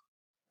that?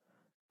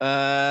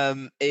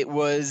 It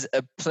was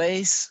a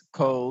place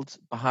called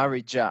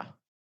Bahari Jah,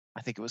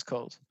 I think it was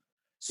called.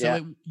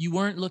 So you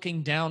weren't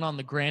looking down on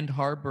the Grand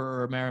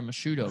Harbor or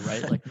Maramashudo,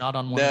 right? Like not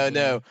on one.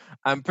 No.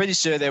 I'm pretty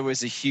sure there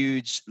was a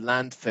huge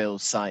landfill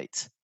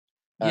site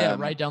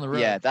right down the road.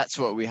 Yeah, that's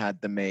what we had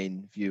the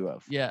main view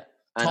of. Yeah.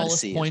 And the Tallest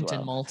sea as point in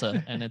well.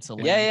 Malta, and it's a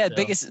land, Yeah,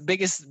 so.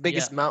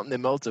 biggest mountain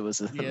in Malta was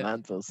the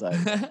landfill side.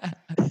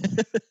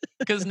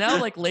 Because now,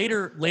 like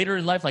later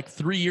in life, like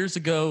 3 years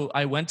ago,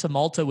 I went to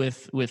Malta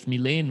with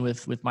Milene,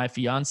 with my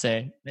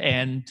fiance,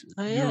 and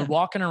we were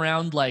walking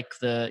around like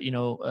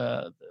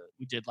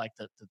we did like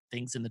the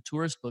things in the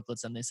tourist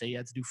booklets, and they say you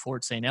had to do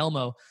Fort St.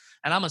 Elmo,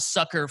 and I'm a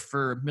sucker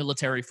for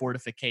military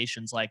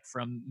fortifications, like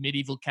from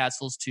medieval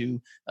castles to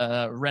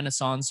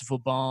Renaissance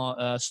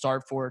Vauban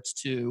star forts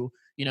to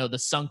the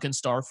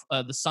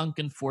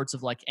sunken forts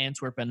of like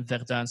Antwerp and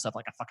Verdun and stuff.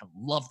 Like I fucking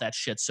love that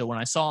shit. So when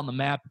I saw on the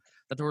map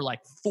that there were like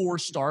 4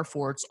 star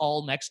forts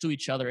all next to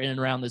each other in and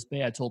around this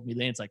bay, I told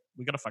Milene, it's like,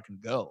 we gotta fucking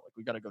go. Like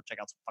we gotta go check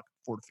out some fucking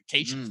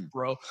fortifications,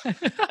 bro.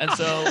 And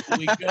so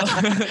we go.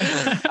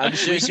 I'm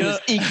sure she was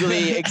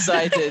equally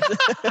excited.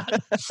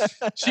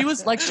 She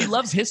was like, she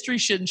loves history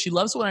shit, and she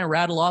loves when I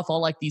rattle off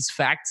all like these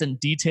facts and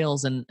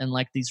details and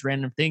like these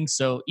random things.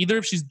 So either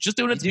if she's just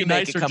doing it to be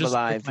nice or just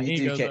alive, my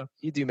ego,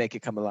 you do make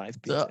it come alive.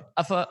 Peter. So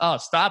I thought, oh,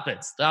 stop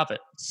it.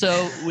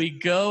 So we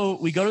go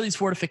to these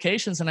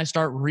fortifications, and I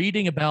start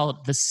reading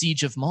about the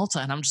siege of Malta,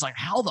 and I'm just like,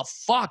 how the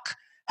fuck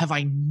have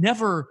I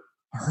never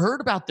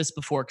heard about this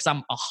before? Because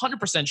I'm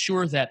 100%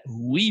 sure that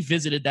we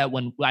visited that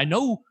when I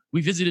know we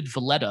visited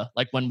Valletta.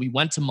 Like when we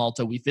went to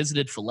Malta, we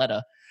visited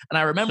Valletta, and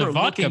I remember the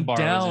vodka looking bar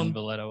down. was in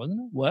Valletta, wasn't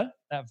it? What?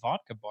 That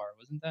vodka bar,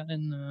 wasn't that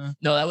in?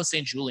 No, that was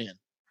St. Julian.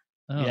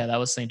 Oh. Yeah, that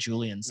was St.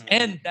 Julian's,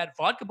 and that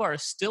vodka bar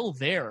is still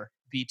there.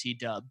 BT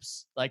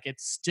Dubs, like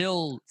it's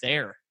still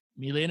there.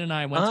 Milene and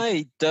I went.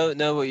 I don't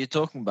know what you're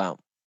talking about.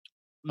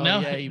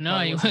 No, he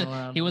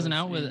wasn't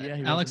out with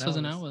it. Alex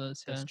wasn't out with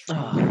us. Yeah.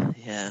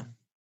 Yeah.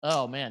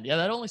 Oh man, yeah,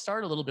 that only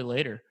started a little bit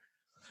later.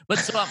 But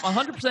so I'm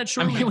 100%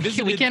 sure. I mean,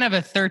 we can't have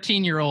a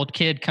 13-year-old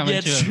kid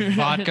coming to a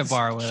vodka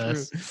bar with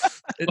us.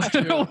 It's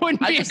true.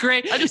 Wouldn't be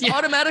great. I just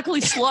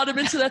automatically slot him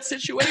into that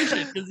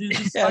situation because he's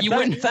just. Yeah, you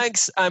wouldn't.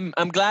 Thanks. I'm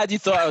glad you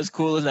thought I was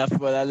cool enough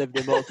when I lived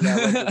in Malta. I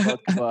went to a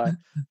vodka bar,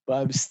 but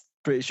I'm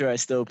pretty sure I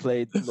still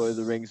played Lord of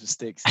the Rings with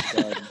sticks in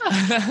the garden.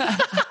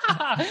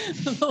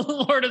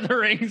 Lord of the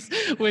Rings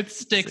with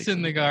sticks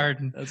in the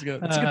garden. That's good.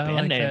 That's a good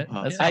band name.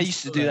 I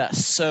used to do that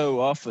so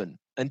often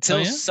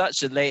until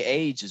such a late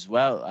age as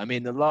well. I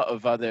mean, a lot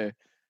of other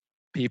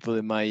people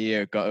in my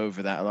year got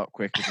over that a lot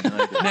quicker than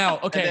I did. Now,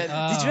 okay.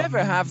 Did you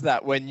ever have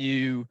that when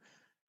you?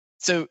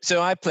 So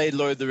I played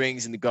Lord of the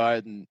Rings in the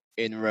garden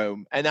in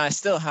Rome, and I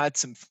still had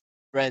some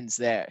friends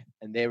there,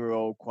 and they were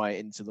all quite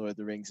into Lord of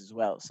the Rings as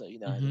well. So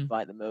I'd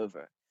invite them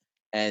over,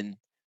 and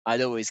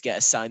I'd always get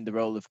assigned the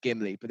role of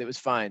Gimli, but it was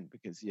fine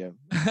because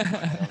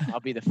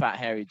I'll be the fat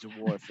hairy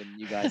dwarf, and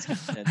you guys can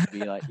pretend to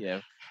be like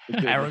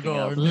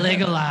Aragorn,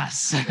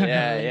 Legolas.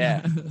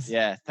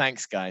 Yeah.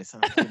 Thanks, guys.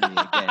 I'm Gimli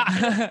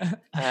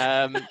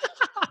again.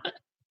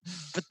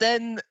 But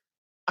then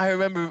I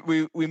remember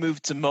we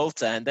moved to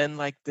Malta, and then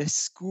like this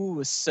school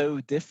was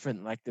so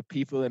different. Like the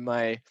people in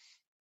my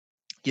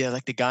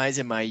like the guys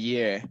in my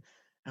year,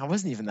 I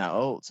wasn't even that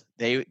old.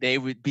 They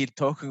would be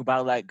talking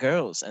about like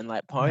girls and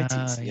like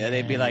parties.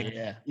 They'd be like,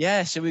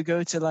 should we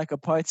go to like a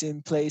party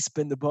and play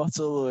spin the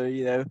bottle, or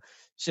have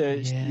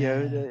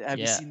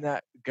you seen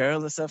that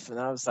girl or stuff? And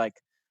I was like,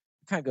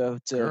 I can't go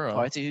to a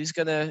party. Who's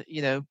gonna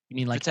you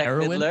mean like protect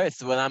heroin? Middle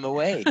Earth when I'm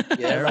away?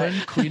 Heroin,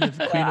 Queen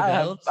of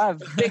I have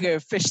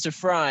bigger fish to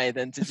fry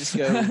than to just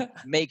go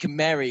make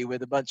merry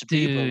with a bunch of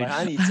people. Like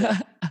I need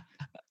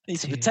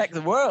to protect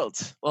the world.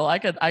 Well, I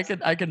can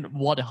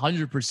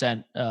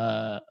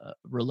 100%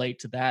 relate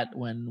to that.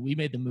 When we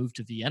made the move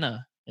to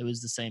Vienna, it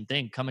was the same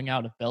thing. Coming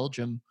out of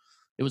Belgium,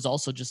 it was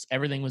also just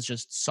everything was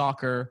just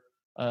soccer,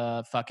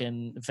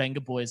 fucking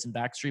Venga Boys and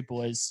Backstreet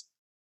Boys,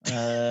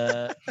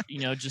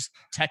 just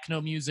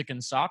techno music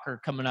and soccer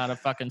coming out of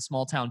fucking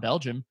small town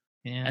Belgium.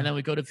 Yeah. And then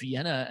we go to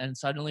Vienna, and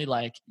suddenly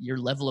like your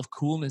level of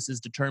coolness is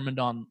determined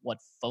on what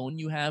phone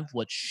you have,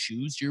 what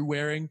shoes you're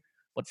wearing,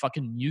 what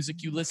fucking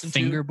music you listen to.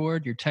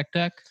 Fingerboard, your tech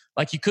deck?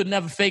 Like you couldn't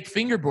have a fake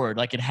fingerboard.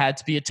 Like it had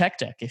to be a tech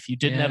deck. If you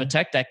didn't have a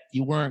tech deck,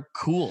 you weren't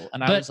cool.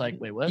 And I was like,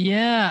 wait, what?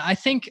 Yeah, I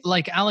think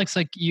like Alex,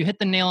 like you hit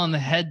the nail on the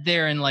head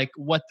there, and like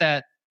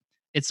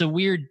it's a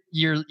weird,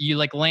 you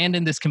like land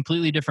in this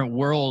completely different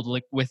world,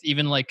 like with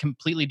even like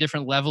completely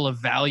different level of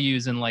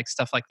values and like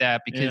stuff like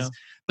that.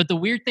 But the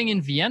weird thing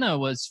in Vienna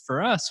was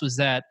for us was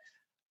that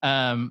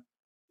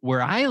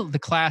the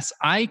class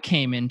I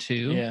came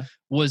into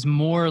was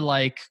more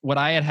like what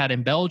I had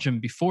in Belgium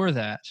before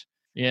that.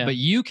 Yeah. But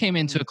you came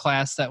into a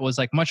class that was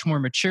like much more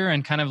mature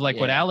and kind of like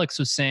what Alex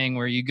was saying,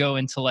 where you go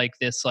into like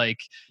this, like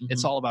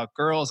it's all about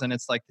girls and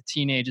it's like the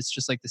teenage, it's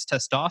just like this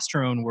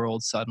testosterone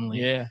world suddenly.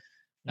 Yeah.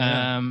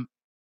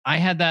 I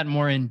had that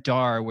more in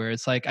Dar, where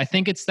it's like, I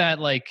think it's that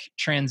like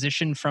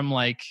transition from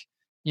like,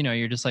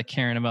 you're just like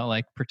caring about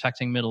like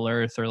protecting Middle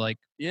Earth, or like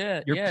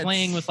you're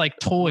playing with like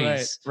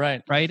toys,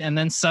 right, and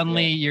then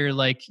suddenly you're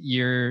like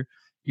you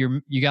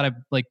got to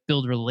like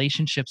build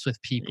relationships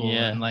with people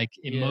and like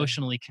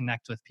emotionally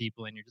connect with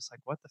people, and you're just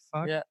like, what the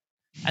fuck?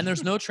 And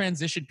there's no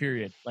transition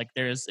period. Like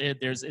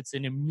it's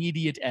an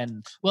immediate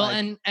end. Well,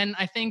 Like, and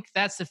I think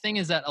that's the thing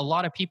is that a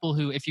lot of people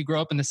who, if you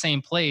grow up in the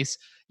same place,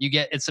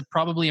 it's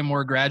probably a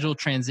more gradual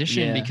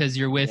transition Yeah. because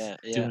you're with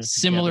doing it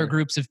similar together.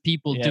 groups of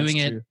people Yeah, doing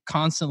it's it true.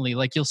 constantly.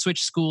 Like you'll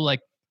switch school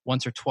like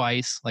once or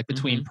twice, like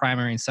between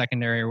primary and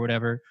secondary or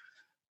whatever.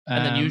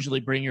 And then usually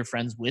bring your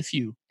friends with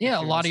you. Yeah,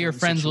 a lot of your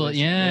friends will.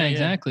 Yeah,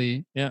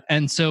 exactly. Yeah.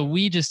 And so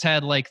we just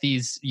had like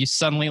you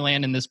suddenly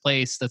land in this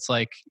place that's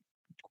like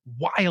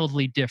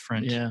wildly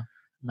different. Yeah.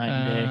 Night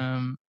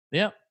and day.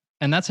 Yeah.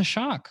 And that's a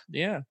shock.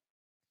 Yeah.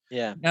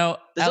 Yeah. Now,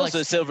 There's Alex,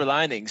 also silver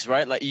linings,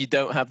 right? Like you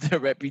don't have the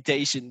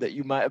reputation that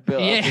you might have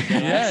built up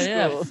in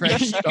Yeah. school.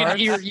 Fresh start.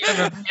 you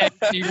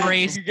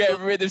erase. You get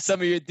rid of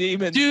some of your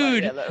demons.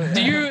 Dude,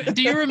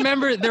 do you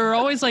remember there were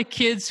always like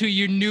kids who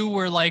you knew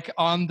were like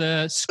on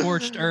the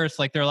scorched earth,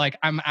 like they're like,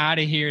 I'm out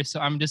of here,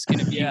 so I'm just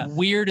gonna be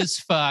weird as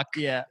fuck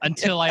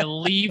until I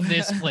leave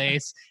this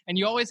place. And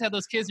you always have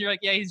those kids, and you're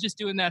like, yeah, he's just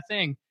doing that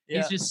thing.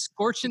 He's just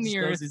scorching the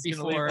earth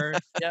before.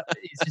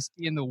 He's just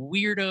being the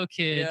weirdo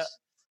kid.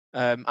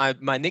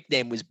 My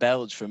nickname was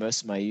Belge for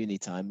most of my uni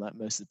time. Like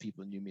most of the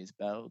people knew me as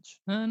Belge.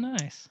 Oh,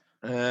 nice.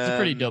 It's a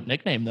pretty dope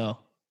nickname, though.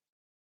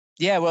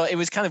 Yeah, well, it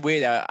was kind of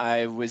weird.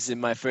 I was in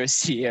my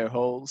first year at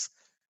Halls,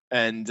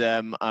 and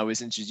I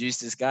was introduced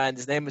to this guy, and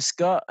his name was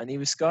Scott, and he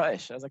was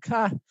Scottish. I was like,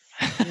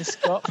 you're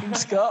Scott from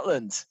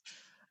Scotland.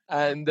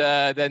 And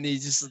then he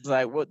just was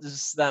like, what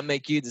does that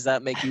make you? Does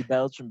that make you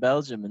Belge from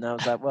Belgium? And I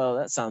was like, well,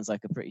 that sounds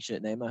like a pretty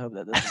shit name. I hope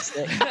that doesn't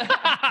stick.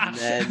 And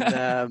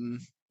then...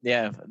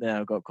 then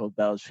I got called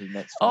Belge for the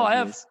next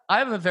 5 years. I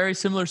have a very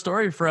similar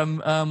story from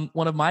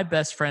one of my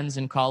best friends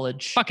in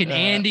college. Fucking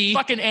Andy,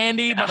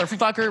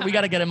 motherfucker. We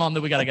got to get him on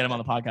the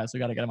podcast. We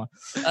got to get him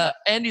on.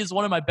 Andy is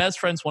one of my best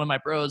friends, one of my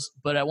bros.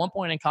 But at one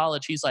point in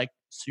college, he's like,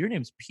 "So your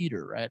name's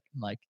Peter, right?" I'm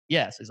like,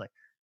 "Yeah." So he's like,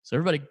 "So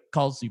everybody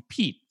calls you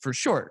Pete for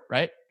short,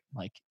 right?" I'm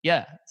like,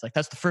 "Yeah." It's like,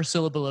 "That's the first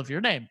syllable of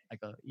your name." I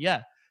go, "Yeah."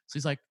 So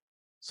he's like,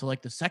 "So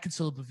like the second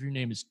syllable of your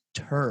name is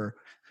Tur.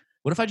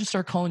 What if I just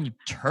start calling you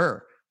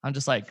Tur?" I'm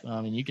just like,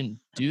 I mean, you can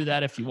do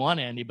that if you want,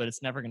 Andy, but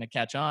it's never going to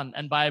catch on.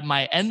 And by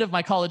my end of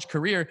my college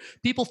career,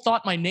 people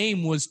thought my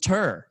name was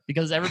Tur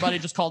because everybody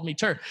just called me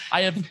Tur.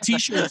 I have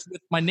T-shirts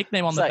with my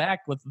nickname on the back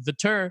with the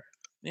Tur.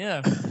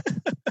 Yeah.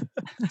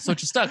 So it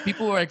just stuck.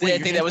 People were like, I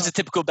think that was a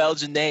typical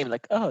Belgian name.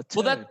 Like, oh,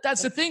 Tur. Well,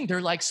 that's the thing.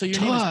 They're like, so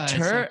your name is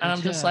Tur? And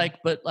I'm just like,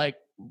 but like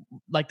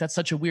that's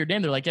such a weird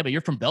name. They're like, yeah, but you're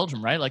from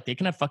Belgium, right? Like they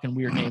can have fucking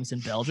weird names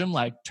in Belgium.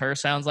 Like Tur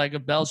sounds like a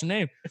Belgian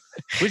name,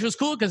 which was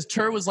cool because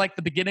Tur was like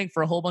the beginning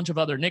for a whole bunch of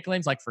other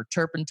nicknames like for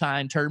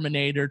Turpentine,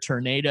 Terminator,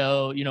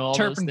 Tornado, all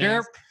those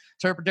things.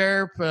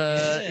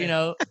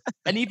 Turp,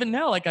 and even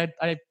now, like I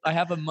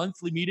have a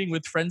monthly meeting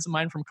with friends of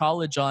mine from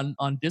college on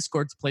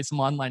Discord to play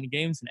some online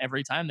games, and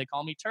every time they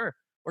call me Tur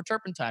or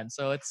Turpentine,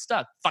 so it's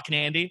stuck. Fucking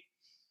Andy.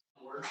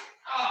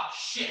 Oh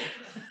shit!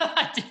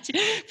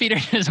 Peter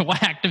just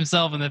whacked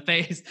himself in the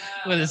face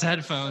with his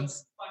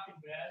headphones.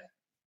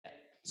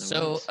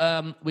 So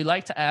we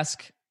like to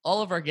ask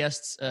all of our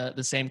guests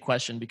the same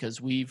question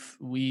because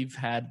we've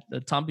had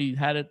Tomby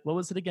had it. What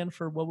was it again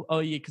for?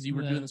 Because you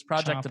were doing this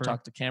project to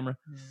talk to camera.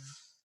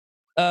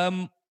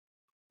 Yeah.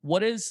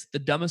 What is the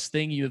dumbest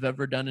thing you have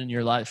ever done in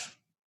your life?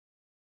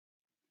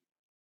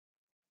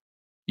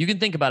 You can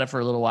think about it for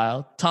a little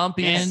while.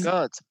 Tomby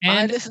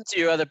I listened to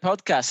your other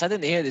podcast. I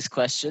didn't hear this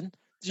question.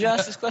 Did you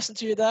ask this question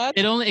to your dad?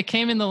 It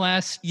came in the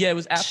last it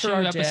was after two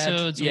our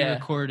episodes we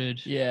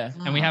recorded. Yeah.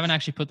 And we haven't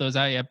actually put those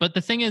out yet. But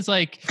the thing is,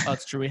 like,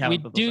 it's true. We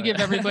do give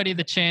everybody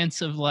the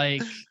chance of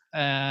like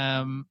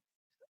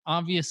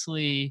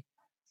obviously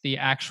the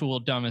actual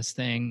dumbest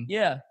thing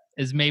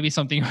is maybe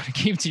something you want to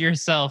keep to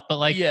yourself. But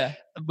like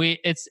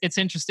it's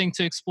interesting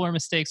to explore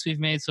mistakes we've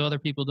made so other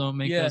people don't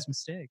make those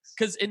mistakes.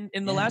 Because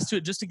in the last two,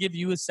 just to give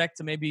you a sec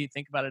to maybe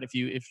think about it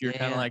if you're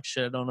kind of like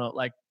shit, I don't know,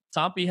 like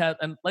Tomby had,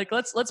 and like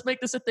let's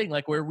make this a thing,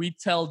 like where we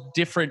tell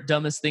different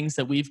dumbest things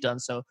that we've done.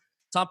 So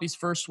Tomby's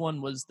first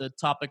one was the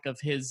topic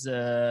of his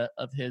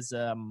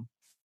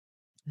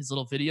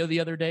little video the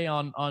other day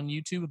on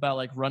YouTube about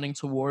like running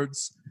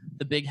towards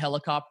the big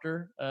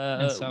helicopter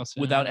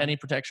without any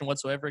protection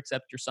whatsoever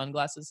except your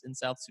sunglasses in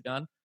South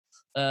Sudan.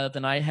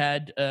 Then I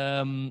had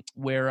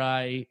where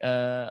I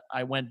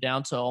went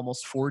down to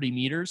almost 40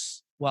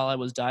 meters while I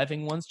was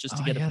diving once just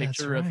to get a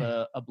picture of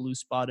a blue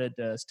spotted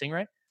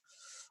stingray.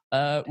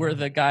 Where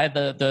the guy,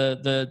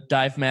 the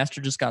dive master,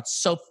 just got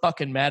so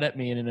fucking mad at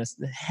me and in a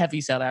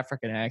heavy South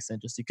African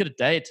accent. Just he could have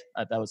died.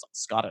 That was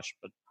Scottish,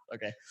 but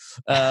okay.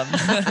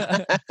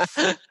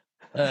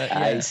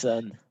 Aye,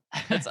 son.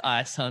 It's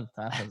aye, son.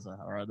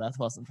 That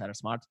wasn't that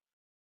smart.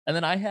 And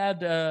then I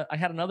had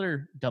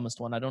another dumbest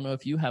one. I don't know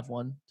if you have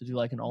one to do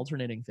like an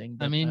alternating thing.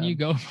 But, I mean, you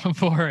go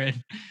for it.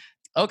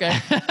 Okay.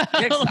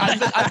 Why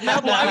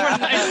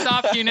wouldn't I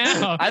stop you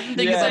now? I've been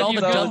thinking about all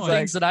the dumb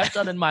things that I've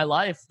done in my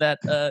life that,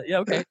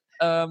 okay.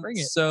 Bring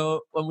it.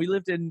 So when we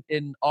lived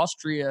in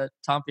Austria,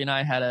 Tompi and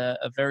I had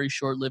a very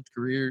short-lived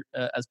career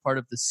as part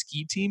of the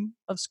ski team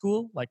of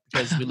school. Like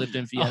because we lived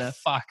in Vienna,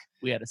 Oh, fuck.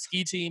 we had a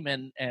ski team,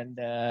 and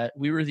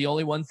we were the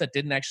only ones that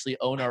didn't actually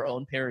own our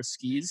own pair of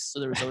skis. So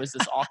there was always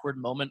this awkward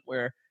moment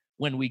where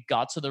when we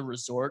got to the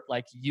resort,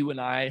 like you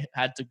and I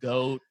had to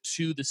go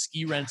to the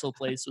ski rental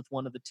place with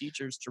one of the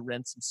teachers to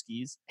rent some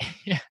skis.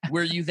 Yeah.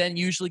 Where you then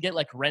usually get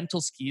like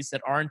rental skis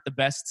that aren't the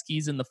best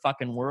skis in the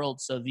fucking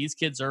world. So these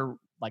kids are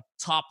like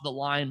top of the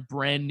line,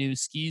 brand new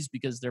skis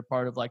because they're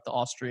part of like the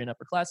Austrian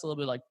upper class a little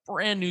bit, like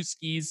brand new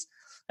skis.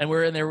 And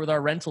we're in there with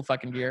our rental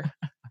fucking gear.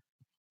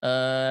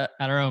 Had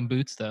our own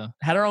boots though.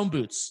 Had our own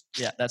boots.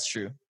 Yeah, that's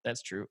true.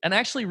 That's true. And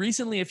actually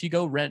recently, if you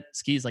go rent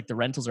skis, like the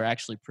rentals are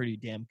actually pretty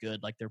damn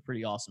good. Like they're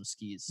pretty awesome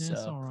skis. Yeah, so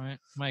it's all right.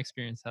 My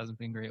experience hasn't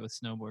been great with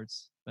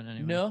snowboards, but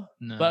anyway. no,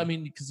 but I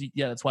mean, because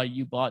that's why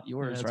you bought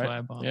yours, that's right? why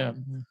I bought yeah.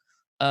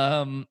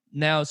 mine.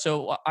 Now,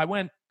 so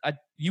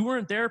you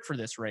weren't there for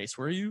this race,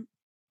 were you?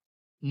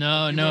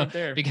 No, You no, weren't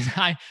there. because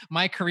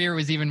my career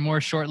was even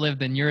more short-lived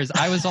than yours.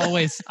 I was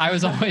always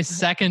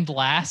second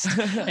last,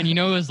 and you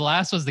know who was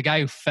last was the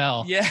guy who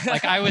fell. Yeah.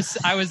 Like I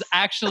was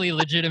actually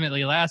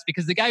legitimately last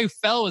because the guy who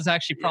fell was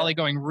actually probably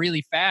going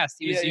really fast.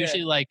 He was Yeah, yeah.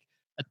 usually like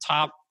a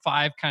top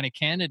 5 kind of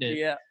candidate.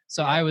 Yeah.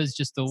 So I was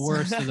just the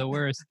worst of the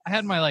worst. I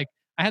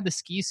had the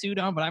ski suit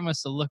on, but I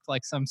must have looked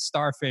like some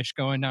starfish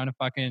going down a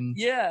fucking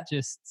Yeah.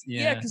 just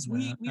Yeah, because no,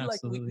 we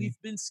absolutely.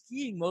 we've been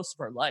skiing most of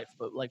our life,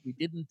 but like we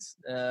didn't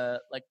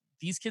like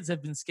these kids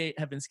have been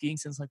skiing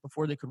since like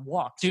before they could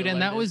walk. Dude, so, and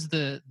like, that was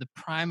the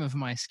prime of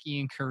my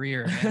skiing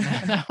career.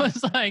 And that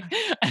was like,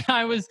 and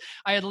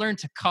I had learned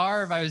to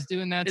carve. I was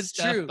doing that it's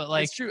stuff, true, but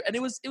like, it's true, and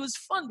it was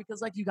fun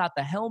because like you got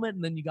the helmet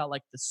and then you got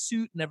like the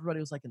suit and everybody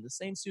was like in the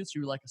same suits.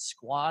 You were like a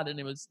squad, and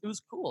it was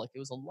cool. Like it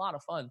was a lot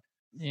of fun,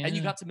 and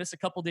you got to miss a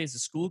couple days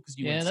of school because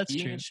you went that's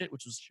skiing true. and shit,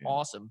 which was True.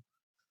 awesome.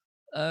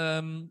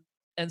 And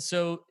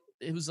so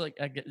it was like,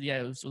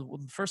 it was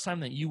the first time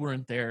that you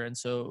weren't there. And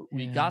so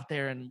we got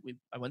there and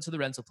I went to the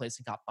rental place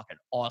and got fucking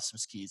awesome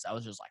skis. I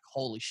was just like,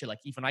 holy shit. Like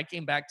even I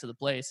came back to the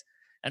place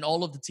and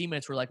all of the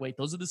teammates were like, wait,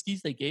 those are the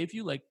skis they gave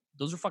you? Like,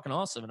 those are fucking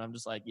awesome. And I'm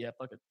just like, yeah,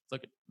 fuck it.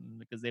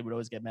 Because they would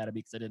always get mad at me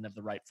because I didn't have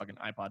the right fucking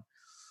iPod.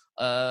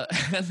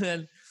 And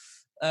then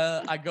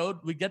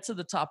we get to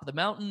the top of the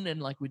mountain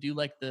and like we do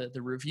like the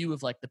review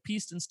of like the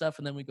piste and stuff,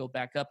 and then we go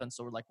back up, and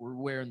so we're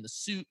wearing the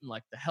suit and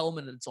like the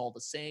helmet and it's all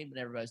the same and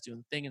everybody's doing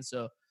the thing, and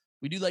so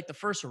we do like the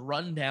first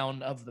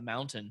rundown of the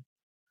mountain.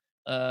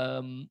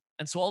 And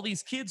so all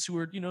these kids who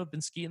are, have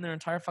been skiing their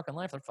entire fucking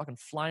life, they're fucking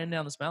flying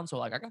down this mountain. So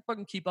like I can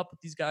fucking keep up with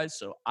these guys,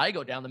 so I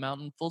go down the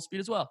mountain full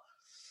speed as well.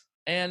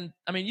 And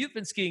I mean, you've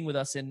been skiing with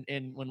us in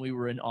when we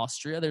were in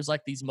Austria. There's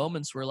like these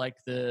moments where like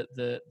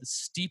the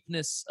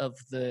steepness of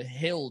the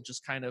hill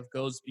just kind of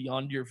goes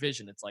beyond your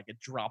vision. It's like it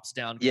drops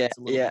down. It's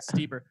a little bit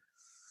steeper.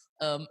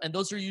 And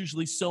those are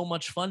usually so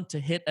much fun to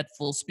hit at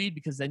full speed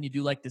because then you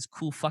do like this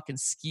cool fucking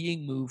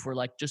skiing move where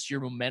like just your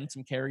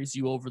momentum carries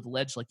you over the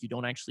ledge. Like you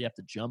don't actually have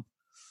to jump.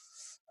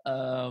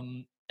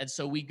 And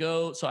so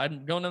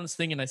I'm going down this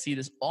thing and I see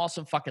this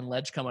awesome fucking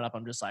ledge coming up.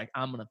 I'm just like,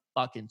 I'm going to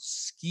fucking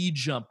ski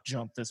jump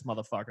this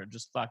motherfucker.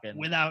 Just fucking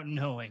without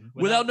knowing.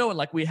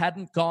 Like we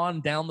hadn't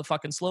gone down the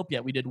fucking slope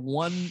yet. We did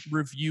one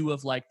review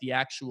of like the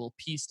actual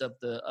piste of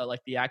the,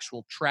 like the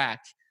actual track.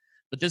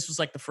 But this was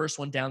like the first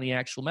one down the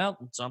actual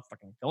mountain. So I'm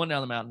fucking going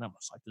down the mountain. I'm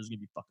just like, this is going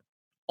to be fucking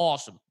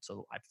awesome.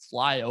 So I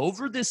fly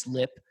over this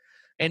lip.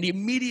 And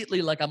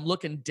immediately, like, I'm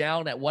looking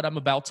down at what I'm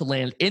about to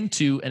land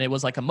into, and it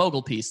was like a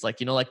mogul piece,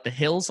 like, like the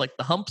hills, like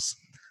the humps.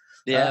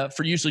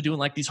 For usually doing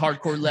like these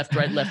hardcore left,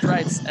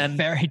 rights, and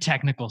very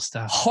technical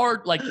stuff.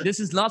 Hard, like this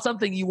is not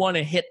something you want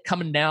to hit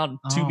coming down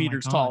 2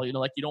 meters tall.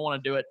 Like you don't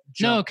want to do it.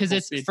 No, because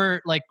it's speed.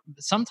 For like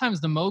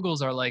sometimes the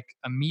moguls are like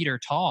a meter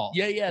tall.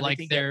 Yeah.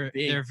 Like they're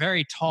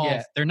very tall.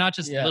 Yeah. They're not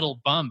just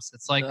little bumps.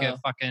 It's like a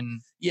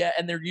fucking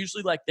and they're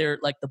usually like they're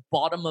like the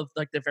bottom of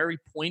like they're very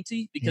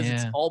pointy because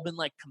it's all been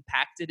like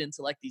compacted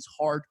into like these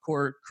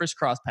hardcore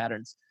crisscross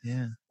patterns.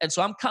 Yeah. And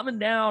so I'm coming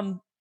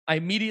down. I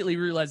immediately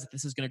realized that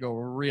this is going to go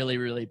really,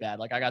 really bad.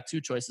 Like I got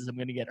two choices. I'm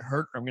going to get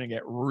hurt or I'm going to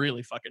get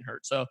really fucking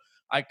hurt. So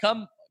I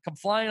come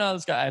flying out of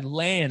this guy. I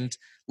land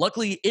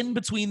luckily in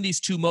between these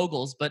two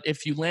moguls. But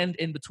if you land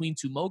in between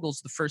two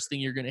moguls, the first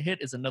thing you're going to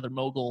hit is another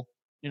mogul,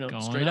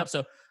 straight up.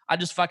 So I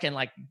just fucking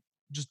like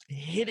just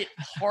hit it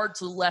hard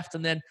to the left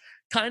and then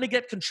kind of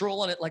get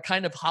control on it, like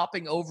kind of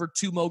hopping over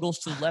two moguls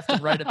to the left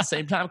and right at the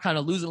same time, kind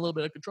of losing a little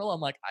bit of control.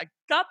 I'm like, I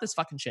got this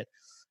fucking shit.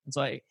 And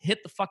so I hit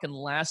the fucking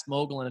last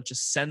mogul and it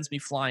just sends me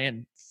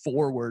flying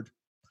forward.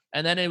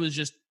 And then it was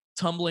just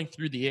tumbling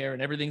through the air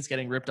and everything's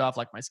getting ripped off.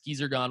 Like my skis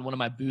are gone. One of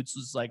my boots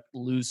was like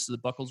loose. So the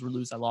buckles were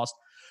loose. I lost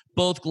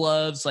both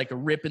gloves, like a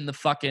rip in the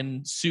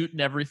fucking suit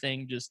and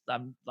everything. Just,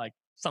 I'm like,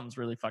 something's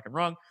really fucking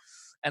wrong.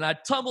 And I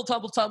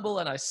tumble,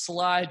 and I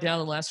slide down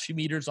the last few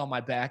meters on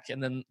my back.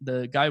 And then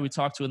the guy we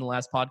talked to in the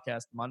last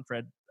podcast,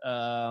 Manfred,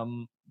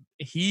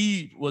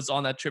 he was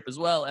on that trip as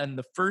well. And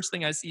the first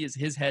thing I see is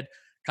his head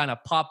kind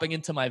of popping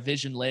into my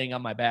vision, laying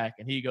on my back.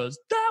 And he goes,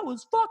 "That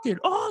was fucking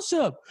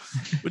awesome,"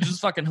 which is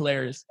fucking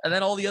hilarious. And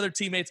then all the other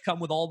teammates come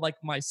with all like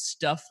my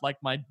stuff, like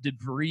my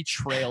debris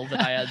trail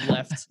that I had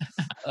left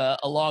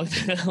along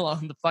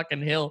the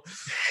fucking hill.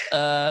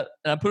 And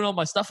I put all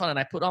my stuff on, and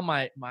I put on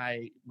my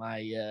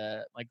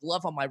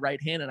glove on my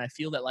right hand, and I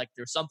feel that like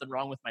there's something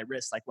wrong with my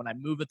wrist. Like when I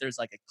move it, there's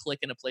like a click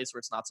in a place where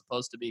it's not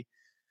supposed to be.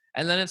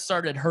 And then it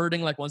started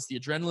hurting like once the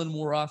adrenaline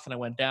wore off, and I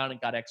went down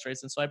and got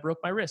x-rays. And so I broke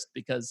my wrist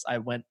because I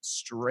went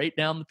straight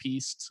down the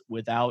piste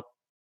without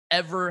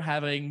ever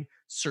having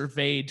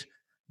surveyed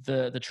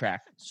the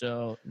track.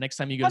 So next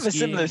time you go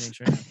skiing, make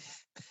sure.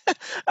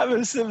 I have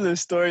a similar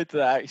story to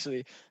that,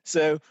 actually.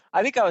 So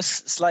I think I was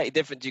slightly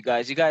different to you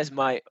guys. You guys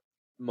might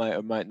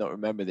or might not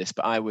remember this,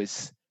 but I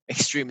was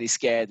extremely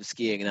scared of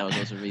skiing, and I was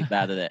also really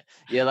bad at it.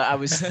 Yeah, like I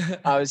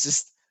was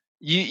just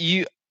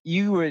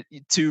you were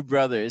two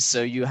brothers,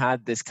 so you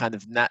had this kind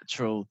of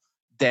natural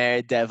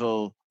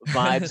daredevil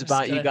vibes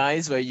about you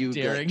guys, where you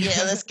like,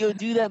 yeah, let's go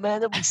do that,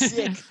 man, that'll be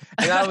sick.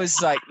 And I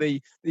was like the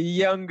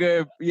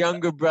younger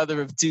brother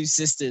of two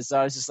sisters, so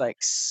I was just like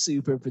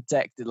super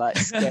protected, like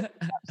scared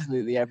of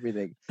absolutely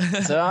everything.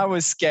 So I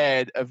was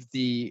scared of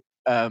the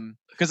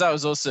because I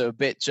was also a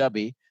bit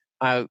chubby.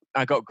 I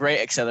got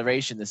great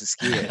acceleration as a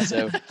skier,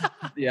 so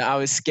yeah, I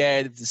was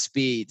scared of the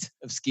speed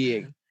of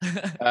skiing.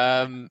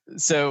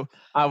 So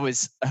I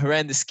was a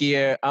horrendous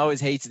skier. I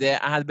always hated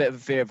it. I had a bit of a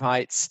fear of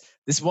heights.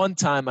 This one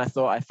time I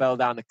thought I fell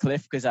down a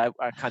cliff because I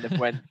kind of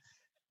went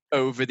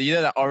over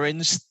that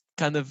orange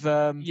kind of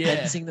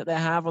fencing that they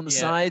have on the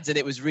sides, and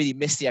it was really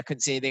misty. I couldn't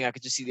see anything. I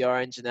could just see the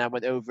orange, and then I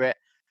went over it.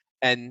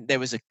 And there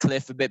was a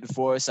cliff a bit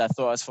before, so I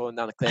thought I was falling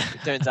down a cliff.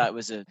 It turns out it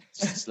was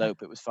just a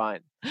slope. It was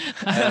fine.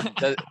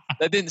 That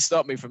didn't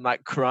stop me from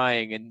like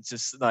crying and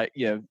just like,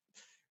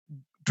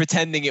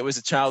 pretending it was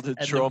a childhood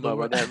trauma.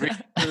 When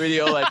really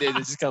all I did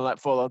was just kind of like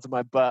fall onto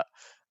my butt.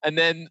 And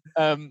then,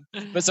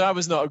 but so I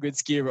was not a good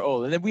skier at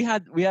all. And then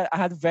I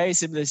had a very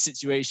similar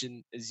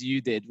situation as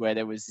you did, where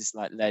there was this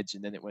like ledge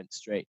and then it went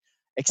straight.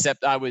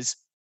 Except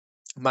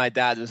my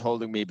dad was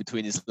holding me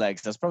between his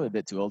legs. I was probably a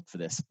bit too old for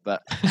this,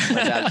 but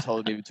my dad was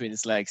holding me between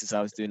his legs as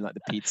I was doing like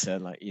the pizza,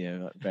 like,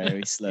 like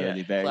very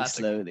slowly,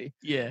 slowly.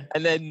 Yeah.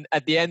 And then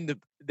at the end,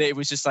 it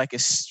was just like a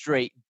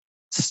straight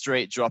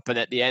drop. And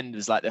at the end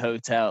was like the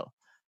hotel.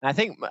 And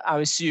I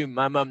assume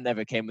my mum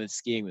never came with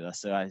skiing with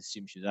us, so I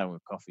assume she was having a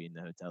coffee in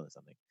the hotel or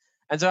something.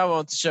 And so I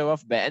wanted to show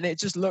off a bit, and it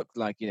just looked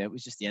like, it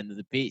was just the end of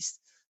the piece.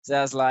 So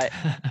I was like,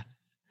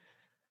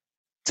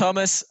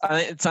 Thomas, I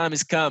think the time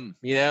has come,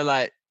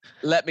 like,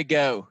 let me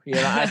go.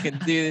 I can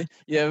do,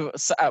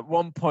 at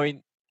one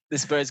point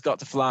this bird's got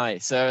to fly.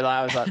 So like,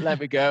 I was like, let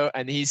me go.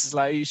 And he's just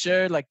like, are you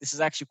sure? Like, this is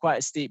actually quite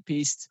a steep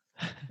piece.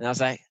 And I was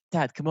like,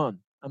 Dad, come on.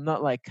 I'm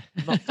not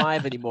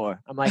 5 anymore.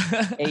 I'm like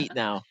 8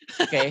 now.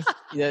 Okay.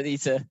 You don't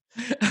need to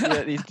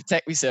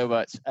protect me so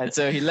much. And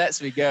so he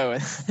lets me go.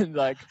 And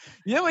like,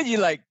 when you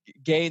like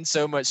gain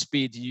so much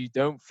speed, you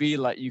don't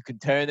feel like you can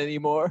turn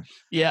anymore.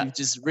 Yeah. You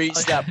just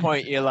reach that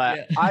point. You're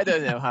like, I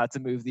don't know how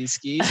to move these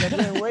skis. I'm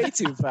going way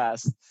too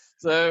fast.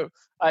 So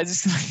I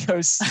just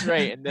go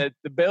straight, and the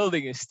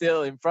building is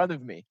still in front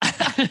of me.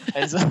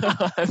 And so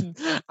I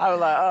was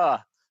like, oh,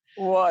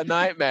 what a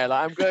nightmare.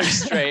 Like, I'm going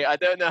straight. I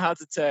don't know how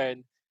to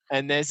turn.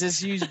 And there's this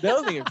huge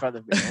building in front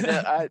of me.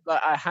 And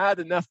I had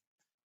enough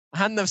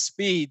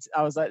speed.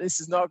 I was like, this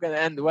is not going to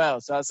end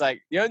well. So I was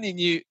like, the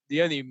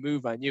only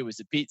move I knew was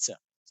the pizza.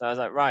 So I was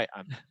like, right,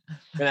 I'm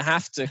going to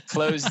have to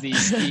close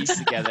these skis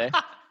together.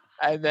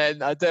 And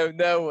then I don't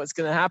know what's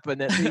going to happen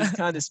at these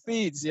kind of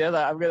speeds. Like,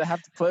 I'm going to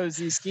have to close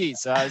these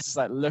skis. So I was just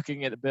like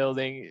looking at the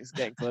building. It's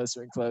getting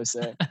closer and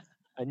closer.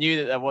 I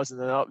knew that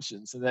wasn't an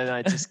option. So then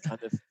I just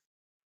kind of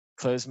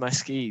closed my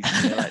skis,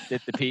 like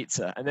did the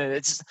pizza, and then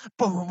it's just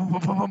boom, boom,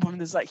 boom, boom, boom, boom.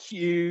 There's like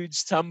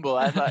huge tumble.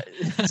 And then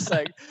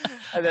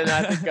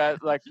I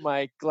think like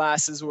my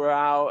glasses were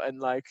out, and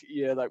like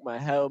my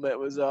helmet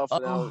was off,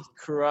 and I was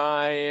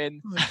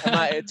crying.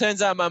 And it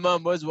turns out my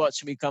mum was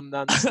watching me come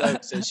down the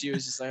slope, so she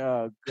was just like,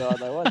 "Oh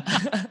God,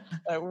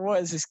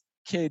 what is this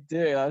kid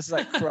doing?" I was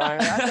like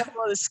crying. I don't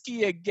want to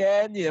ski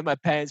again. My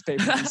parents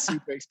paid for these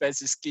super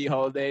expensive ski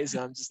holidays,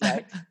 and I'm just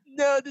like,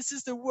 no, this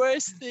is the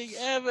worst thing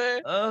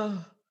ever.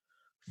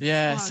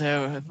 Yeah,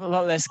 so a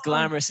lot less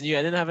glamorous than you.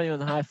 I didn't have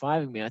anyone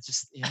high-fiving me. I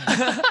just,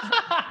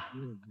 I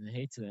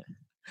hated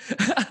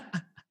it.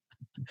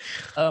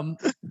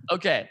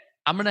 Okay,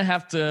 we're gonna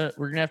have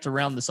to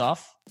round this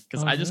off,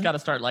 because I just got to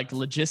start, like,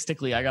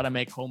 logistically, I got to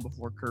make home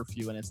before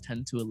curfew, and it's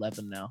 10 to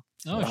 11 now.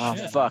 Oh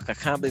shit. Fuck, I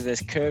can't believe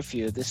there's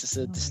curfew. This is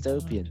a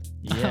dystopian.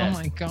 Yeah. Oh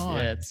my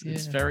God. Yeah,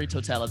 it's very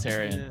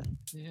totalitarian.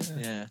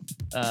 Yeah.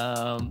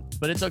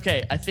 But it's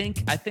okay. I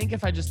think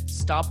if I just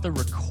stop the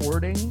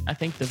recording, I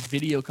think the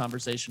video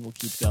conversation will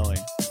keep going.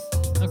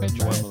 Okay,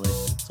 normally.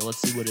 So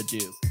let's see what it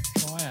do.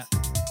 Try it.